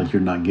 and you feel like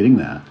you're not getting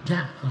that.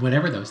 Yeah,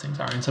 whatever those things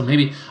are. And so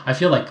maybe I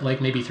feel like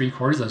maybe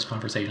 3/4 of those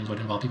conversations would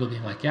involve people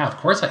being like, yeah, of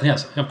course I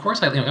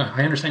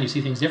understand you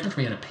see things different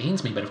from me and it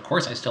pains me, but of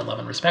course I still love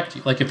and respect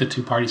you. Like if the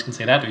two parties can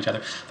say that to each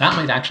other, that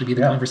might actually be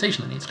the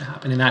conversation that needs to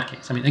happen in that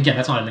case. I mean, again,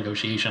 that's not a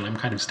negotiation. I'm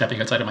kind of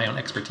stepping outside of my own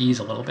expertise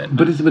a little bit.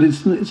 But it's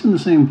in the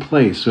same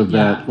place of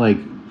that, like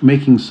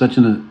making such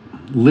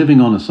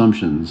living on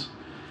assumptions.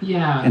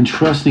 Yeah. And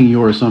trusting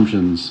your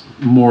assumptions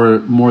more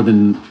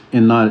than,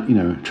 and not,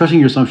 trusting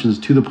your assumptions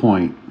to the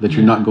point that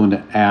you're not going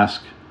to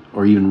ask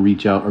or even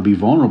reach out or be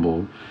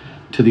vulnerable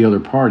to the other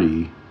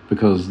party,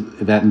 because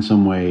that in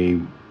some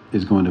way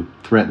is going to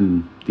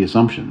threaten the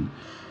assumption.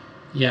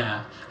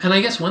 Yeah. And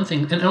I guess one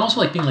thing, and also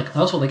like being like,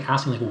 also like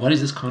asking like, what is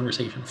this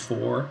conversation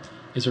for,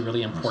 is a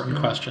really important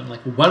question.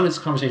 Like, what is this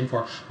conversation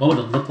for? What would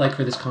it look like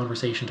for this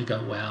conversation to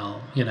go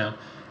well?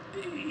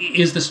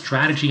 Is the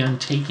strategy I'm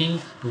taking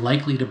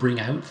likely to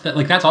bring out that,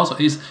 like, that's also,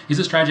 is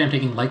the strategy I'm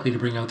taking likely to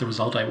bring out the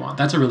result I want?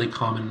 That's a really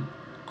common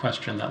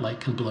question that like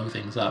can blow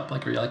things up.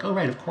 Like, where you're like, oh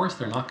right, of course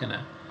they're not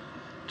gonna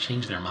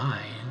change their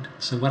mind.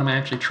 So what am I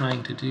actually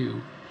trying to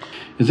do?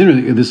 It's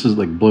interesting. This is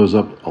like blows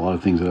up a lot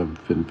of things that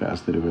I've been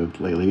fascinated with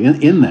lately.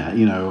 In that,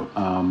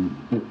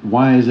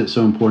 why is it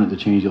so important to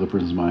change the other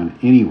person's mind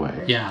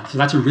anyway? Yeah, so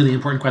that's a really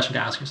important question to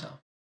ask yourself.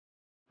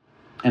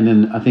 And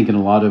then I think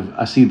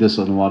I see this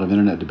in a lot of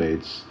internet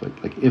debates.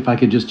 Like if I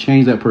could just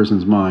change that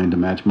person's mind to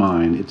match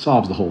mine, it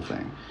solves the whole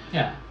thing.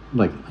 Yeah.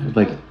 But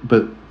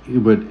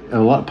a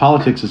lot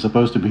politics is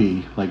supposed to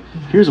be like,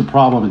 here's a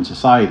problem in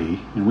society,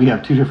 and we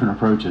have 2 different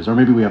approaches, or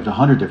maybe we have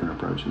 100 different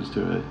approaches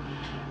to it,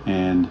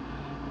 and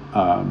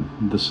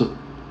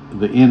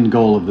the end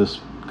goal of this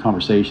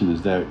conversation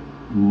is that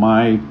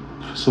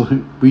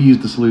we use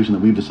the solution that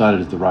we've decided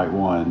is the right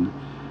one.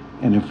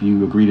 And if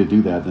you agree to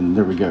do that, then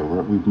there we go.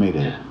 We've made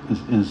it. Yeah.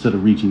 Instead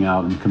of reaching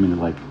out and coming to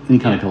like any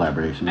kind of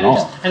collaboration at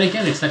all. And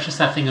again, it's just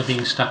that thing of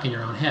being stuck in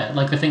your own head.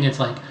 Like the thing, it's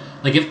like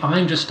if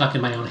I'm just stuck in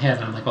my own head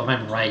and I'm like, well,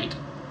 I'm right.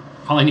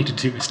 All I need to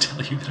do is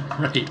tell you that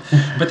I'm right.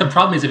 But the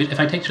problem is if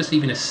I take just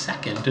even a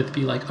second to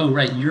be like, oh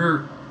right,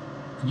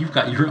 you've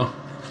got your own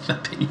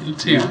opinion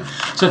too. Yeah.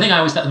 So one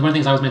of the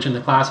things I always mention in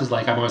the class is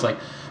like, I'm always like,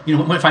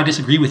 if I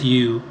disagree with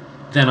you,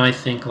 then I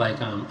think like,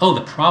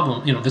 the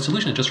problem, the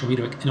solution is just for me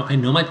to, I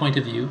know my point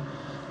of view.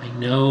 I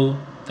know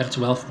that it's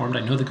well-formed. I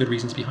know the good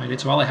reasons behind it.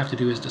 So all I have to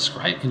do is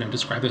describe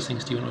those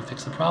things to you and it'll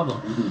fix the problem,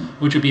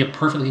 which would be a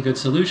perfectly good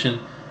solution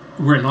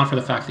were it not for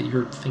the fact that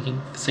you're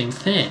thinking the same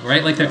thing,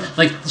 right?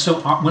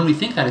 When we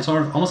think that, it's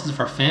sort of almost as if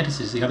our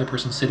fantasy is the other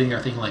person sitting there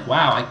thinking like,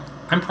 wow,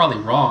 I'm probably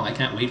wrong. I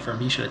can't wait for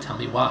Misha to tell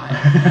me why.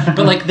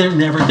 But like, they're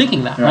never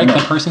thinking that, right?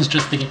 The person's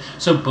just thinking.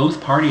 So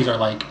both parties are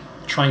like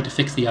trying to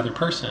fix the other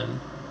person.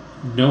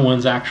 No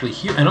one's actually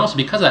here, and also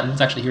because of that, no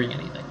one's actually hearing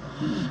anything.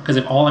 Because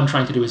if all I'm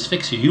trying to do is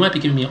fix you, you might be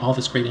giving me all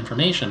this great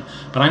information,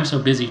 but I'm so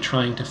busy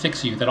trying to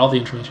fix you that all the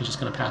information is just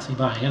going to pass me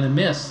by. I'm going to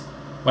miss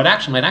what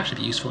might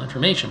actually be useful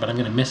information, but I'm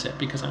going to miss it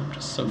because I'm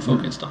just so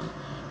focused on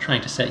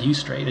trying to set you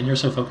straight, and you're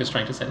so focused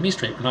trying to set me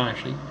straight. We're not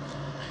actually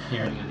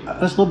hearing anything.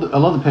 I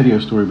love the patio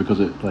story because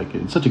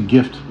it's such a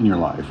gift in your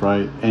life,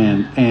 right?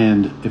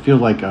 And it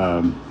feels like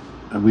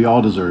we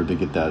all deserve to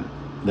get that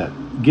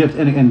gift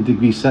and to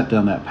be set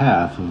down that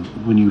path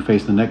of when you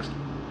face the next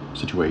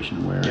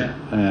situation where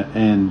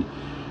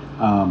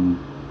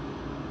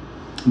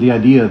the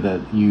idea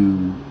that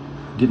you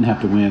didn't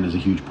have to win is a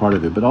huge part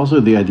of it, but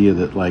also the idea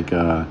that like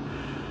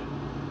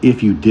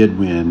if you did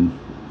win,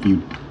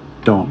 you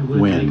don't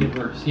win. Make it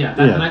worse.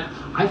 And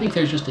I think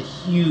there's just a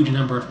huge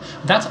number of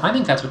I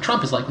think that's what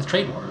Trump is like with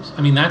trade wars.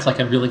 I mean, that's like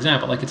a real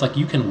example. Like it's like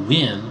you can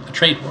win a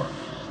trade war.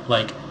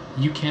 Like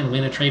you can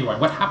win a trade war.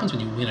 What happens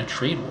when you win a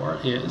trade war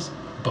is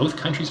both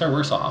countries are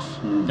worse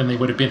off than they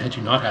would have been had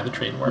you not had the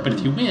trade war. But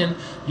if you win,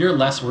 you're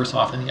less worse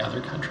off than the other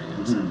country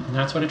is. And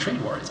that's what a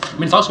trade war is. I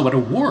mean, it's also what a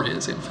war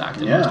is, in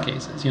fact, in most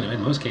cases.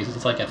 In most cases,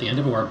 it's like at the end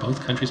of a war, both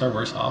countries are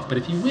worse off. But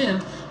if you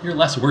win, you're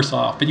less worse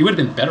off. But you would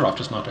have been better off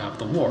just not to have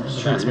the war in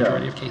the vast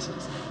majority of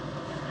cases.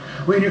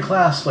 Well, in your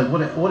class, like what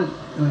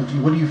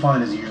do you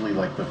find is usually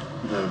like the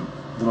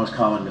most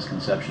common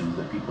misconceptions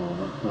that people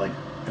like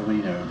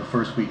when the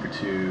first week or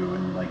two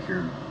and like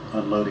you're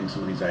unloading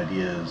some of these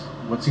ideas?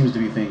 What seems to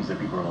be things that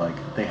people are like,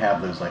 they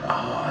have those like,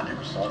 I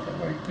never saw it that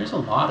way? There's a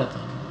lot of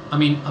them. I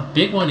mean, a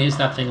big one is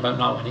that thing about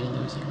not winning and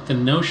losing. The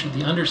notion,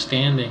 the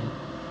understanding,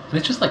 and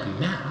it's just like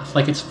math.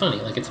 Like it's funny,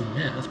 like it's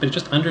math, but it's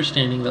just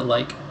understanding that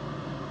like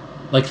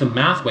the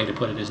math way to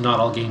put it is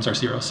not all games are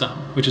zero sum,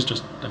 which is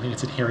just, I mean,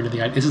 it's inherent in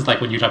the idea. This is like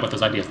when you talk about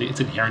those ideas,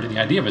 it's inherent in the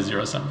idea of a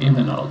zero sum game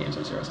that not all games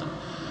are zero sum.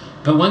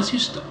 But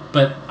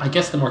but I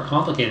guess the more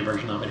complicated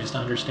version of it is to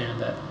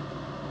understand that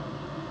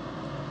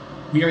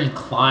we are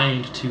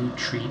inclined to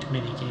treat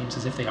many games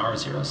as if they are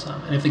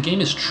zero-sum. And if the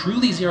game is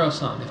truly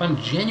zero-sum, if I'm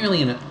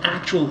genuinely in an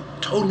actual,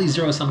 totally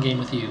zero-sum game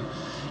with you,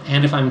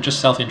 and if I'm just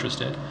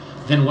self-interested,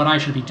 then what I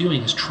should be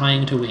doing is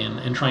trying to win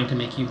and trying to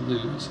make you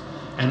lose.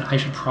 And I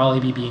should probably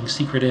be being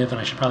secretive,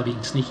 and I should probably be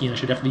being sneaky, and I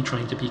should definitely be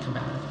trying to be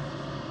combative.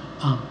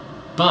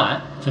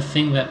 But the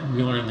thing that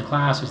we learned in the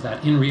class is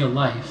that in real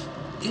life,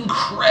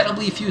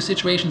 incredibly few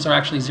situations are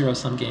actually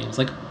zero-sum games.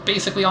 Like,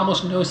 basically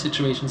almost no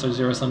situations are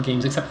zero-sum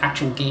games except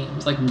actual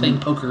games. Like, playing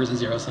poker is a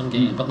zero-sum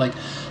game. But, like,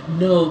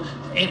 no...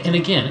 And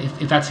again,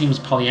 if that seems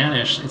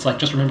Pollyannish, it's like,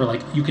 just remember,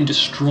 like, you can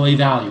destroy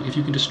value. If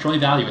you can destroy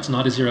value, it's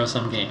not a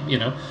zero-sum game, you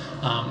know?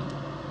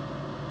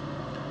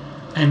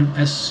 And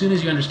as soon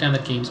as you understand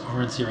that games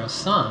aren't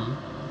zero-sum,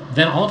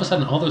 then all of a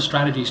sudden all those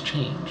strategies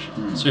change.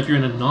 So if you're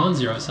in a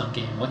non-zero-sum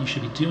game, what you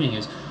should be doing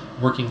is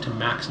working to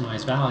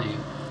maximize value.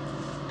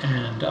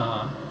 And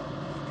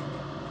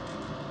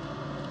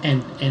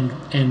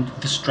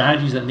the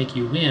strategies that make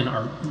you win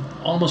are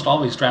almost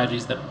always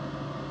strategies that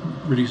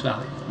reduce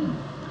value.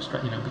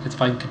 You know, because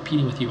if I'm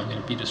competing with you, I'm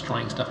going to be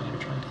destroying stuff I'm going to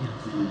be trying to,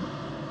 you know.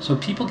 So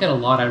people get a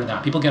lot out of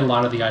that. People get a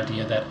lot of the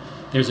idea that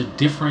there's a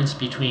difference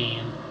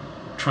between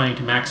trying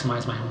to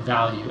maximize my own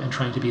value and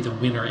trying to be the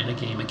winner in a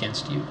game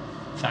against you.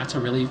 That's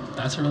a really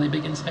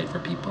big insight for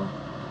people.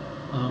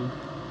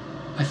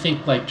 I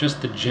think like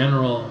just the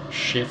general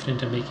shift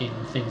into making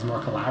things more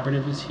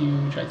collaborative is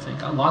huge. I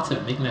think lots of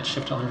it, making that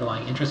shift to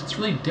underlying interest, it's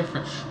really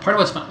different. Part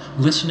of what's fun,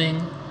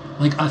 listening,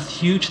 like a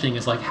huge thing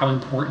is like how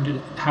important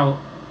how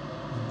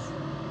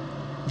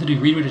the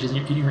degree to which it is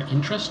in your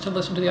interest to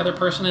listen to the other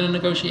person in a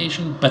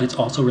negotiation, but it's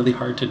also really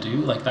hard to do,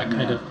 like that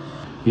kind of...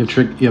 You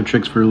have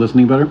tricks for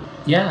listening better?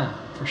 Yeah,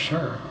 for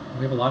sure.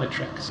 We have a lot of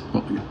tricks.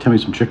 Well, tell me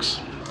some tricks.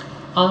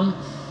 A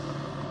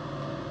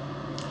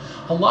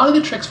lot of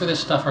the tricks for this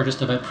stuff are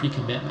just about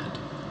pre-commitment.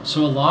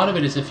 So a lot of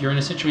it is if you're in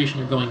a situation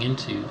you're going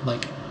into,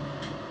 like,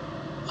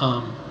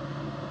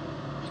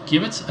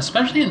 give it,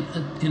 especially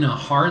in a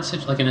hard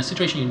situation, like in a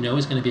situation you know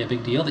is going to be a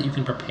big deal, that you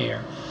can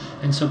prepare.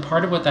 And so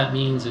part of what that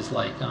means is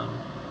like,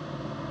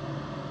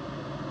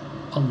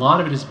 a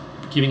lot of it is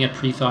giving it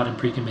pre-thought and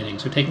pre-committing.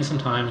 So taking some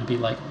time and be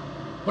like,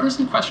 what are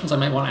some questions I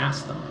might want to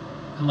ask them?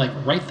 And like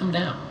write them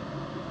down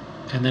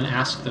and then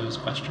ask those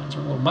questions.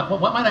 Or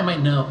what might I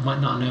might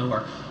not know,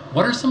 or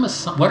what are some of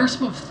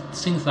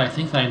things that I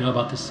think that I know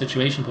about this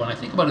situation, but when I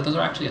think about it, those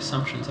are actually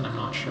assumptions and I'm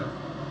not sure.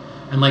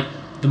 And like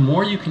the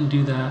more you can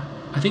do that,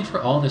 I think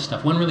for all this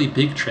stuff, one really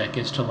big trick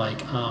is to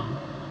like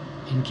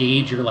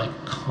engage your like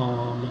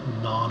calm,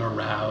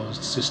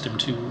 non-aroused system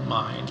 2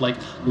 mind. Like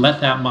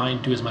let that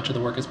mind do as much of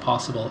the work as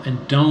possible,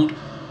 and don't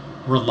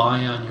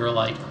rely on your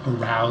like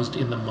aroused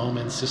in the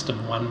moment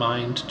system 1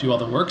 mind to do all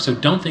the work. So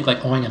don't think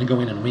like, oh, I'm going to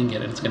go in and wing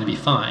it and it's going to be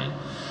fine,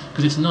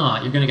 because it's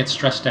not. You're going to get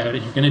stressed out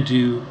and you're going to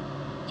do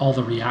all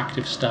the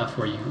reactive stuff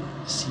where you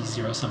see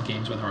zero-sum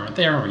games when they aren't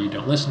there, or you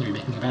don't listen, or you're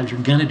making advantage.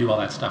 You're going to do all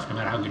that stuff no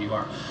matter how good you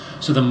are.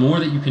 So the more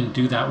that you can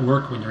do that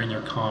work when you're in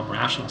your calm,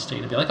 rational state,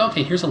 and be like,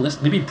 okay, here's a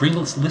list, maybe bring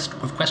this list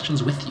of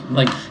questions with you,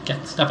 like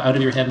get stuff out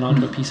of your head and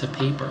onto a piece of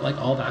paper, like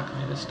all that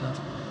kind of stuff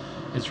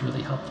is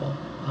really helpful.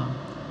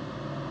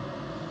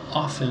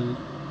 Often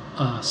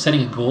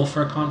setting a goal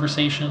for a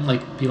conversation,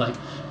 like be like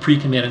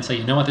pre-commit and say,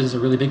 you know what, this is a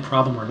really big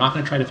problem. We're not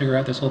going to try to figure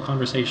out this whole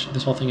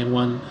thing in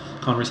one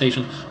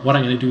conversation. What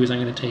I'm going to do is I'm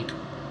going to take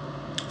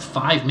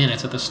 5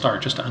 minutes at the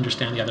start just to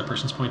understand the other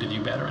person's point of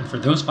view better. And for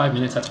those 5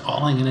 minutes, that's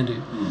all I'm going to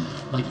do.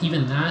 Like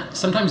even that,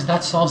 sometimes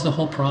that solves the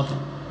whole problem.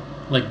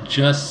 Like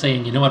just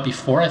saying, you know what,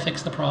 before I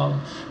fix the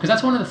problem, because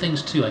that's one of the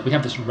things too, like we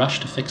have this rush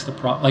to fix the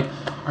problem. Like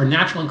our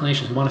natural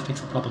inclination is we want to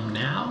fix the problem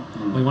now,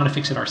 we want to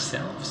fix it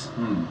ourselves.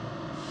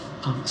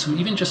 So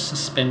even just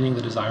suspending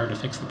the desire to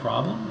fix the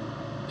problem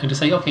and to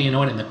say, okay, you know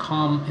what, in the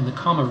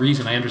calm of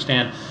reason, I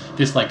understand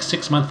this like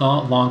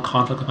 6-month-long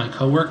conflict with my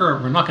coworker,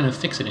 we're not going to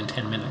fix it in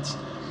 10 minutes.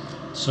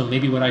 So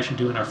maybe what I should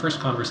do in our first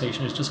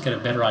conversation is just get a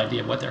better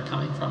idea of what they're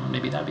coming from.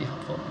 Maybe that'd be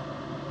helpful.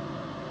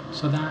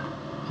 So that,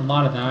 a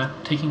lot of that,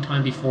 taking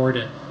time before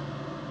to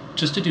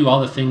do all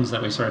the things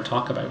that we sort of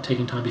talk about,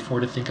 taking time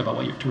before to think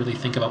about to really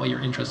think about what your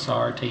interests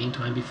are, taking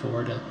time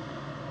before to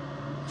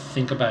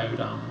think about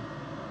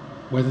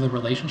whether the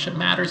relationship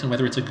matters and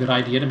whether it's a good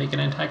idea to make it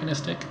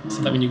antagonistic, so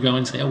that when you go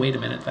and say, oh, wait a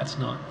minute, that's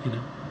not, you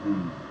know,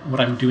 what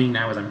I'm doing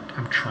now is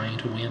I'm trying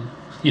to win,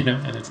 you know,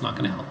 and it's not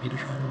going to help me to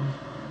try to win.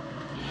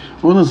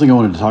 One other thing I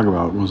wanted to talk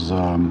about was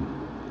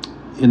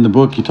in the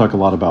book you talk a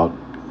lot about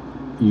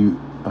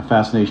a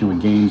fascination with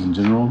games in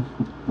general,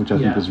 which I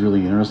think is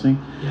really interesting.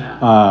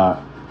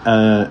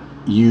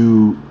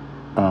 You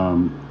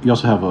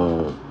also have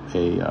a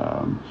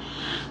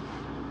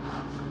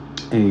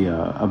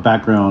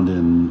background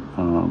in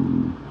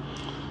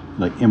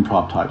like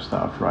improv type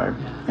stuff, right?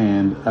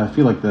 And I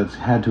feel like that's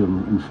had to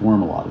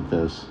inform a lot of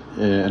this.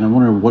 And I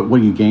wonder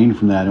what you gained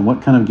from that, and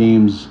what kind of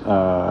games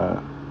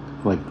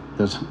like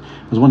there's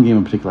one game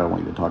in particular I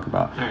want you to talk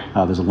about.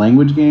 There's a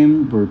language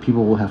game where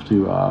people will have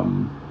to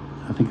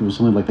I think it was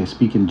something like they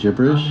speak in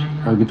gibberish.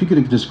 If you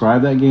could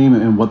describe that game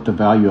and what the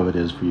value of it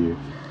is for you.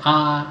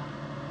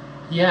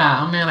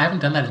 Yeah, oh man, I haven't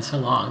done that in so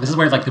long. This is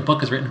where like the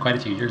book was written quite a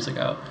few years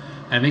ago,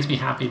 and it makes me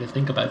happy to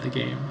think about the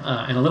game,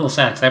 and a little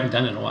sad because I haven't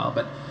done it in a while.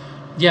 But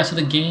yeah, so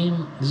the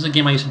game, this is a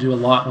game I used to do a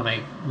lot when I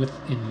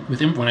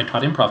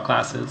taught improv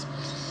classes.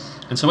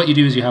 And so what you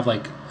do is you have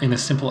like, in a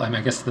simple,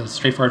 I guess the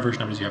straightforward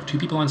version of it is you have 2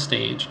 people on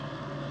stage,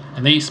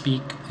 and they just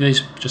speak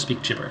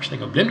gibberish. They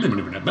go blah, blah,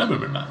 blah, blah, blah,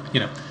 blah, blah, you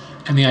know,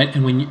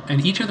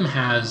 and each of them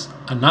has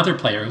another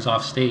player who's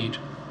off stage,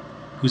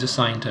 who's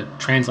assigned to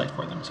translate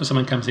for them. So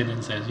someone comes in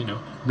and says, blah,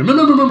 blah,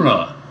 blah, blah,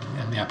 blah,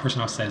 and the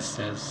person else says,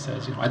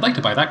 I'd like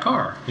to buy that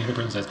car. The other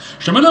person says,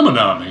 oh,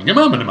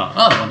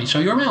 let me show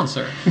you around,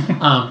 sir.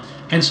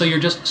 And so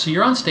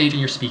you're on stage and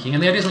you're speaking,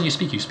 and the idea is when you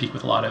speak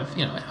with a lot of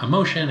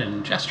emotion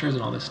and gestures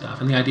and all this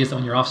stuff. And the idea is that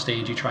when you're off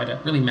stage, you try to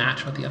really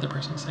match what the other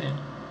person's saying.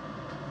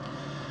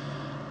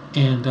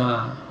 And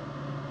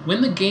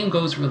when the game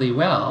goes really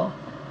well,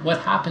 what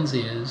happens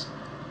is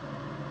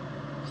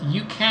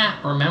you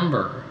can't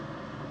remember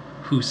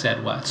who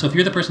said what. So if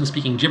you're the person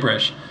speaking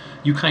gibberish,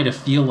 you kind of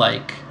feel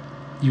like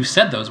you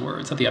said those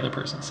words that the other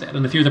person said.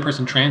 And if you're the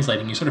person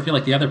translating, you sort of feel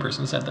like the other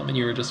person said them, and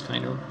you were just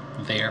kind of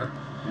there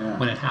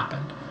when it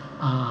happened.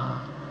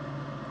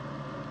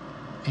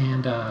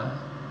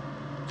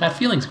 That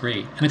feeling's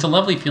great. And it's a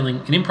lovely feeling.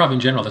 In improv in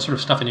general, the sort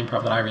of stuff in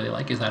improv that I really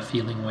like is that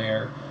feeling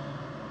where...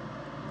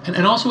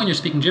 And also when you're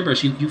speaking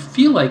gibberish, you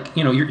feel like,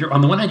 you're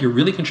on the one hand, you're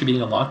really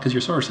contributing a lot because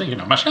you're sort of saying,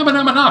 and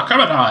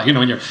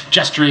you're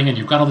gesturing and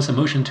you've got all this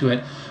emotion to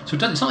it. So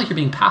it's not like you're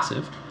being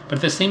passive, but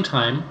at the same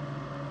time,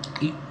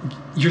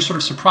 you're sort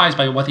of surprised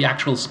by what the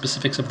actual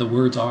specifics of the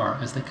words are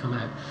as they come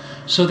out.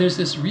 So there's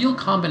this real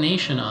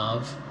combination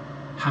of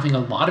having a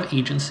lot of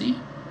agency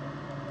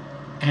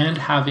and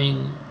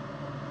having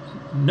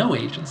no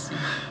agency.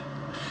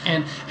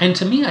 And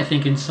to me, I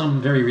think in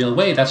some very real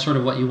way, that's sort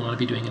of what you want to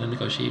be doing in a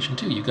negotiation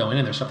too. You go in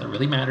and there's stuff that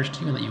really matters to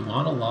you and that you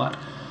want a lot,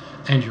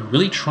 and you're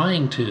really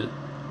trying to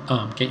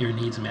get your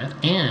needs met,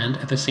 and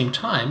at the same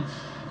time,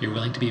 you're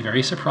willing to be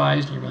very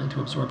surprised, and you're willing to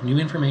absorb new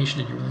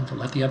information, and you're willing to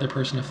let the other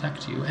person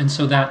affect you. And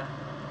so that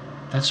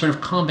sort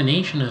of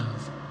combination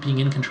of being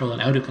in control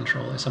and out of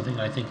control is something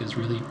that I think is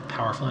really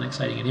powerful and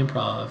exciting in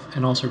improv,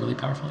 and also really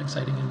powerful and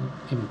exciting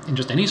in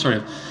just any sort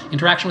of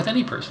interaction with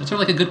any person. It's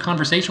sort of like a good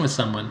conversation with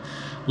someone.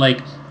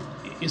 Like,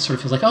 it sort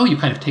of feels like, it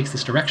kind of takes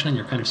this direction, and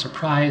you're kind of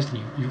surprised,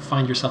 and you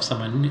find yourself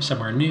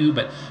somewhere new,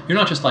 but you're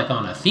not just like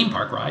on a theme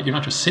park ride. You're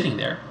not just sitting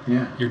there.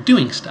 Yeah. You're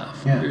doing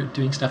stuff. Yeah. You're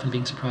doing stuff and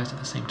being surprised at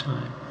the same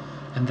time.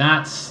 And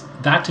that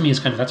to me is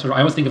kind of, that's sort of,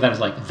 I always think of that as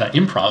like the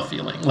improv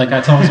feeling. Like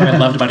that's always what I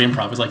loved about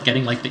improv, was like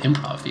getting like the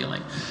improv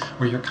feeling,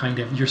 where you're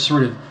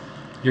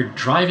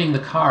driving the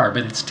car,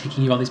 but it's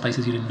taking you all these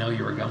places you didn't know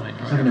you were going.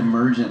 It's like an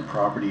emergent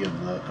property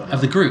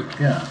of the group.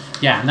 Yeah.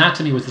 Yeah, and that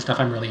to me was the stuff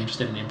I'm really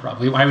interested in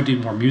improv. I would do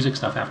more music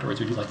stuff afterwards.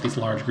 We'd do like these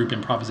large group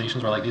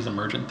improvisations where like these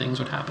emergent things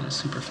would happen. It's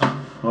super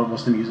fun.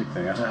 What's the music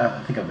thing?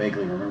 I think I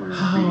vaguely remember reading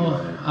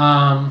about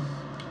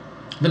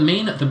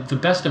it. The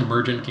best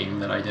emergent game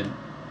that I did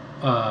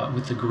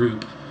with the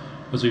group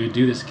was we would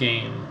do this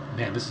game.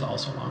 Man, this is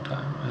also a long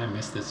time, and I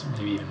miss this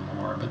maybe even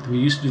more. But we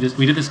used to do this.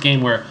 We did this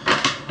game where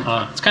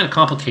it's kind of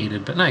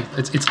complicated, but nice.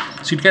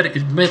 So you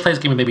may play this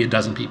game with maybe a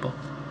dozen people.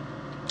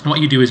 And what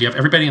you do is you have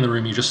everybody in the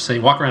room. You just say,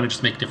 walk around and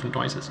just make different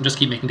noises, and just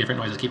keep making different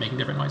noises. Keep making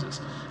different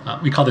noises.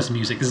 We call this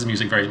music. This is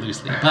music very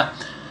loosely, but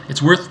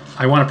it's worth.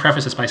 I want to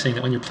preface this by saying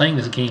that when you're playing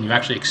this game, you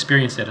actually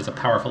experience it as a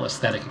powerful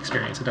aesthetic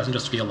experience. It doesn't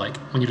just feel like,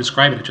 when you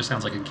describe it, it just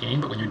sounds like a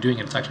game, but when you're doing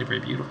it, it's actually very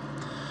beautiful.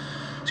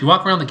 So you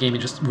walk around the game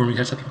and when we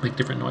have people make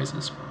different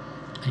noises.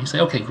 And you say,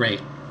 okay,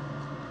 great.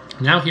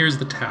 Now here's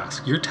the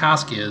task. Your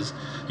task is,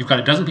 you've got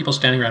a dozen people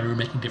standing around a room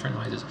making different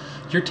noises.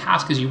 Your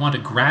task is you want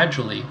to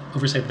gradually,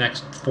 over say the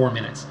next 4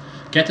 minutes,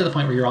 get to the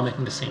point where you're all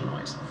making the same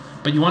noise.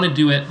 But you want to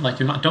do it like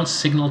don't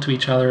signal to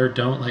each other,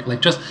 don't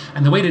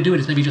and the way to do it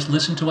is maybe just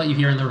listen to what you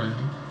hear in the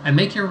room and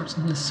make your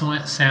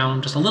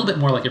sound just a little bit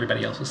more like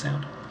everybody else's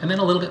sound. And then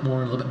a little bit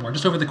more and a little bit more,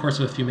 just over the course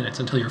of a few minutes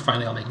until you're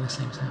finally all making the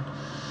same sound.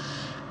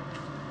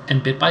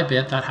 And bit by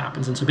bit, that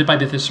happens. And so bit by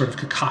bit, this sort of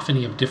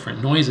cacophony of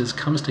different noises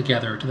comes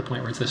together to the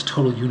point where it's this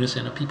total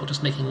unison of people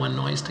just making one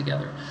noise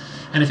together.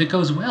 And if it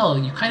goes well,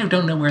 you kind of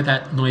don't know where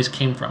that noise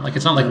came from. Like,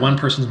 it's not like one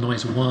person's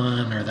noise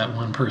won or that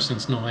one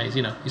person's noise,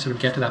 you sort of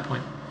get to that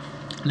point.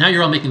 Now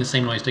you're all making the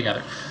same noise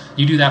together.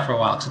 You do that for a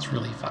while because it's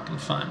really fucking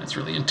fun. It's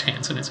really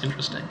intense and it's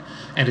interesting.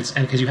 And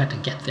because you had to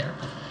get there.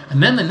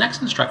 And then the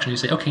next instruction, you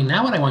say, okay,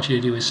 now what I want you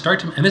to do is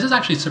and this is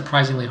actually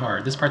surprisingly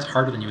hard. This part's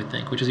harder than you would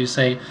think, which is you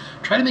say,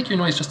 try to make your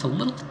noise just a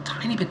little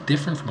tiny bit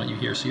different from what you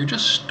hear. So you're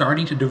just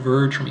starting to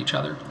diverge from each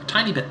other, a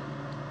tiny bit.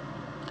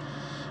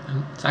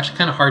 And it's actually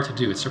kind of hard to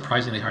do. It's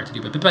surprisingly hard to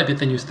do. But bit by bit,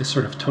 then this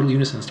sort of total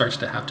unison starts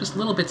to have just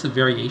little bits of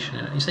variation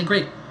in it. And you say,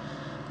 great,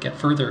 get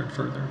further and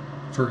further.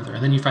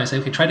 And then you finally say,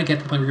 okay, try to get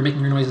to the point where you're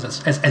making your noises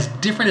as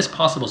different as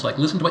possible. So like,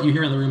 listen to what you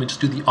hear in the room and just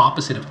do the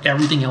opposite of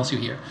everything else you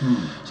hear.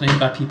 So now you've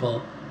got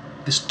people,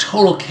 this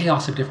total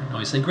chaos of different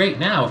noise. Say, great,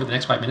 now over the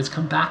next 5 minutes,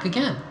 come back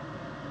again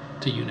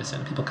to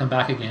unison. People come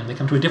back again. They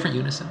come to a different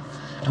unison.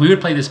 And we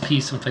would play this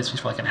piece, and we play this piece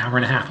for like an hour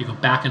and a half. You go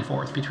back and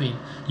forth between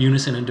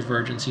unison and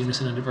divergence,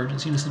 unison and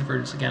divergence, unison and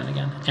divergence again and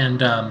again. And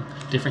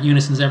different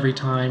unisons every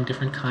time,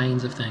 different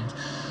kinds of things.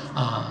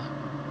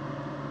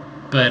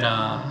 But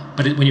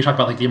when you talk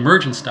about like the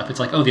emergent stuff, it's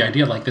like, the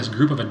idea of like this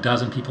group of a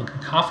dozen people in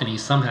cacophony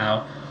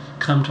somehow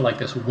come to like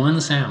this one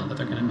sound that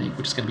they're going to make,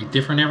 which is going to be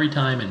different every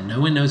time, and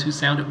no one knows whose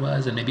sound it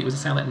was, and maybe it was a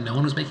sound that no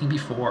one was making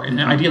before.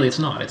 And ideally, it's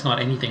not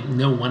anything.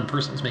 No one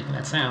person is making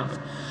that sound, but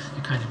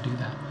you kind of do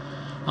that.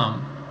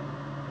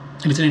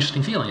 and it's an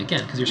interesting feeling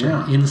again because you're sort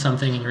of in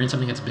something and you're in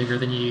something that's bigger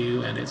than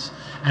you, and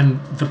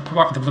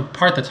the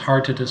part that's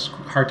hard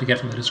to get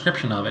from the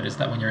description of it is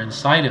that when you're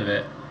inside of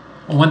it,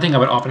 well, one thing I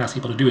would often ask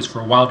people to do is for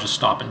a while just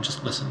stop and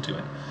just listen to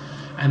it,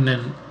 and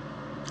then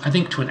I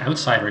think to an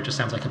outsider it just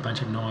sounds like a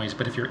bunch of noise,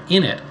 but if you're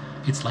in it,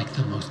 it's like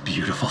the most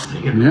beautiful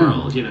thing in the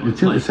world. You know,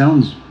 it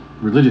sounds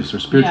religious or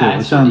spiritual. Yeah,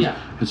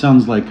 it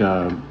sounds like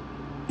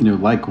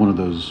like one of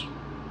those,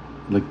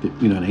 like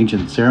an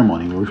ancient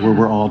ceremony where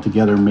we're all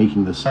together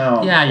making the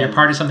sound. Yeah, you're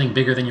part of something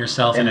bigger than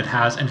yourself, and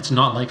it's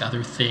not like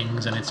other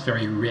things, and it's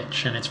very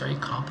rich and it's very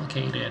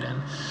complicated,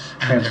 and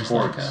there's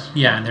like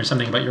and there's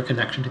something about your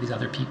connection to these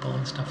other people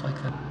and stuff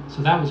like that.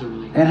 So that was a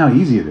really and how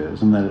easy it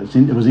is, and that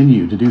it was in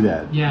you to do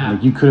that. Yeah,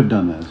 like you could have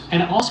done this.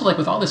 And also, like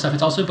with all this stuff,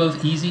 it's also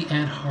both easy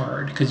and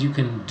hard because you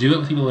can do it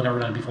with people who have never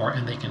done it before,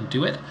 and they can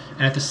do it,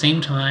 and at the same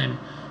time,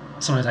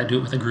 sometimes I do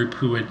it with a group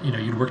who would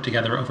you'd work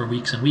together over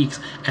weeks and weeks,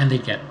 and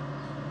they'd get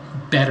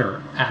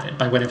better at it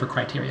by whatever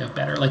criteria of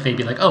better. Like they'd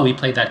be like, oh, we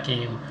played that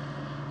game,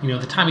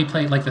 the time we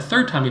played, like the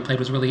third time we played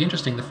was really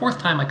interesting. The fourth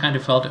time I kind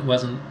of felt it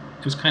was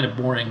kind of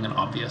boring and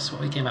obvious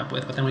what we came up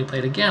with, but then we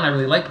played again, I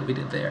really liked what we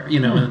did there,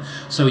 and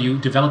so you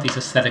develop these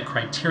aesthetic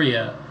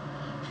criteria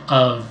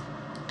of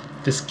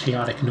this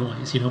chaotic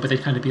noise, but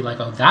they'd kind of be like,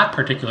 oh, that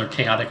particular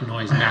chaotic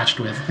noise matched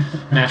with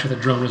a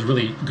drone was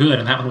really good,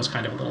 and that one was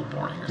kind of a little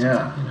boring or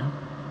something,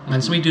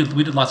 And so we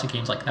did lots of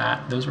games like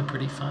that. Those were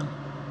pretty fun.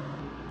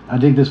 I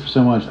dig this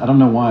so much. I don't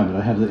know why, but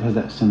I have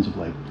that sense of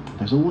like,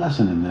 there's a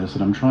lesson in this,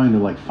 and I'm trying to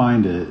like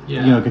find it.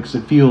 Yeah. Because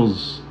it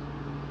feels,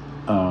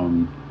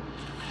 there's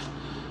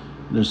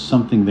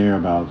something there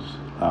about,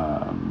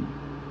 I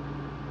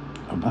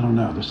don't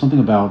know. There's something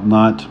about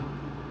not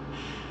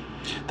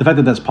the fact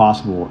that that's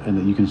possible, and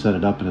that you can set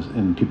it up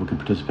and people can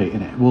participate,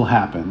 and it will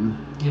happen.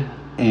 Yeah.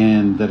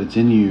 And that it's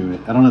in you.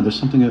 I don't know. There's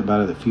something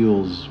about it that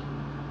feels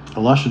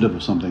illustrative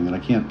of something that I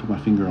can't put my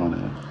finger on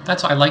it.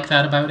 I like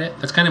that about it.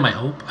 That's kind of my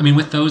hope. I mean,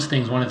 with those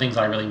things, one of the things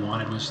I really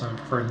wanted was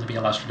for them to be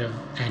illustrative,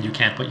 and you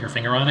can't put your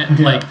finger on it.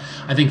 Yeah. Like,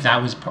 I think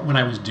that was when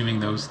I was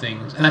doing those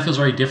things, and that feels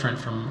very different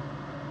from,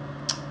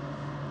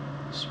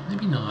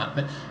 maybe not,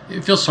 but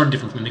it feels sort of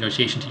different from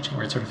negotiation teaching,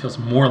 where it sort of feels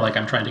more like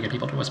I'm trying to get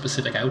people to a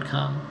specific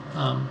outcome.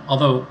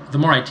 Although the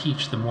more I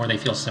teach, the more they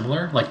feel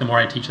similar. Like the more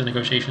I teach the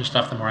negotiation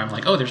stuff, the more I'm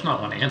like, oh, there's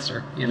not one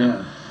answer,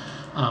 Yeah.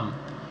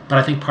 But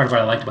I think part of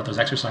what I liked about those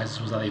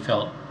exercises was that they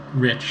felt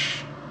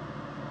rich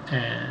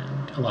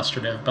and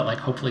illustrative, but like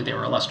hopefully they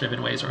were illustrative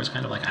in ways where it was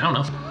kind of like, I don't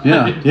know.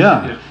 Yeah,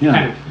 yeah.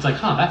 Kind of, it's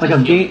like, that's like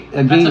I've gained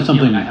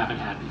something I haven't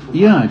had before.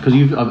 Yeah, because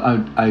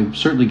I've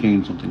certainly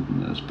gained something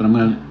from this, but I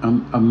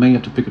may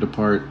have to pick it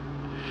apart,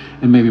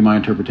 and maybe my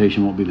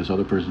interpretation won't be this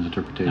other person's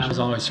interpretation. That was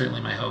always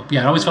certainly my hope.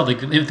 Yeah, it always felt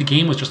like if the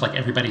game was just like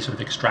everybody sort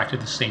of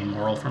extracted the same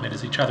moral from it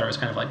as each other, I was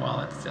kind of like, well,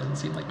 that doesn't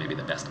seem like maybe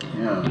the best game.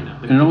 Yeah,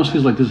 and it almost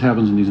feels like this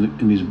happens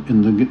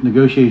in the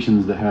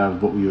negotiations that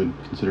have what we would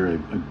consider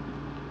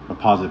a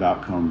positive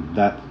outcome.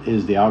 That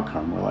is the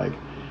outcome. Where like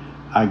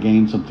I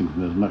gained something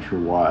from this. I'm not sure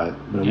what,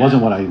 but it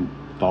wasn't what I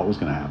thought was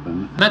going to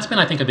happen. And that's been,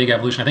 I think, a big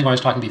evolution. I think I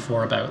was talking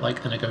before about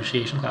like the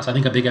negotiation class. I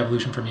think a big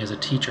evolution for me as a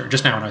teacher,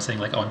 just now when I was saying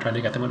like, oh, I'm trying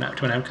to get them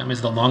to an outcome,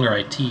 is the longer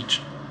I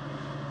teach,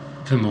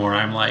 the more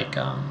I'm like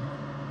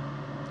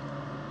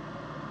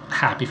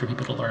happy for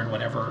people to learn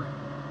whatever.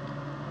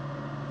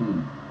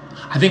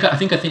 I think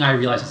a thing I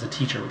realized as a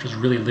teacher, which was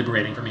really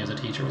liberating for me as a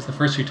teacher, was the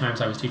first few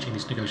times I was teaching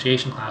these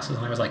negotiation classes,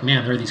 and I was like,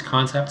 man, there are these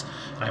concepts,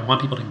 and I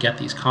want people to get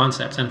these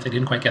concepts, and if they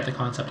didn't quite get the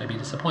concept, I'd be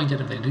disappointed.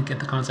 If they did get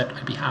the concept,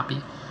 I'd be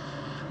happy.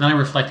 Then I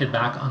reflected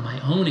back on my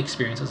own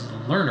experiences as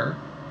a learner,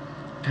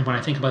 and when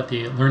I think about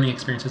the learning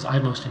experiences I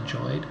most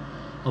enjoyed,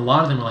 a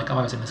lot of them were like, oh,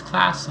 I was in this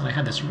class, and I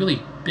had this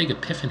really big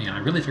epiphany, and I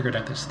really figured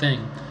out this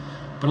thing.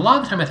 But a lot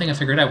of the time I think I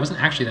figured out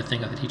wasn't actually the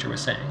thing that the teacher was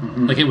saying.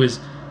 Mm-hmm. Like it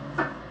was,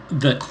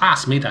 the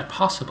class made that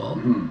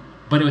possible,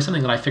 but it was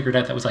something that I figured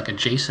out that was like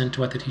adjacent to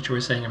what the teacher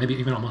was saying, or maybe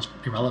even almost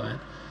irrelevant.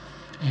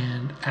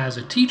 And as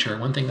a teacher,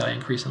 one thing that I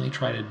increasingly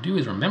try to do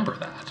is remember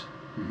that.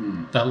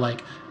 That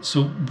like,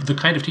 so the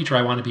kind of teacher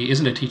I want to be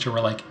isn't a teacher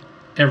where like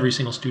every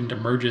single student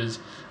emerges,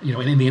 and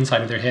in the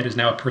inside of their head is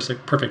now a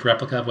perfect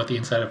replica of what the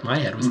inside of my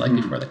head was like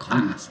before the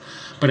class.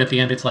 But at the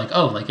end, it's like,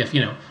 oh, like if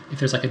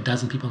there's like a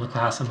dozen people in the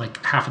class and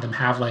like half of them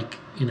have like,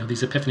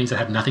 these epiphanies that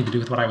have nothing to do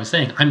with what I was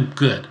saying, I'm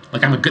good.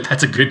 Like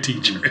that's a good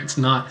teacher. It's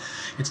not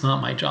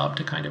my job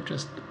to kind of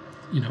just,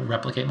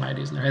 replicate my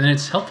ideas in there. And then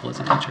it's helpful as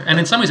a teacher. And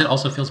in some ways it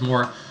also feels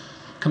more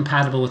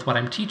compatible with what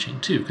I'm teaching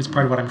too, because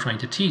part of what I'm trying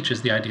to teach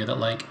is the idea that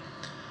like,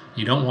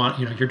 you don't want,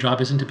 your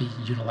job isn't to be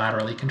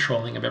unilaterally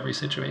controlling of every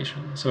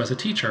situation. So as a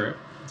teacher,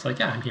 it's like,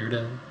 yeah, I'm here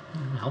to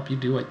help you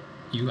do what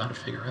you got to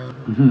figure out.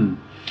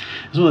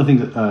 It's one of the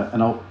things that,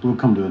 and we'll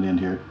come to an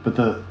end here, but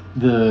the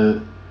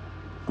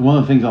one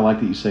of the things I like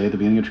that you say at the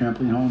beginning of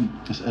Trampoline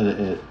Home,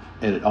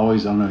 it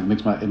always, I don't know, it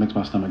makes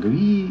my stomach go,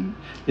 ee,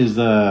 is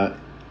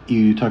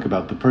you talk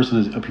about the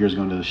person up here is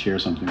going to share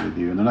something with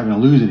you, and they're not going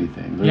to lose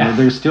anything.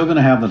 They're still going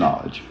to have the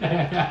knowledge.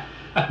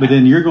 But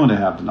then you're going to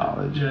have the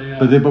knowledge.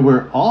 But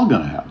we're all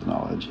going to have the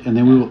knowledge, and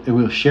then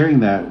we'll sharing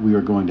that. We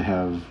are going to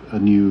have a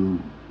new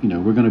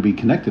we're going to be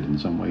connected in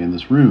some way in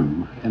this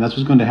room, and that's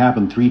what's going to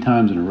happen 3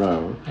 times in a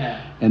row.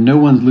 Yeah. And no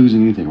one's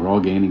losing anything. We're all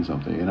gaining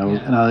something. And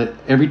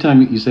every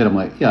time you say it, I'm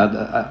like,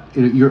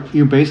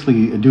 you're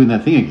basically doing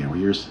that thing again,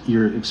 where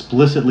you're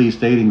explicitly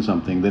stating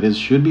something that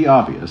should be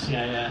obvious.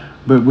 Yeah.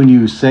 But when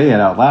you say it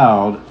out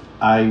loud,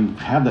 I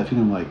have that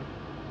feeling like,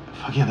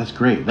 fuck yeah, that's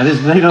great. That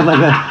is, like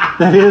that.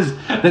 That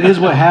is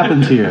what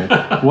happens here.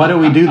 Why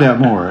don't we do that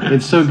more?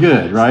 It's so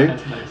good, right?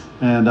 That's nice.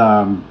 And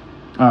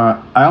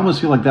I almost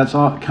feel like that's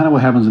all kind of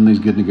what happens in these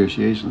good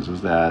negotiations,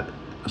 is that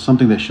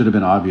something that should have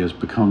been obvious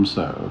becomes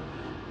so,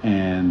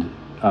 and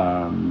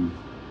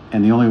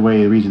the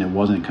only reason it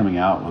wasn't coming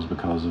out was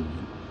because of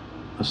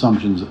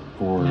assumptions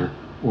or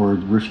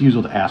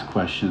refusal to ask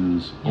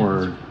questions,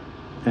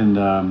 and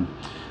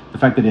the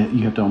fact that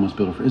you have to almost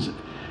build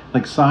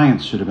like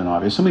science should have been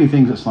obvious. So many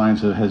things that science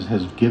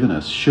has given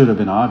us should have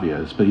been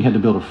obvious, but you had to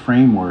build a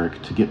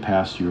framework to get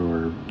past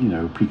your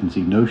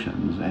preconceived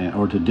notions,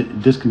 or to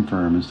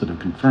disconfirm instead of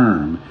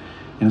confirm.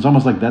 And it's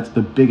almost like that's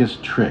the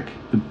biggest trick.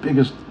 The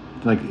biggest,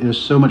 there's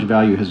so much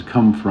value has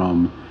come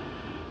from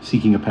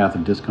seeking a path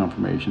of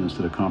disconfirmation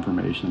instead of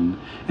confirmation,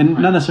 and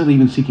not necessarily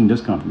even seeking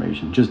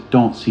disconfirmation. Just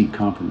don't seek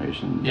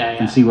confirmation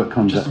and see what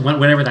comes up.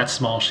 Whenever that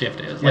small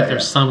shift is,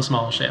 there's some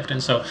small shift,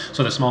 and so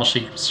the small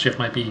shift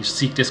might be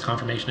seek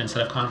disconfirmation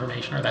instead of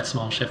confirmation, or that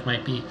small shift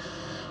might be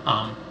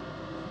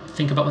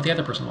think about what the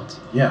other person wants.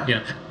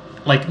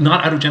 Like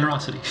not out of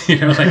generosity,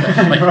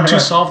 Right. To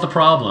solve the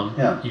problem,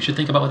 you should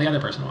think about what the other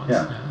person wants.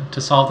 To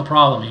solve the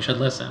problem, you should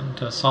listen.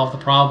 To solve the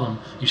problem,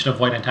 you should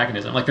avoid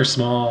antagonism. Like they're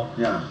small.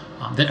 The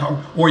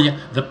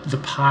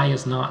pie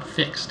is not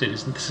fixed.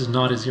 This is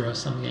not a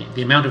zero-sum game.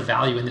 The amount of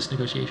value in this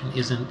negotiation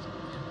isn't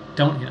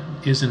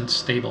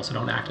stable. So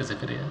don't act as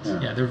if it is.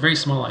 They're very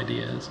small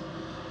ideas.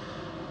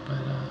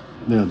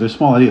 But they're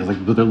small ideas,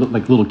 but they're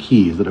like little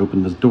keys that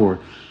open this door.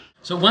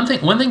 So one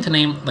thing to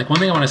name, one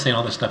thing I want to say in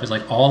all this stuff is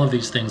all of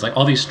these things,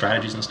 all these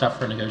strategies and stuff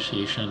for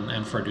negotiation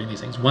and for doing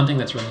these things. One thing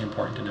that's really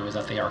important to know is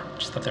that they're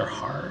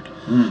hard.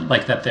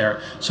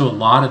 So a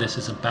lot of this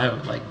is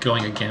about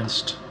going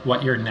against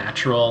what your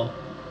natural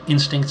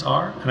instincts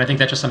are, and I think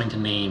that's just something to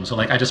name. So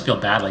I just feel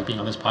bad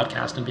being on this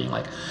podcast and being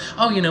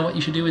oh, what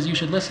you should do is you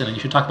should listen and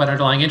you should talk about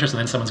underlying interest, and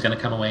then someone's going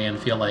to come away and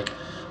feel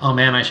oh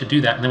man, I should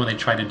do that, and then when they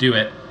try to do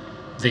it,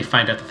 they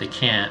find out that they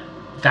can't.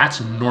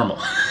 That's normal.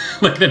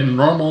 The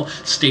normal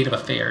state of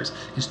affairs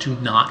is to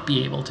not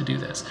be able to do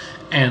this.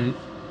 And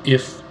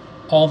if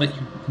all that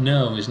you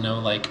know is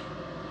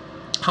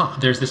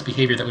there's this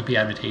behavior that would be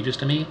advantageous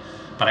to me,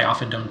 but I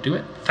often don't do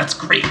it, that's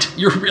great.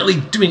 You're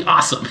really doing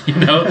awesome, and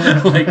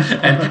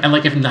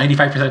if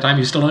 95% of the time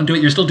you still don't do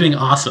it, you're still doing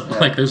awesome.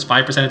 Those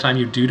 5% of the time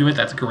you do it,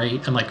 that's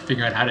great. And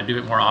figuring out how to do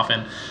it more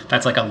often,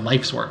 that's a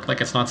life's work.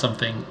 It's not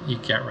something you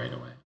get right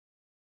away.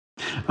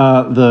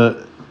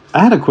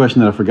 I had a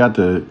question that I forgot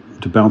to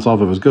bounce off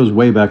of. It goes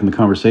way back in the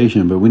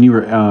conversation, but when you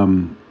were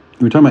talking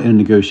about in a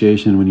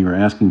negotiation, when you were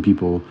asking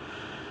people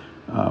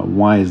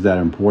why is that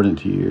important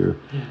to you,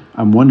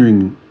 I'm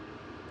wondering,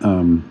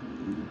 do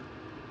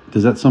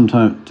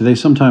they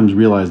sometimes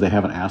realize they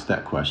haven't asked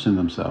that question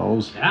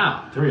themselves?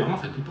 Yeah, very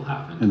often people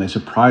haven't, and they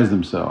surprise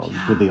themselves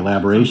with the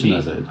elaboration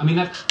of it. I mean,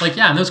 that's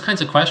and those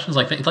kinds of questions,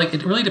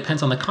 it really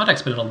depends on the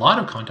context, but in a lot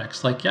of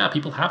contexts,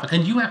 people haven't,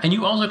 and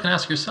you also can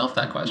ask yourself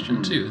that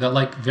question too.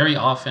 That very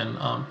often,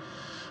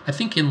 I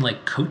think in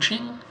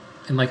coaching,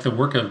 in the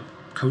work of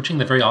coaching,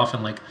 that very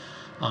often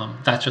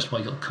that's just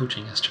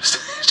coaching is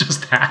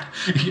just that.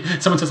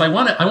 Someone says, I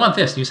want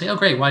this, and you say, oh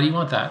great, why do you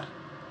want that?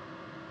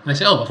 And they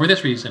say, oh, well, for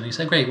this reason. And you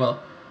say, great,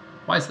 well,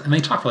 why is that? And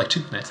they talk for 2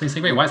 minutes. And they say,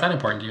 great, why is that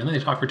important to you? And then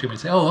they talk for 2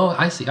 minutes. Say, oh,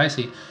 I see.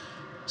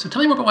 So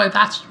tell me more about why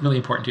that's really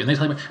important to you. And they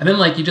tell you, and then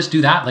you just do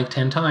that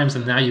 10 times,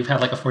 and now you've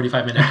had a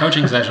 45-minute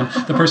coaching session.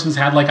 The person's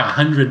had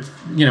 100,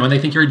 and they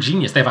think you're a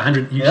genius. They have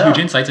 100 huge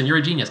insights, and you're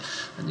a genius.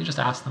 And you just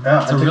ask them.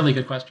 It's a really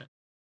good question.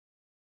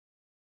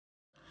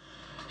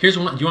 Here's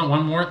one. Do you want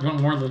one more? You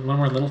want one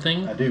more little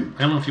thing? I do.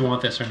 I don't know if you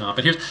want this or not,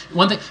 but here's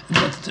one thing.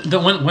 The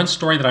one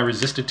story that I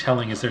resisted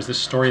telling is there's this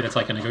story that's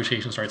a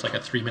negotiation story. It's a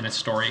 3-minute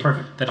story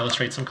that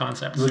illustrates some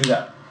concepts. Look at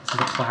that. This is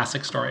a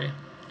classic story.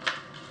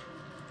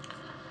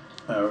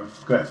 Go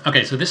ahead.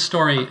 Okay, so this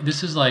story,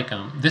 this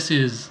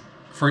is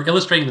for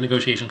illustrating the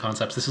negotiation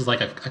concepts. This is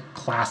a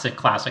classic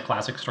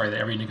story that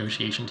every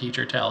negotiation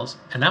teacher tells,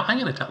 and now I'm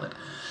going to tell it.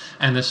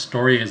 And the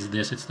story is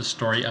this: it's the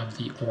story of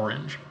the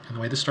orange. And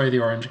the way the story of the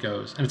orange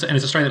goes, and it's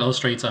a story that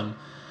illustrates a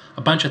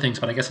bunch of things,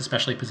 but I guess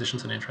especially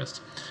positions and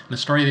interests. And the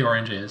story of the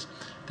orange is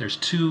there's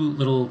 2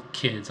 little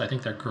kids. I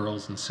think they're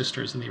girls and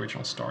sisters in the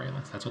original story, and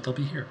that's what they'll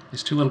be here.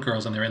 These 2 little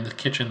girls, and they're in the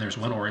kitchen. There's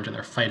one orange, and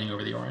they're fighting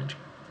over the orange.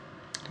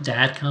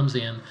 Dad comes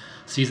in,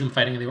 sees them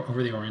fighting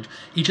over the orange.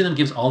 Each of them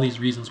gives all these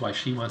reasons why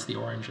she wants the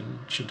orange and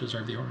should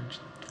deserve the orange.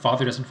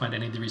 Father doesn't find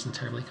any of the reasons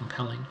terribly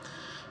compelling.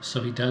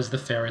 So he does the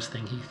fairest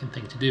thing he can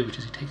think to do, which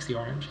is he takes the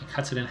orange, he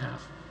cuts it in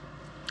half.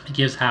 He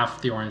gives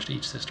half the orange to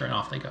each sister, and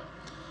off they go.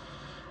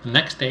 The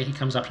next day, he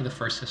comes up to the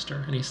first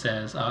sister, and he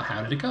says,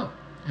 how did it go?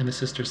 And the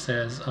sister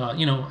says,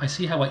 I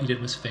see how what you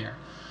did was fair.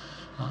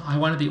 I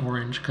wanted the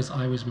orange because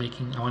I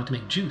wanted to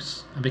make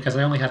juice. And because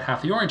I only had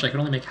half the orange, I could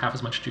only make half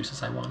as much juice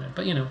as I wanted.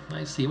 But,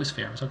 I see it was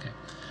fair. It was okay.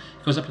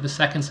 He goes up to the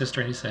second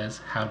sister and he says,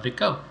 how did it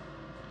go?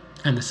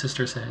 And the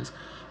sister says,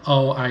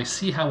 oh, I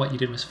see how what you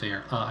did was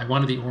fair. I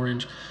wanted the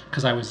orange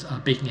because I was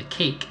baking a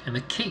cake, and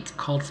the cake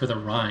called for the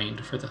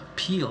rind, for the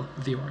peel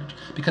of the orange.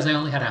 Because I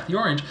only had half the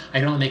orange, I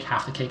could only make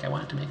half the cake I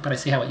wanted to make. But I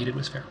see how what you did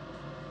was fair.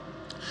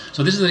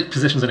 So this is the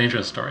positions and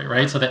interest story,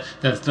 right? So that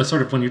the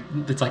sort of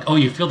it's like, oh,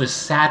 you feel this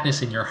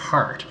sadness in your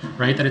heart,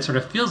 right? That it sort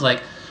of feels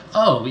like,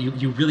 oh,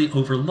 you really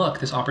overlook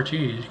this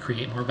opportunity to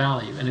create more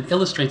value. And it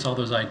illustrates all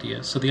those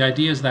ideas. So the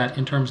idea is that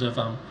in terms of,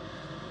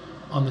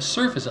 on the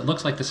surface, it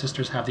looks like the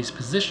sisters have these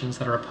positions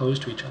that are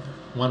opposed to each other.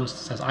 One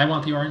says, I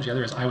want the orange. The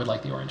other is, I would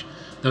like the orange.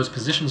 Those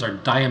positions are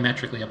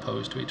diametrically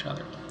opposed to each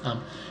other.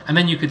 And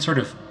then you could sort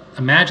of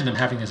imagine them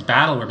having this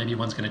battle where maybe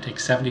one's going to take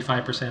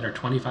 75% or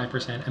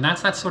 25%. And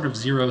that's that sort of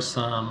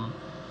zero-sum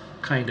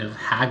kind of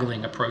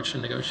haggling approach to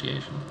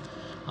negotiation,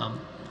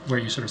 where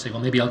you sort of say, well,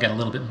 maybe I'll get a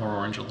little bit more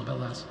orange, a little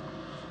bit less.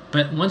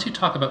 But once you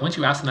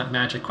ask them that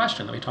magic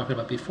question that we talked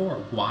about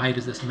before, why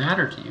does this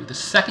matter to you? The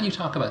second you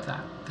talk about that,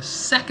 the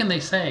second they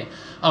say,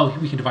 oh,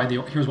 we can divide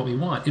here's what we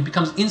want, it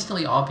becomes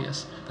instantly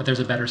obvious that there's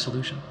a better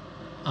solution.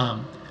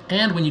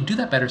 And when you do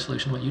that better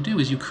solution, what you do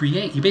is you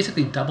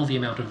basically double the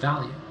amount of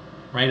value,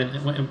 right?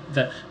 And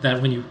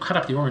that when you cut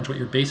up the orange, what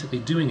you're basically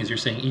doing is you're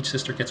saying each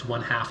sister gets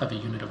 1/2 of a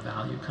unit of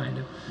value, kind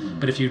of.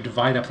 But if you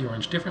divide up the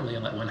orange differently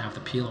and let one have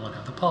the peel and one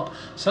have the pulp,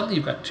 suddenly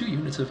you've got 2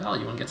 units of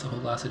value. One gets the whole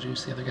glass of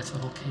juice, the other gets the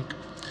whole cake.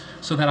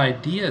 So that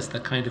idea is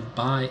that kind of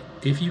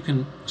if you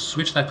can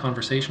switch that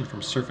conversation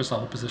from surface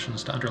level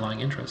positions to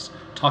underlying interests,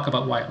 talk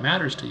about why it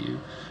matters to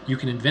you, you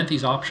can invent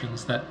these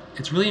options that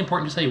it's really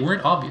important to say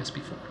weren't obvious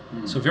before.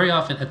 So very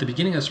often at the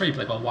beginning of the story, you'd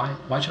be like, well,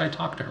 why should I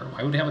talk to her?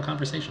 Why would we have a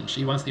conversation?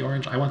 She wants the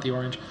orange, I want the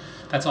orange.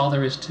 That's all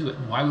there is to it.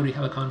 Why would we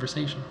have a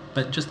conversation?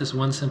 But just this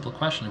one simple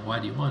question of why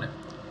do you want it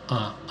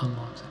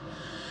unlocks it.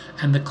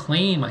 And the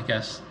claim, I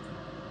guess,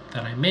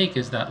 that I make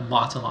is that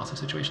lots and lots of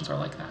situations are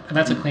like that. And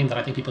that's a claim that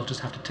I think people just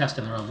have to test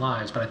in their own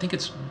lives. But I think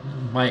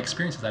my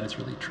experience is that it's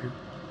really true.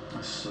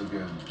 That's so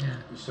good. Yeah.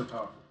 It's so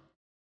powerful.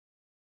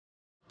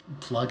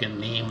 Plug and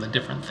name the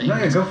different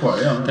things go for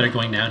it. that are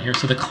going down here.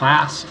 So the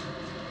class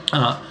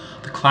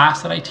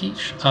that I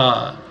teach,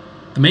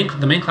 the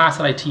main class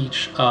that I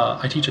teach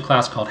a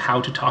class called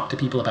How to Talk to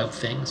People About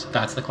Things.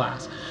 That's the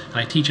class. And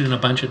I teach it in a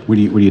bunch of... Where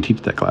do you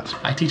teach that class?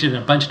 I teach it in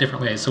a bunch of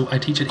different ways. So I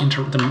teach it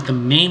the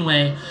main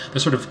way, the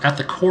sort of at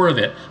the core of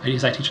it, I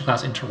teach a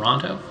class in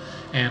Toronto.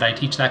 And I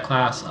teach that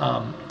class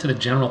to the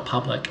general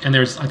public. And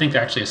I think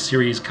there's actually a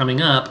series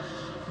coming up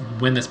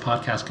when this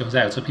podcast goes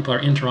out. So if people are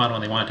in Toronto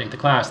and they want to take the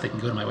class, they can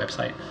go to my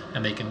website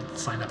and they can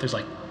sign up. There's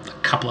like a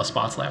couple of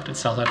spots left. It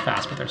sells out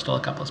fast, but there's still a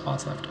couple of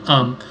spots left.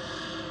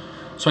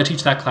 So I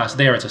teach that class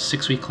there. It's a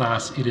 6-week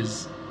class.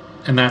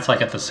 And that's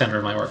like at the center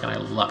of my work, and I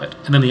love it.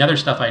 And then the other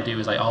stuff I do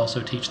is I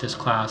also teach this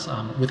class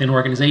within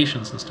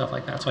organizations and stuff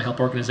like that. So I help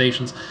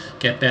organizations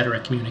get better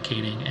at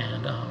communicating,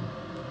 and I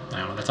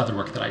don't know, that's other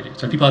work that I do.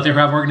 So people out there who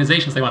have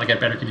organizations, they want to get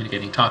better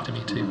communicating, talk to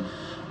me too.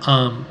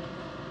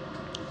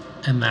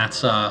 And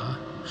that's... and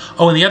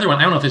the other one,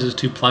 I don't know if this is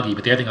too pluggy,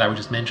 but the other thing that I would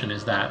just mention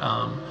is that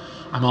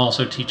I'm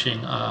also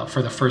teaching,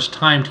 for the first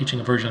time,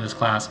 teaching a version of this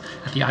class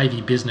at the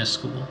Ivy Business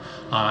School.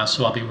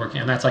 So I'll be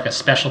working, and that's like a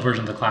special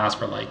version of the class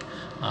for like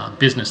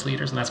business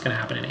leaders, and that's going to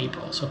happen in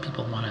April. So if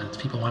people want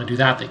to do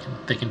that,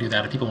 they can do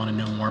that. If people want to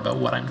know more about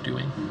what I'm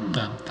doing,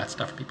 that's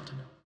stuff for people to know.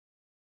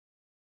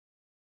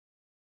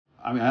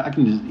 I mean, I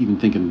can just even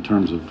think in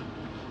terms of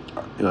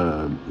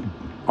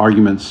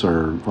arguments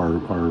or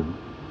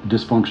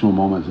dysfunctional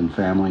moments in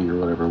family or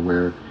whatever,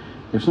 where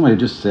if somebody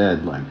just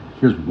said, like,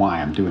 here's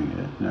why I'm doing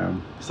it,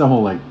 it's the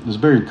whole, like, it's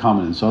very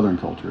common in Southern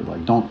culture,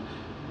 like, don't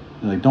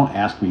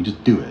ask me,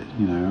 just do it,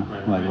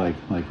 right.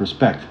 like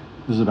respect.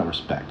 This is about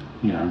respect,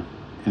 you know.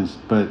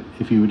 But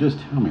if you would just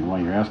tell me why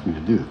you're asking me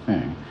to do the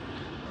thing.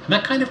 And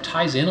that kind of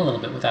ties in a little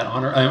bit with that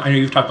honor. I know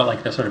you've talked about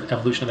like the sort of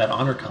evolution of that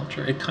honor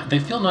culture. They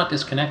feel not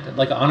disconnected.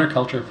 Like honor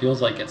culture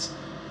feels like it's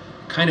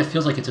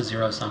a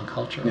zero-sum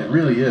culture. Yeah, it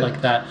really is.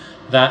 Like that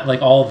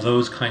like all of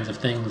those kinds of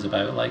things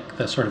about like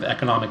the sort of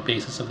economic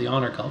basis of the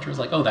honor culture is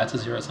like, oh, that's a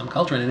zero-sum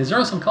culture. And in a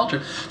zero-sum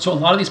culture,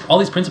 so all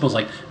these principles,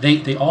 like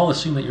they all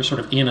assume that you're sort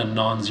of in a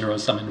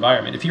non-zero-sum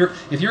environment. If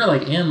you're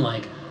like in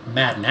like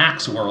Mad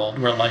Max world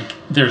where like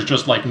there's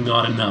just like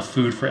not enough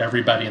food for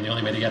everybody and the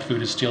only way to get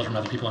food is steal from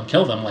other people and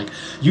kill them, like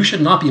you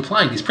should not be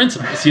applying these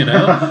principles,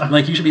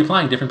 like you should be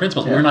applying different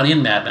principles. We're not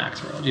in Mad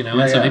Max world,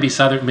 and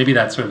so maybe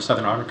that sort of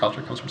Southern honor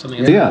culture comes from something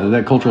else. Yeah,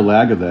 that cultural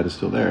lag of that is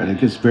still there, and it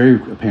gets very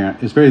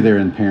apparent. It's very there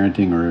in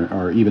parenting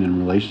or even in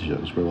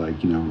relationships where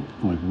like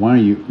like why are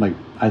you like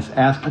I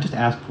just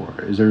ask for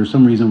it. Is there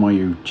some reason why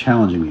you're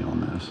challenging me on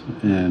this?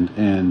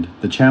 And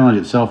the challenge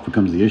itself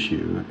becomes the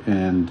issue.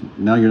 And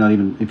now you're not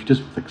even, if you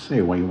just like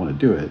say why you want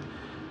to do it,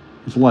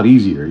 it's a lot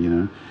easier,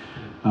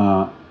 So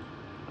I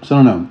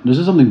don't know. There's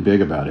just something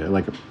big about it.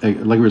 Like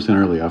we were saying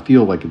earlier, I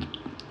feel like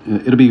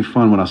it'll be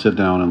fun when I sit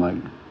down and like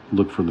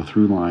look for the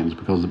through lines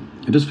because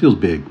it just feels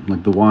big.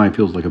 Like the why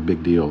feels like a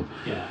big deal.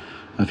 Yeah.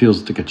 it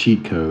feels like a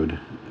cheat code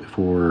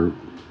for,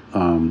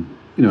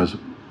 it's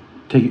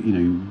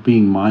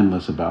being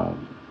mindless about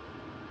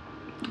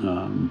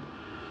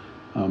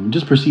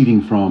just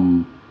proceeding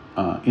from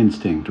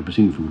instinct or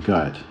proceeding from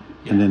gut,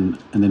 and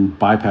then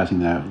bypassing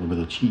that with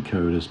a cheat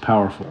code is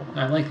powerful.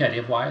 I like the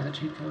idea of why is a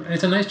cheat code, and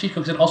it's a nice cheat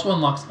code because it also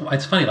unlocks.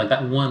 It's funny, like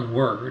that one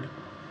word.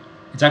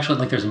 It's actually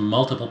like there's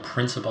multiple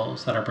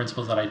principles that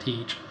I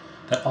teach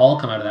that all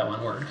come out of that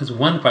one word. Because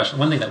one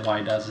thing that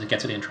why does is it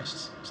gets at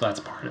interests, so that's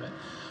part of it.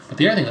 But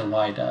the other thing that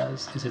why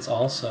does is it's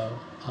also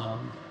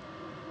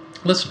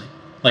listening.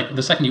 Like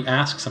the second you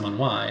ask someone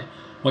why,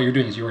 what you're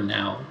doing is you're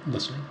now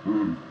listening,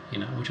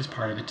 which is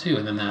part of it too.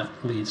 And then that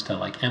leads to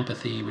like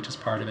empathy, which is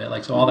part of it.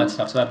 Like, so all that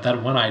stuff. So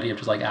that one idea of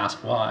just like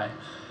ask why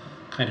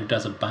kind of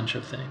does a bunch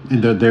of things.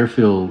 And they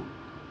feel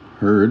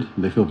heard.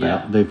 They feel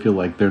bad. They feel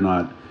like they're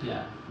not.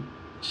 Yeah.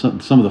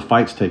 Some of the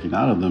fight's taken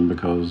out of them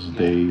because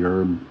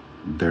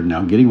they're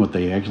now getting what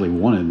they actually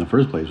wanted in the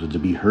first place, was to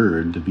be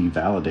heard, to be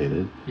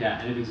validated. Yeah,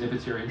 and it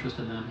exhibits your interest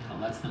in them,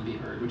 lets them be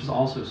heard, which is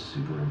also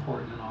super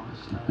important in all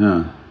this stuff.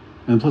 Yeah.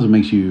 And plus it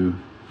makes you,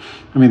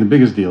 the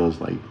biggest deal is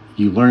like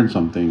you learn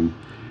something,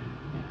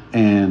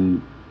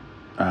 and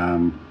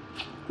even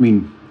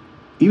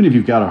if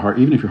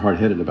you're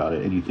hard-headed about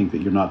it and you think that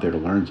you're not there to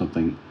learn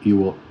something, you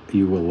will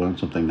learn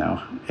something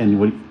now,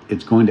 and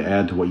it's going to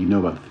add to what you know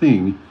about the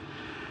thing.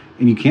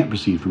 And you can't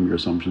proceed from your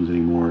assumptions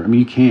anymore.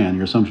 You can.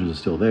 Your assumptions are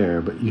still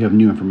there, but you have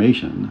new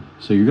information.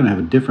 So you're going to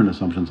have different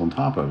assumptions on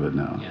top of it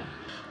now. Yeah.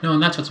 No,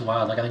 and that's what's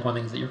wild. Like, I think one of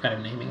the things that you're kind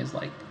of naming is,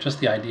 like, just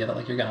the idea that,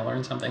 like, you're going to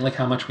learn something. Like,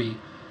 how much we,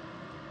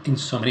 in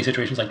so many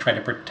situations, like, try to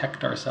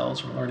protect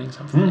ourselves from learning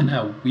something. And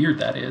how weird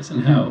that is,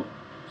 and how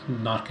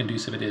not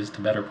conducive it is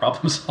to better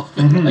problem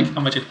solving. Like,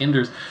 how much it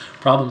hinders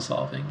problem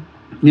solving.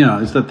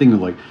 Yeah, it's that thing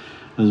of, like,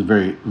 this is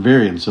very,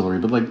 very ancillary.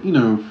 But, like,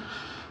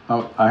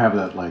 I have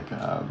that, like...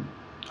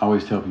 I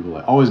always tell people,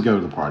 like, always go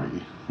to the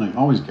party. Like,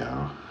 always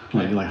go.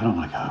 Like, you're like, I don't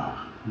want to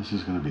go. This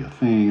is going to be a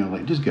thing. I'm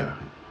like, just go.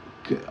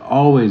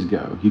 Always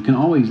go. You can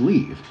always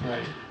leave.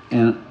 Right.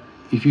 And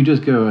if you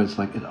just go, it's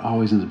like, it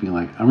always ends up being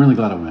like, I'm really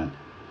glad I went.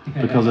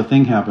 Because a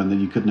thing happened that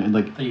you couldn't,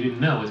 like... That you didn't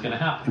know was going to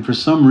happen. And for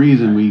some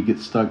reason, we get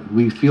stuck.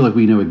 We feel like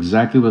we know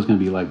exactly what it's going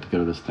to be like to go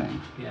to this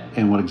thing.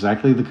 And what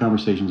exactly the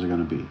conversations are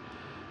going to be.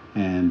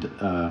 And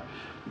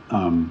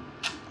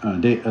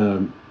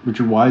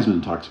Richard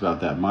Wiseman talks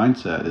about that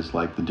mindset is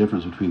like the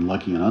difference between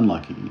lucky and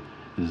unlucky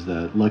is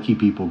that lucky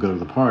people go to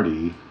the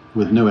party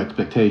with no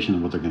expectation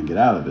of what they're going to get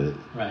out of it.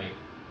 Right.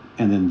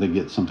 And then they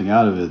get something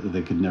out of it that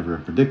they could never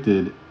have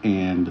predicted.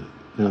 And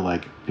they're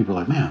like, people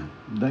are like, man,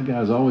 that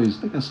guy's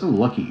so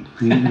lucky.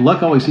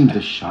 Luck always seems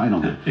to shine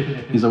on him.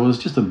 He's like, well, it's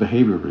just a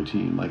behavior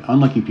routine. Like,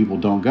 unlucky people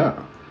don't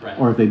go. Right.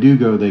 Or if they do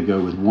go, they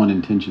go with one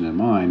intention in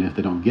mind. If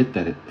they don't get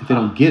that, if they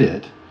don't get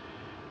it,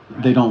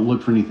 they don't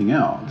look for anything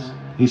else.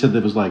 He said that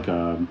it was like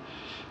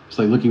it's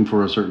like looking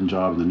for a certain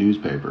job in the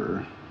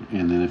newspaper,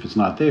 and then if it's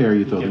not there,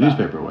 you throw the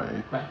newspaper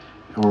away. Right.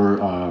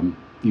 Or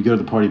you go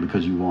to the party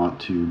because you want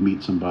to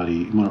meet somebody,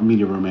 you want to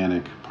meet a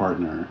romantic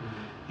partner,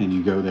 and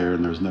you go there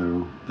and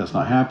that's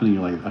not happening.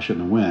 You're like, I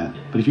shouldn't have went.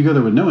 But if you go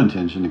there with no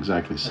intention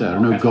exactly set or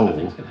no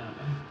goal,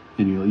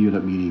 and you end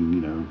up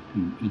meeting,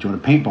 you join a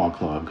paintball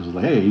club because it's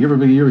like, hey, you ever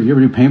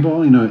do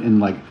paintball, and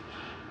like.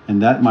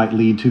 And that might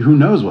lead to who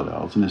knows what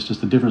else. And it's just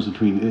the difference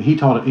between he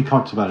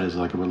talks about it as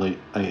like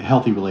a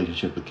healthy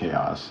relationship with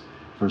chaos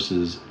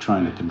versus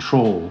trying to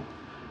control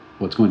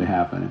what's going to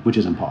happen, which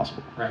is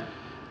impossible. Right.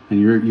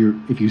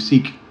 And if you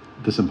seek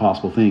this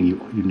impossible thing,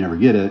 you never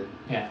get it.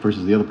 Yeah.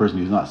 Versus the other person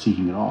who's not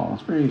seeking at all.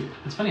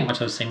 It's funny how much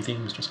those same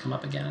themes just come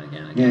up again and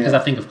again and again. Because I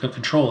think of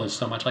control is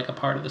so much like a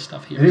part of the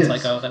stuff here. It's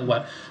like, that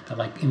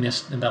like in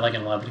this, and that like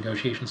in a lot of the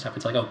negotiation stuff,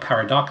 it's like,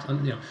 paradox,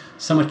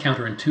 somewhat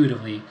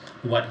counterintuitively,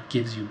 what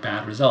gives you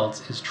bad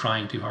results is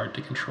trying too hard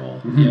to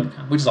control the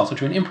outcome, which is also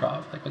true in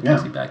improv, like what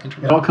gives you bad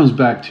control. It all comes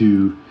back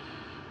to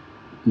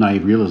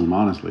naive realism,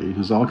 honestly.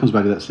 It all comes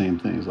back to that same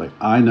thing. It's like,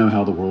 I know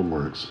how the world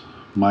works.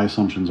 My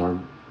assumptions are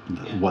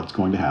what's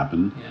going to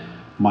happen. Yeah.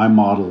 My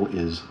model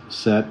is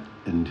set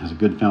and has a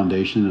good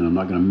foundation, and I'm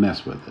not going to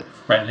mess with it.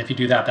 Right, and if you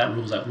do that, that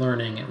rules out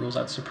learning, it rules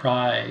out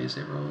surprise,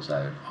 it rules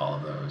out all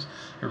of those.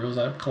 It rules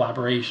out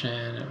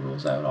collaboration, it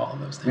rules out all of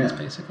those things,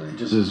 basically.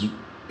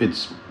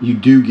 You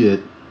do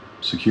get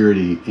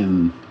security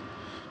in...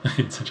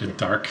 It's such a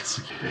dark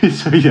security.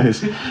 So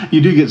yes, you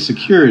do get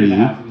security. You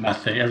have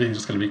nothing, everything's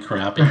just going to be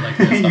crappy like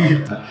this all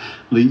the time.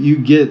 You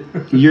get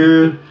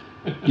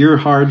your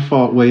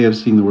hard-fought way of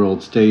seeing the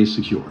world stays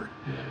secure.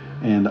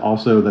 And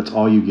also, that's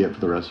all you get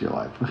for the rest of your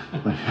life.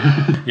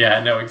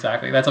 Yeah, no,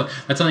 exactly. That's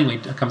something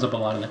that comes up a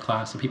lot in the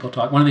class. And people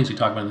talk. One of the things we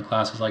talk about in the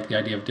class is like the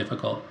idea of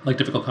difficult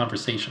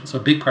conversations. So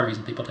a big part of the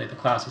reason people take the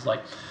class is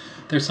like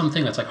there's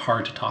something that's like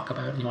hard to talk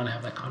about, and you want to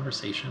have that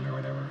conversation or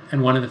whatever.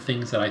 And one of the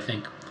things that I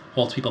think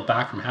holds people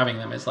back from having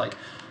them is like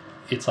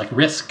it's like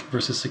risk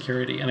versus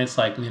security. And it's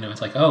like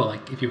it's like, oh,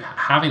 like if you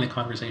having the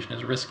conversation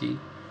is risky,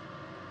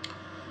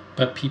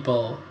 but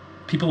people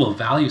people will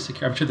value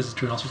security. I'm sure this is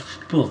true in all sorts.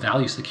 People will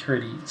value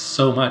security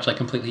so much, like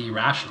completely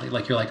irrationally.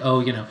 Like you're like,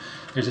 oh,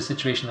 there's a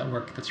situation at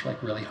work that's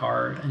like really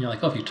hard, and you're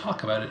like, oh, if you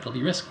talk about it, it'll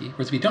be risky.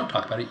 Whereas if you don't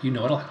talk about it,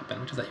 it'll happen,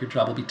 which is that your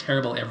job will be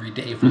terrible every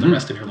day for the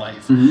rest of your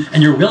life.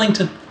 And you're willing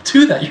to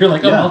do that. You're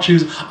like, oh, I'll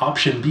choose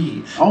option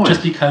B,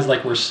 just because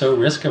like we're so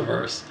risk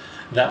averse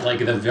that like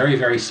the very,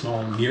 very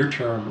small near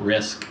term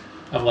risk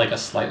of like a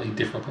slightly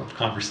difficult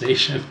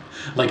conversation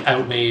like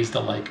outweighs the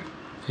like,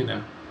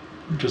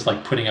 just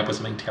like putting up with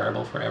something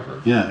terrible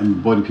forever. Yeah,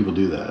 and boy, do people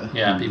do that.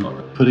 Yeah, people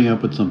really putting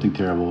up with something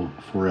terrible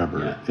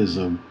forever is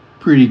a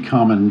pretty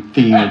common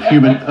theme of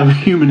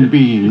human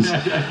beings.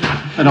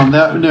 And on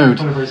that note,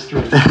 one of our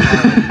strengths.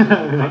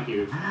 Thank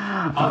you. So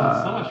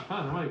much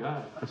fun. Oh my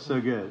god. That's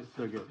so good.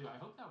 So good. I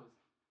hope that was.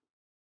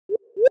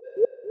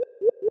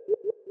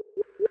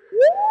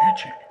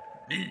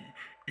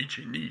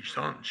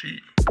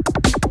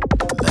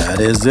 That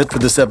is it for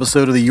this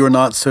episode of the You're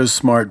Not So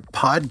Smart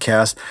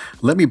podcast.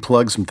 Let me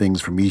plug some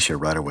things for Misha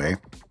right away.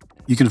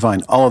 You can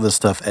find all of this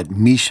stuff at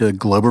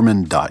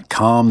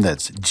MishaGloberman.com.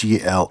 That's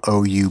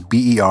GLOUBERMAN.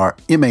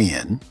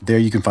 There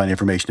you can find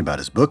information about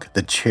his book,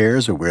 The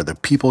Chairs Are Where the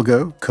People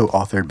Go,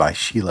 co-authored by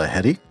Sheila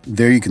Heti.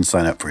 There you can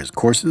sign up for his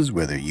courses,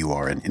 whether you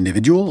are an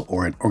individual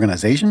or an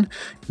organization.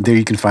 There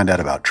you can find out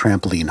about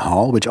Trampoline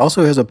Hall, which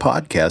also has a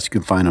podcast you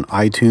can find on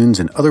iTunes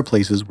and other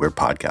places where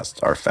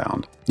podcasts are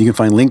found. You can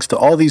find links to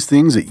all these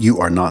things at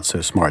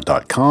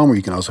youarenotsosmart.com, where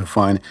you can also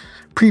find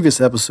previous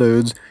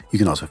episodes. You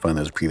can also find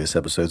those previous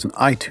episodes in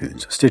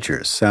iTunes, Stitcher,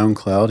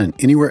 SoundCloud, and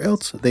anywhere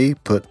else they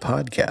put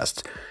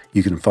podcasts.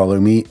 You can follow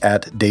me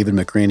at David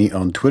McRaney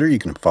on Twitter. You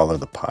can follow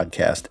the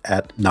podcast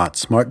at Not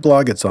Smart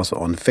Blog. It's also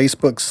on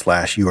Facebook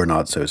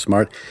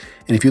 /YouAreNotSoSmart.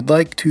 And if you'd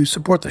like to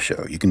support the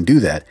show, you can do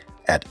that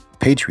at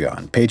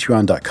Patreon,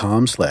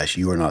 patreon.com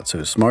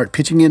 /YouAreNotSoSmart.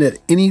 Pitching in at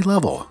any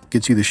level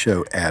gets you the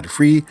show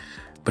ad-free,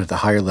 but at the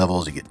higher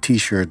levels, you get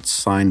t-shirts,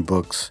 signed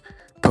books,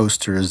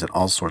 posters, and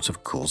all sorts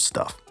of cool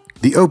stuff.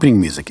 The opening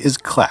music is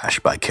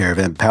Clash by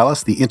Caravan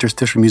Palace. The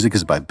interstitial music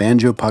is by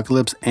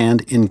Banjopocalypse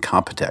and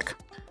Incompetech.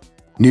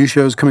 New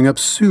shows coming up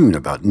soon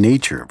about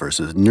nature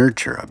versus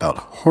nurture, about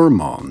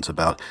hormones,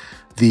 about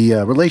the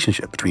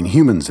relationship between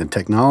humans and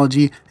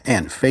technology,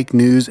 and fake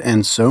news,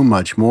 and so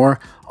much more.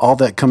 All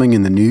that coming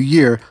in the new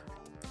year.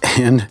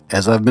 And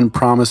as I've been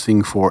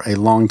promising for a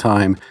long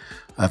time,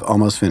 I've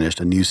almost finished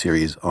a new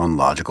series on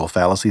logical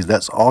fallacies.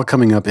 That's all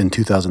coming up in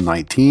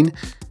 2019.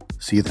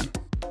 See you then.